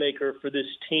difference maker for this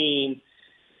team,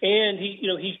 and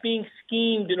he's being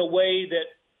schemed in a way that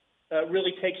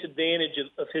really takes advantage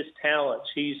of his talents.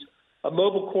 He's a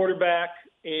mobile quarterback,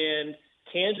 and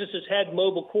Kansas has had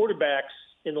mobile quarterbacks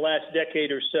in the last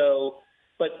decade or so,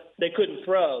 but they couldn't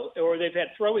throw, or they've had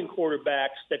throwing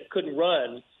quarterbacks that couldn't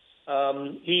run.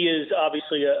 He is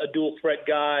obviously a dual threat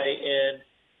guy and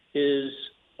is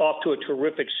off to a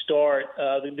terrific start.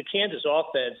 The Kansas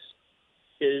offense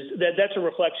that's a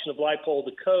reflection of Leipold,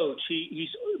 the coach. He's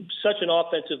such an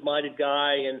offensive-minded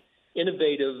guy and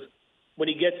innovative. When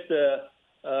he gets a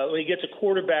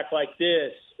quarterback like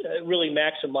this, it really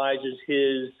maximizes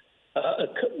his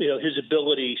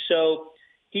ability. So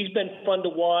he's been fun to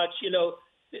watch.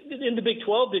 In the Big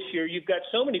 12 this year, you've got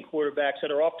so many quarterbacks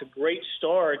that are off to great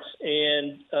starts,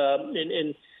 and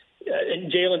Jalen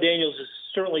Daniels is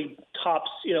certainly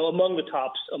tops, among the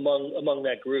tops among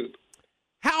that group.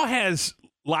 How has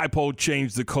Leipold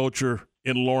changed the culture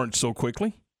in Lawrence so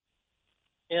quickly?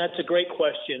 Yeah, that's a great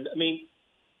question. I mean,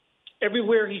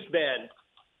 everywhere he's been,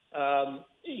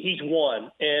 he's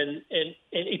won, and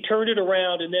he turned it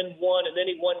around and then won, and then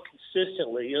he won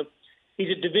consistently. He's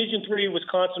a Division III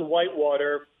Wisconsin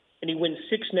Whitewater, and he wins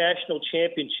 6 national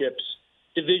championships,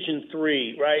 Division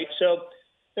III, right? So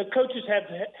the coaches have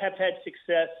had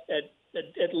success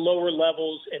at lower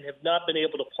levels and have not been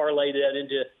able to parlay that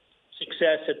into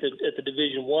success at the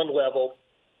Division I level.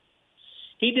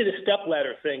 He did a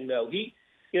stepladder thing, though. He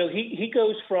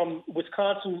goes from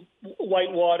Wisconsin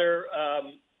Whitewater.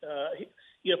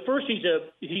 First he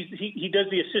does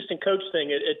the assistant coach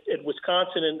thing at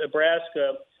Wisconsin and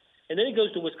Nebraska, and then he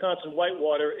goes to Wisconsin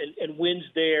Whitewater and wins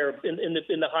there in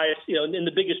the highest, in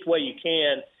the biggest way you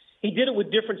can. He did it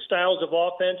with different styles of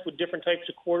offense, with different types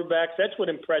of quarterbacks. That's what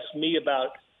impressed me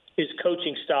about his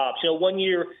coaching stops. One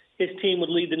year his team would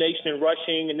lead the nation in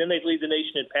rushing, and then they'd lead the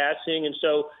nation in passing, and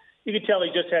so you could tell he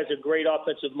just has a great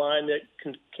offensive mind that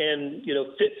can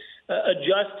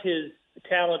adjust his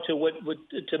talent to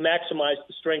maximize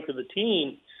the strength of the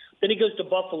team. Then he goes to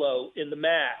Buffalo in the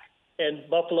MAC, and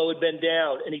Buffalo had been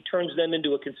down, and he turns them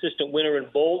into a consistent winner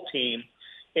and bowl team,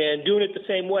 and doing it the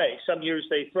same way. Some years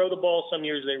they throw the ball, some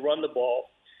years they run the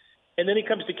ball. And then he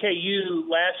comes to KU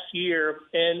last year,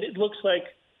 and it looks like,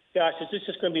 gosh, is this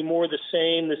just going to be more of the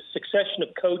same? The succession of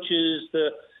coaches,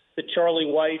 the Charlie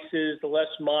Weisses, the Les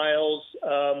Miles,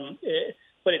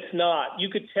 but it's not. You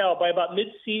could tell by about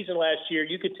mid-season last year,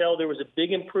 you could tell there was a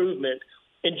big improvement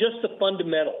in just the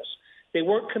fundamentals. They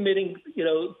weren't committing, they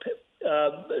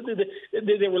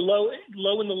were low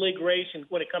in the league race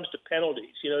when it comes to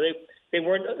penalties. They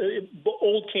weren't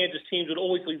old Kansas teams would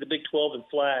always lead the Big 12 in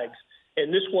flags,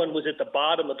 and this one was at the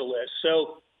bottom of the list.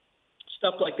 So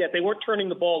stuff like that. They weren't turning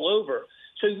the ball over.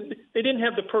 So they didn't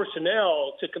have the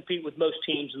personnel to compete with most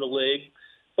teams in the league,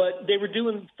 but they were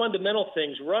doing fundamental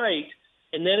things right.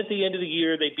 And then at the end of the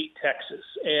year, they beat Texas.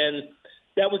 And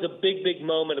that was a big, big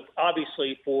moment,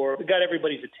 obviously, it got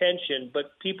everybody's attention.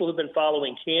 But people who've been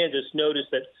following Kansas noticed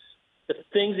that the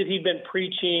things that he'd been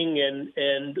preaching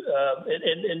and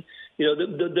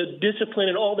the discipline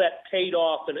and all that paid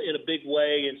off in a big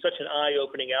way in such an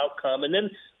eye-opening outcome. And then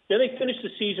they finished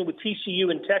the season with TCU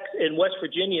and West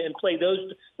Virginia and play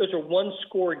those are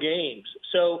one-score games.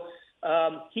 So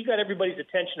he got everybody's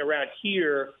attention around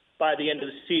here by the end of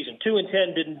the season.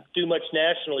 2-10 didn't do much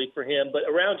nationally for him, but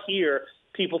around here,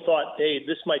 people thought, hey,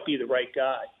 this might be the right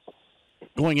guy.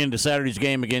 Going into Saturday's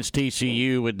game against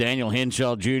TCU with Daniel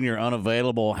Henshaw Jr.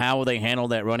 unavailable, how will they handle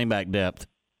that running back depth?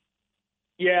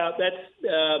 Yeah, that's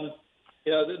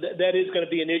that is going to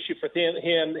be an issue for him.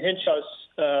 Henshaw's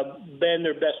been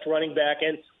their best running back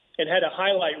and had a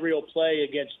highlight reel play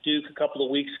against Duke a couple of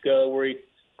weeks ago where he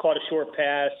caught a short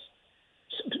pass,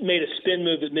 made a spin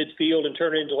move at midfield, and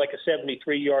turned it into like a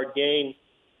 73-yard gain.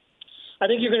 I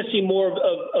think you're going to see more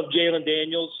of Jalen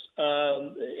Daniels,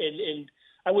 and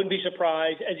I wouldn't be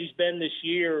surprised, as he's been this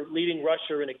year, leading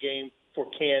rusher in a game for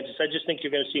Kansas. I just think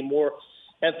you're going to see more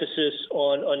emphasis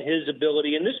on his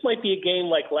ability. And this might be a game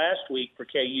like last week for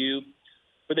KU,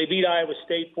 where they beat Iowa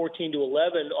State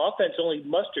 14-11. Offense only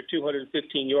mustered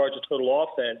 215 yards of total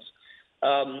offense.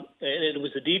 And it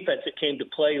was the defense that came to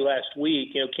play last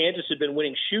week. You know, Kansas had been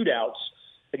winning shootouts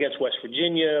against West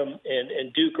Virginia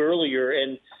and Duke earlier,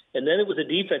 and then it was a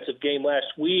defensive game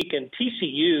last week. And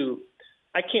TCU,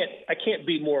 I can't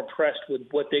be more impressed with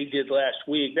what they did last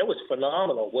week. That was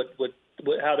phenomenal.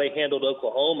 How they handled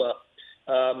Oklahoma.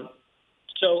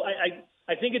 So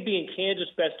I think it'd be in Kansas'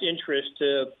 best interest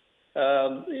to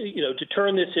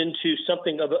turn this into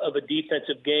something of a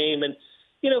defensive game. And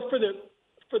for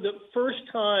the first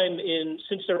time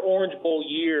since their Orange Bowl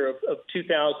year of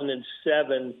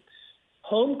 2007,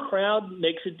 home crowd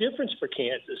makes a difference for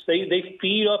Kansas. They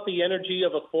feed off the energy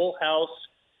of a full house.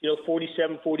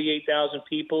 48,000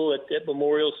 people at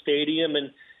Memorial Stadium,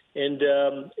 and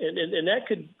that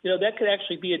could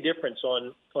actually be a difference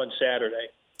on Saturday.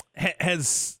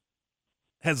 Has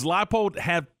Leipold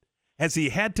has he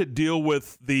had to deal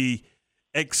with the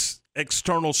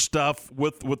external stuff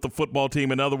with the football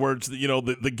team? In other words,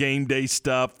 the game day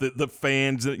stuff, the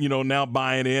fans, now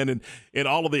buying in and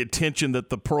all of the attention that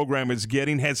the program is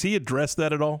getting. Has he addressed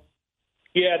that at all?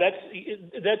 Yeah,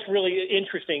 that's really an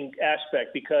interesting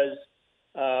aspect because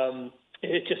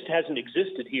it just hasn't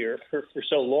existed here for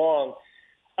so long.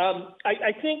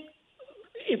 I think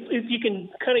if you can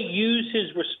kind of use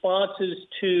his responses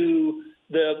to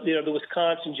the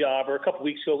Wisconsin job, or a couple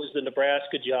weeks ago it was the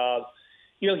Nebraska job,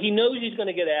 he knows he's going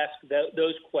to get asked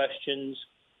those questions,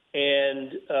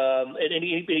 and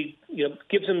he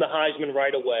gives him the Heisman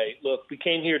right away. Look, we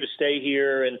came here to stay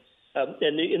here, and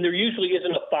there usually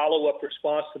isn't a follow-up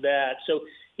response to that. So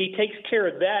he takes care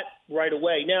of that right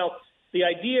away. Now, the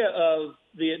idea of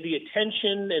the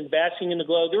attention and basking in the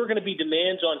glow, there were going to be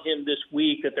demands on him this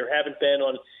week that there haven't been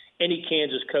on any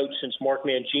Kansas coach since Mark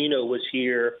Mangino was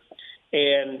here.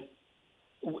 And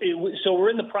so we're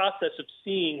in the process of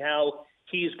seeing how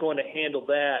he's going to handle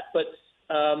that. But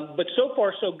so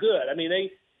far, so good. I mean,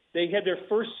 they had their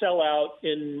first sellout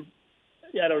in,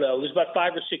 I don't know, it was about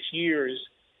 5 or 6 years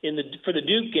for the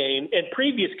Duke game, and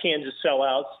previous Kansas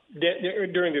sellouts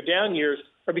during their down years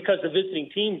are because the visiting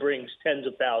team brings tens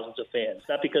of thousands of fans,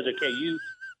 not because of KU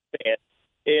fans.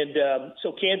 And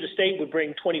so Kansas State would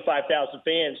bring 25,000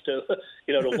 fans to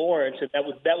Lawrence, and that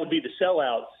would be the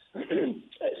sellout.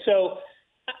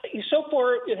 So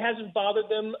far it hasn't bothered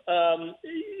them,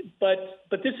 but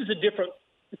this is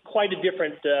quite a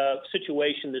different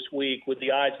situation this week with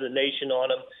the eyes of the nation on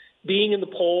them. Being in the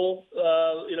poll,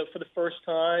 for the first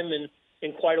time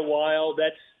in quite a while,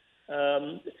 look,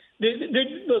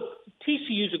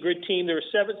 TCU's a good team. They're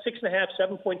a 6.5,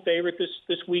 7-point favorite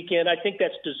this weekend. I think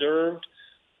that's deserved.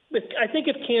 I think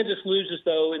if Kansas loses,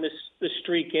 though, and this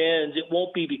streak ends, it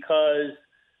won't be because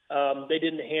they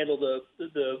didn't handle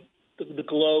the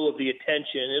glow of the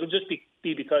attention. It'll just be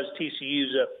because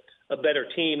TCU's a better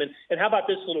team. And how about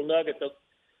this little nugget?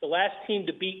 The last team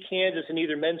to beat Kansas in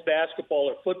either men's basketball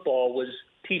or football was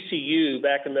TCU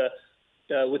back in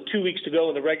with 2 weeks to go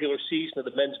in the regular season of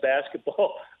the men's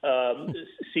basketball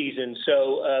season.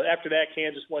 So after that,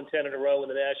 Kansas won 10 in a row in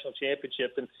the national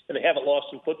championship, and they haven't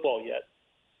lost in football yet.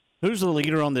 Who's the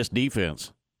leader on this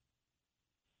defense?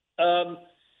 There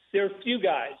are a few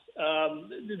guys.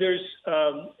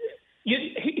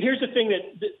 Here's the thing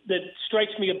that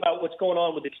strikes me about what's going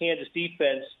on with the Kansas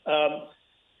defense.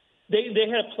 They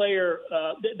have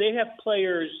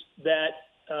players that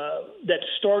that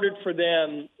started for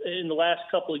them in the last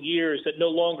couple of years that no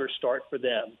longer start for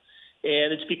them,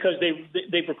 and it's because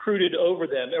they've recruited over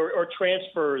them or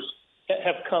transfers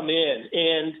have come in,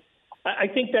 and I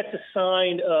think that's a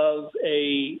sign of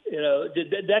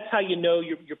that's how you know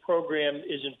your program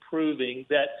is improving.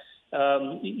 That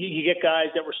you get guys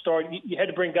that were starting. You had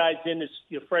to bring guys in as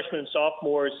freshmen and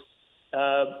sophomores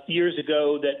years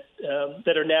ago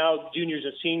that are now juniors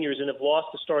and seniors and have lost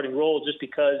the starting role just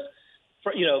because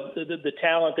the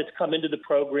talent that's come into the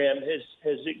program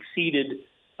has exceeded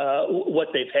what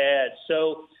they've had.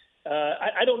 So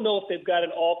I don't know if they've got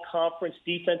an all-conference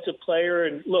defensive player.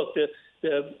 And look,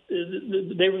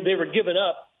 they were giving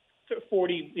up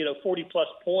 40 plus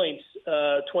points,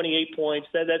 28 points,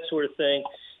 that sort of thing.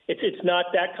 It's not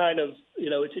that kind of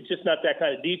it's just not that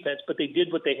kind of defense. But they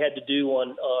did what they had to do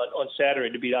on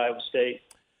Saturday to beat Iowa State.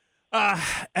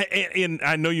 And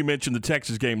I know you mentioned the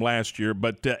Texas game last year,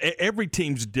 but every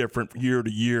team's different year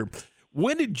to year.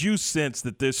 When did you sense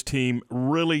that this team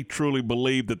really, truly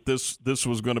believed that this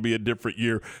was going to be a different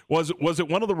year? Was it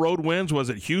one of the road wins? Was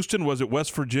it Houston? Was it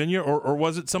West Virginia? Or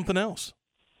was it something else?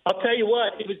 I'll tell you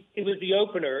what, it was the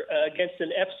opener against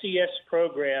an FCS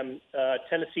program,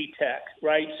 Tennessee Tech,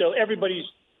 right? So everybody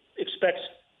expects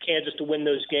Kansas to win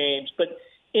those games, but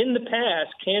in the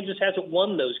past, Kansas hasn't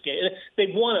won those games.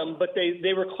 They've won them, but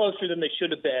they were closer than they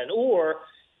should have been. Or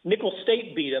Nickel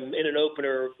State beat them in an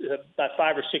opener about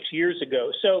 5 or 6 years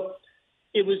ago. So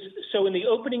in the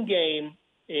opening game,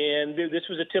 and this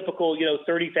was a typical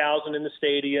 30,000 in the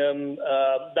stadium,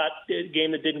 not a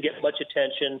game that didn't get much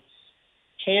attention.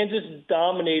 Kansas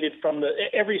dominated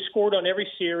scored on every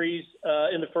series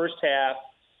in the first half,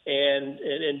 and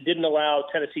didn't allow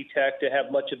Tennessee Tech to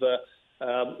have much of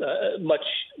much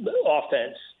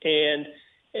offense, and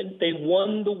they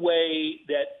won the way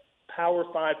that Power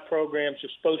 5 programs are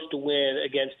supposed to win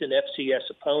against an FCS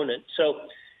opponent. So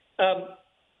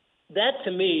that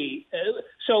to me,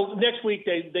 so next week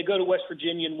they go to West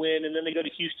Virginia and win, and then they go to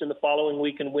Houston the following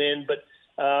week and win. But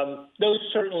those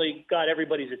certainly got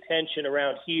everybody's attention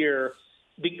around here,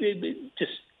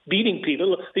 just beating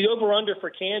people. The over-under for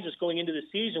Kansas going into the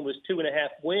season was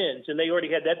 2.5 wins, and they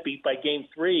already had that beat by Game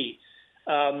 3.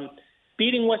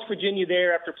 Beating West Virginia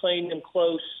there after playing them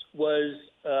close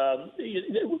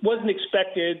it wasn't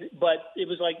expected, but it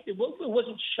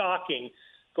wasn't shocking.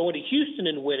 Going to Houston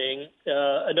and winning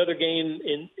another game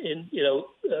in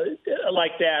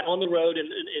like that on the road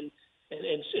and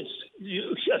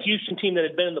a Houston team that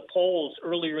had been in the polls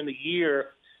earlier in the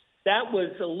year, that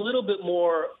was a little bit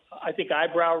more, I think,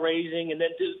 eyebrow raising. And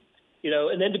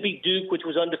then to beat Duke, which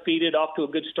was undefeated, off to a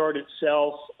good start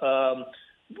itself,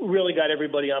 really got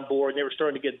everybody on board. They were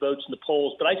starting to get votes in the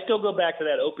polls. But I still go back to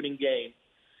that opening game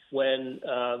when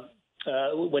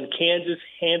Kansas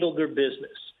handled their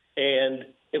business, and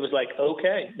it was like,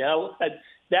 okay, now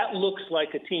that looks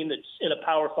like a team that's in a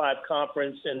Power 5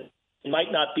 conference and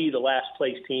might not be the last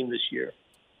place team this year.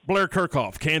 Blair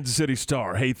Kerkhoff, Kansas City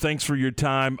Star. Hey, thanks for your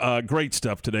time. Great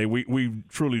stuff today. We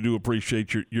truly do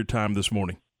appreciate your time this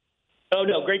morning. Oh,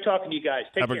 no, great talking to you guys.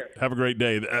 Take care. Have a great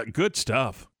day. Good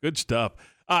stuff. Good stuff.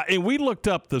 And we looked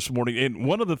up this morning, and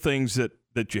one of the things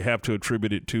that you have to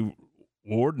attribute it to,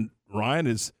 Ward and Ryan,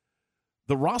 is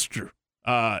the roster.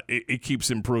 It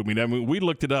keeps improving. I mean, we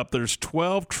looked it up. There's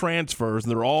 12 transfers,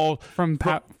 and they're all from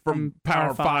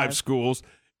Power 5 schools,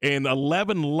 and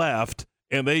 11 left,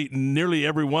 and nearly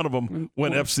every one of them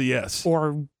went FCS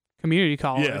or community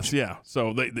college. Yes, yeah.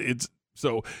 So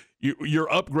you're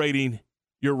upgrading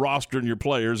your roster and your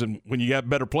players, and when you got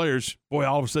better players, boy,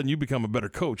 all of a sudden you become a better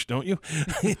coach, don't you?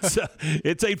 It's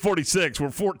 8:46. We're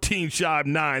 14 shy of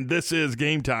 9. This is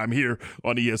Game Time here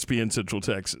on ESPN Central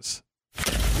Texas.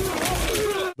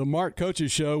 The Mark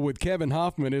Coaches Show with Kevin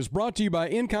Hoffman is brought to you by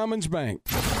Incommons Bank.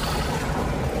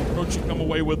 Coach, you come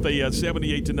away with a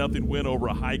 78-0 win over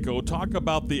Heiko. Talk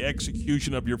about the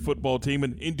execution of your football team,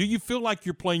 and do you feel like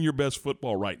you're playing your best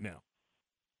football right now?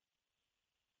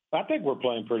 I think we're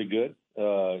playing pretty good.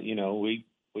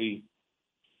 We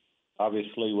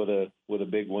obviously with a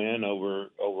big win over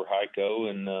Heiko,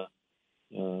 and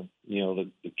the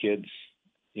kids,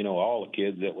 all the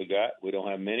kids that we got, we don't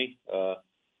have many,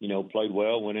 played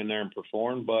well, went in there and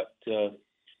performed. But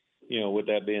with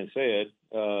that being said,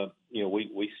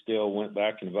 we still went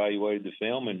back and evaluated the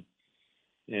film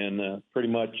and pretty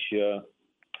much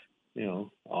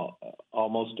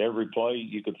almost every play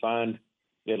you could find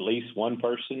at least one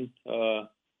person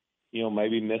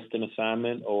maybe missed an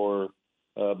assignment or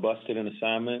busted an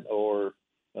assignment or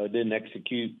didn't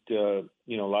execute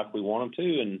like we want them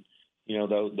to, and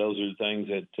those are the things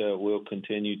that we'll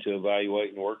continue to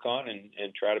evaluate and work on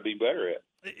and try to be better at.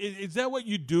 Is that what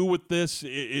you do with this?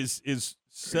 Is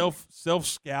self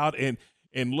scout and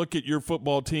look at your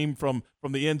football team from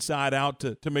the inside out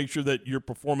to make sure that you're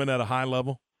performing at a high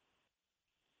level?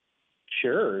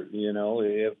 Sure.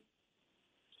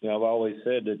 I've always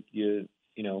said that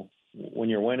when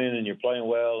you're winning and you're playing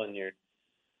well and you're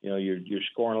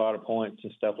scoring a lot of points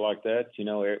and stuff like that,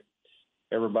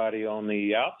 everybody on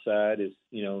the outside is,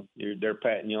 they're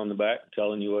patting you on the back,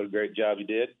 telling you what a great job you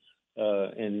did.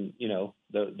 That's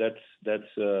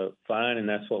fine. And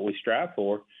that's what we strive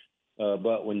for.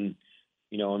 But when,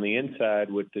 on the inside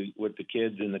with the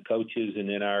kids and the coaches and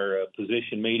in our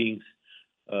position meetings,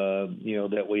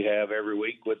 that we have every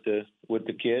week with the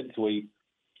kids, we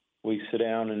sit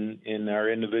down in our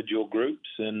individual groups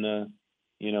and,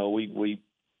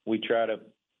 we try to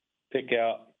pick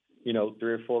out, 3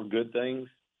 or 4 good things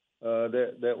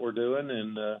that we're doing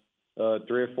and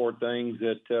 3 or 4 things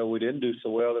that we didn't do so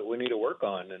well that we need to work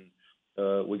on. And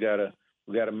we gotta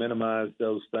minimize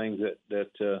those things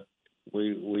that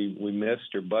we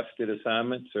missed or busted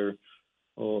assignments or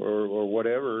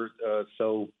whatever.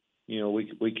 So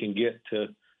we can get to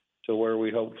where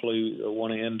we hopefully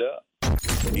want to end up.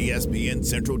 ESPN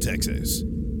Central Texas.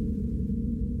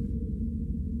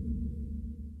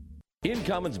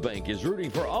 Incommons Bank is rooting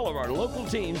for all of our local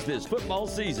teams this football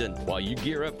season. While you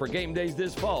gear up for game days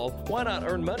this fall, why not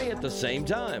earn money at the same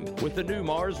time? With the new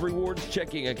Mars Rewards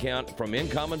checking account from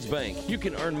Incommons Bank, you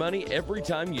can earn money every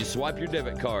time you swipe your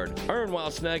debit card. Earn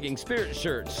while snagging Spirit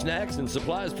shirts, snacks, and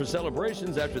supplies for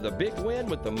celebrations after the big win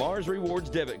with the Mars Rewards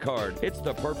debit card. It's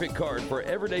the perfect card for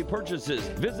everyday purchases.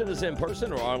 Visit us in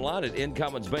person or online at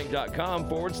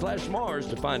incommonsbank.com/Mars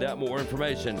to find out more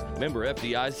information. Member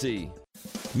FDIC.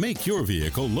 Make your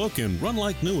vehicle look and run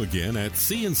like new again at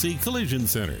C&C Collision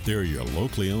Center. They're your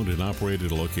locally owned and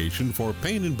operated location for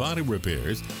paint and body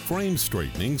repairs, frame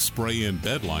straightening, spray and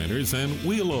bed liners, and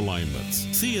wheel alignments.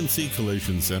 C&C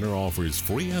Collision Center offers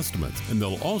free estimates, and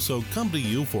they'll also come to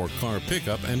you for car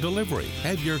pickup and delivery.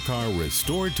 Have your car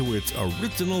restored to its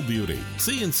original beauty.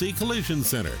 C&C Collision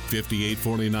Center,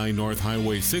 5849 North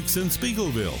Highway 6 in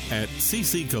Spiegelville, at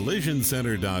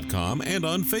cccollisioncenter.com and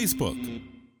on Facebook.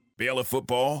 Baylor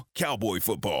football, Cowboy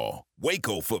football,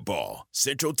 Waco football,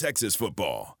 Central Texas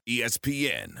football,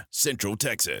 ESPN Central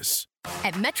Texas.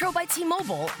 At Metro by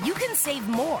T-Mobile, you can save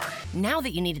more now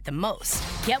that you need it the most.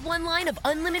 Get one line of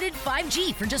unlimited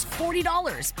 5G for just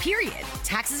 $40, period.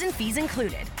 Taxes and fees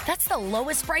included. That's the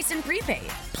lowest price in prepaid.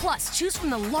 Plus, choose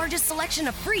from the largest selection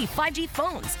of free 5G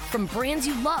phones from brands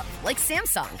you love, like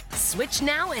Samsung. Switch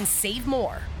now and save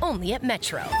more. Only at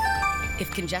Metro.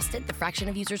 If congested, the fraction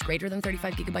of users greater than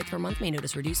 35 gigabytes per month may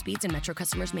notice reduced speeds, and Metro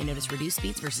customers may notice reduced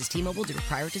speeds versus T-Mobile due to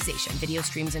prioritization. Video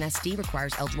streams in SD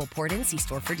requires eligible port-in. See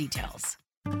store for details.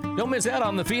 Don't miss out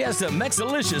on the Fiesta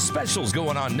Mexalicious specials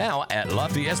going on now at La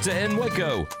Fiesta in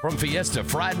Waco. From Fiesta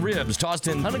fried ribs tossed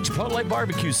in honey chipotle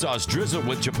barbecue sauce drizzled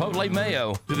with chipotle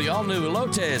mayo, to the all-new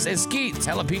elotes, esquites,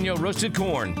 jalapeno roasted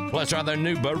corn. Plus try their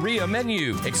new birria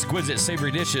menu. Exquisite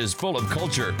savory dishes full of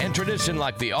culture and tradition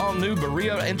like the all-new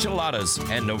birria enchiladas.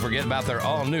 And don't forget about their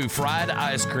all-new fried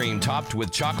ice cream topped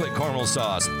with chocolate caramel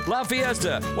sauce. La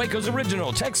Fiesta, Waco's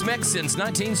original Tex-Mex since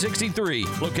 1963.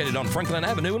 Located on Franklin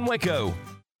Avenue in Waco.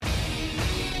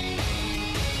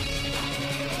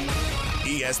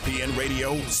 ESPN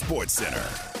Radio Sports Center.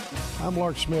 I'm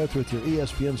Lark Smith with your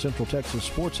ESPN Central Texas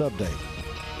Sports Update.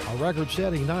 A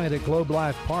record-setting night at Globe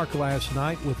Life Park last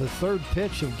night with the third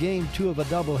pitch of Game 2 of a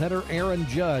doubleheader. Aaron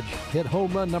Judge hit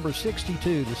home run number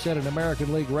 62 to set an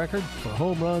American League record for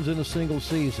home runs in a single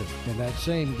season. In that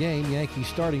same game, Yankee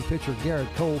starting pitcher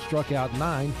Garrett Cole struck out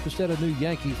 9 to set a new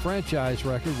Yankee franchise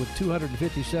record with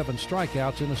 257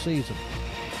 strikeouts in a season.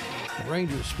 The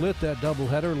Rangers split that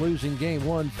doubleheader, losing Game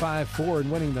 1 5-4 and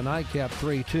winning the nightcap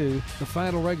 3-2. The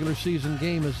final regular season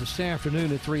game is this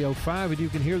afternoon at 3:05, and you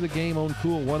can hear the game on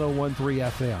Cool 101.3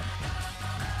 FM.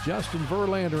 Justin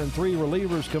Verlander and 3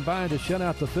 relievers combined to shut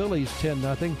out the Phillies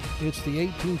 10-0. It's the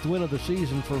 18th win of the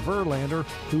season for Verlander,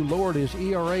 who lowered his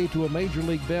ERA to a Major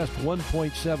League best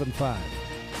 1.75.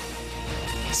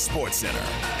 Sports Center,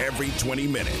 every 20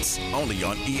 minutes, only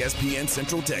on ESPN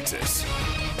Central Texas.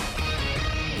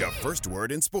 Your first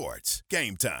word in sports.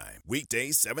 Game Time.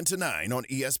 Weekdays 7 to 9 on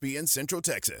ESPN Central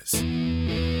Texas.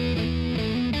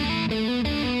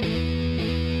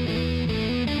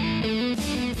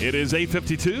 It is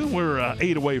 8:52. We're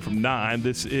 8 away from 9.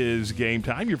 This is Game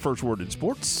Time. Your first word in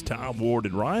sports. Tom, Ward,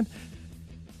 and Ryan.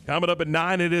 Coming up at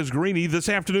 9, it is Greeny. This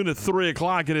afternoon at 3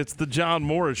 o'clock, and it's the John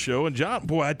Morris Show. And John,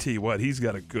 boy, I tell you what, he's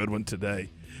got a good one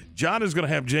today. John is going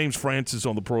to have James Francis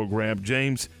on the program.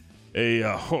 James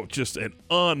just an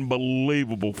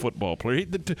unbelievable football player.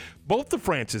 Both the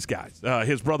Francis guys,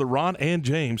 his brother Ron and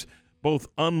James, both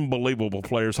unbelievable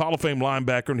players. Hall of Fame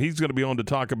linebacker, and he's going to be on to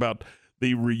talk about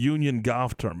the reunion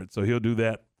golf tournament. So he'll do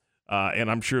that, and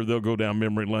I'm sure they'll go down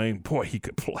memory lane. Boy, he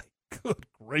could play. Good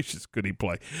gracious, could he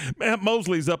play? Matt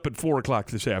Mosley's up at 4 o'clock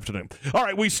this afternoon. All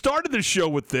right, we started the show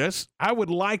with this. I would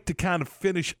like to kind of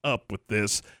finish up with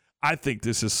this. I think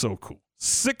this is so cool.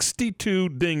 62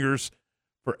 dingers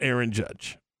for Aaron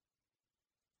Judge.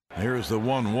 Here's the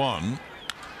 1-1.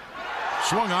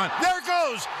 Swung on. There it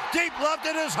goes. Deep left.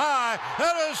 It is high.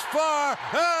 It is far.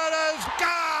 It is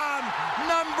gone.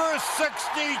 Number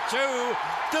 62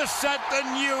 to set the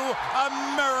new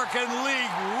American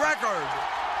League record.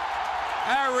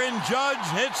 Aaron Judge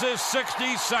hits his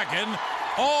 62nd.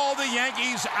 All the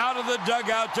Yankees out of the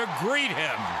dugout to greet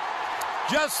him.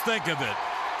 Just think of it.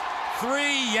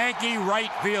 3 Yankee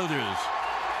right fielders.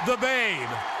 The Babe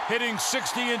hitting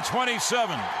 60 and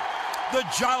 27. The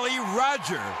Jolly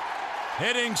Roger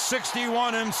hitting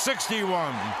 61 and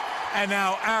 61. And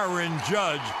now Aaron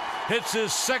Judge hits his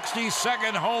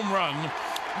 62nd home run,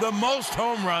 the most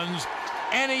home runs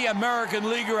any American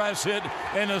leaguer has hit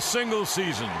in a single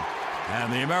season.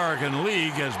 And the American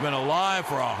League has been alive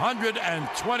for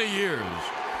 120 years.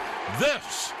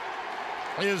 This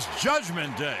is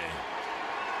Judgment Day.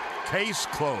 Case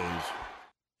closed.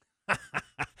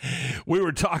 We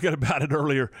were talking about it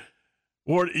earlier.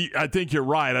 Ward, I think you're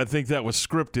right. I think that was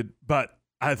scripted, but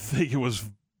I think it was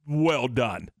well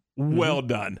done. Well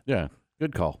done. Yeah,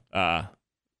 good call.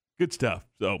 Good stuff.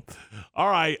 So, all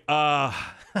right.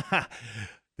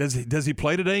 Does he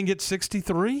play today and get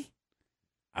 63?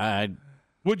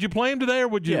 Would you play him today, or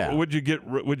would you get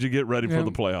ready for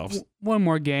the playoffs? One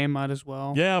more game, might as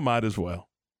well. Yeah, might as well.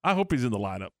 I hope he's in the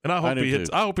lineup, and I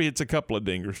hope he hits a couple of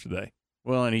dingers today.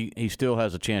 Well, and he still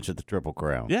has a chance at the Triple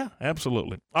Crown. Yeah,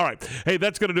 absolutely. All right. Hey,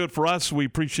 that's going to do it for us. We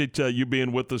appreciate you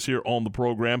being with us here on the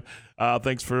program.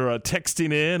 Thanks for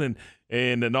texting in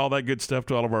and all that good stuff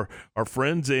to all of our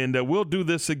friends. And we'll do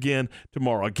this again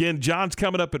tomorrow. Again, John's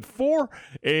coming up at 4,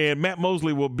 and Matt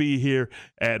Mosley will be here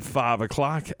at 5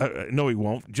 o'clock. No, he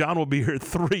won't. John will be here at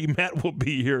 3. Matt will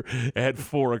be here at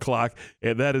 4 o'clock.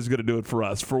 And that is going to do it for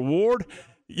us. For Ward,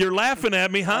 you're laughing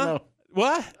at me, huh?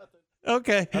 What?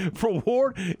 Okay. For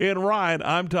Ward and Ryan,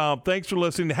 I'm Tom. Thanks for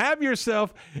listening. Have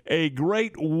yourself a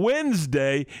great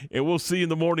Wednesday, and we'll see you in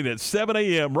the morning at 7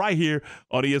 a.m. right here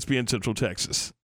on ESPN Central Texas.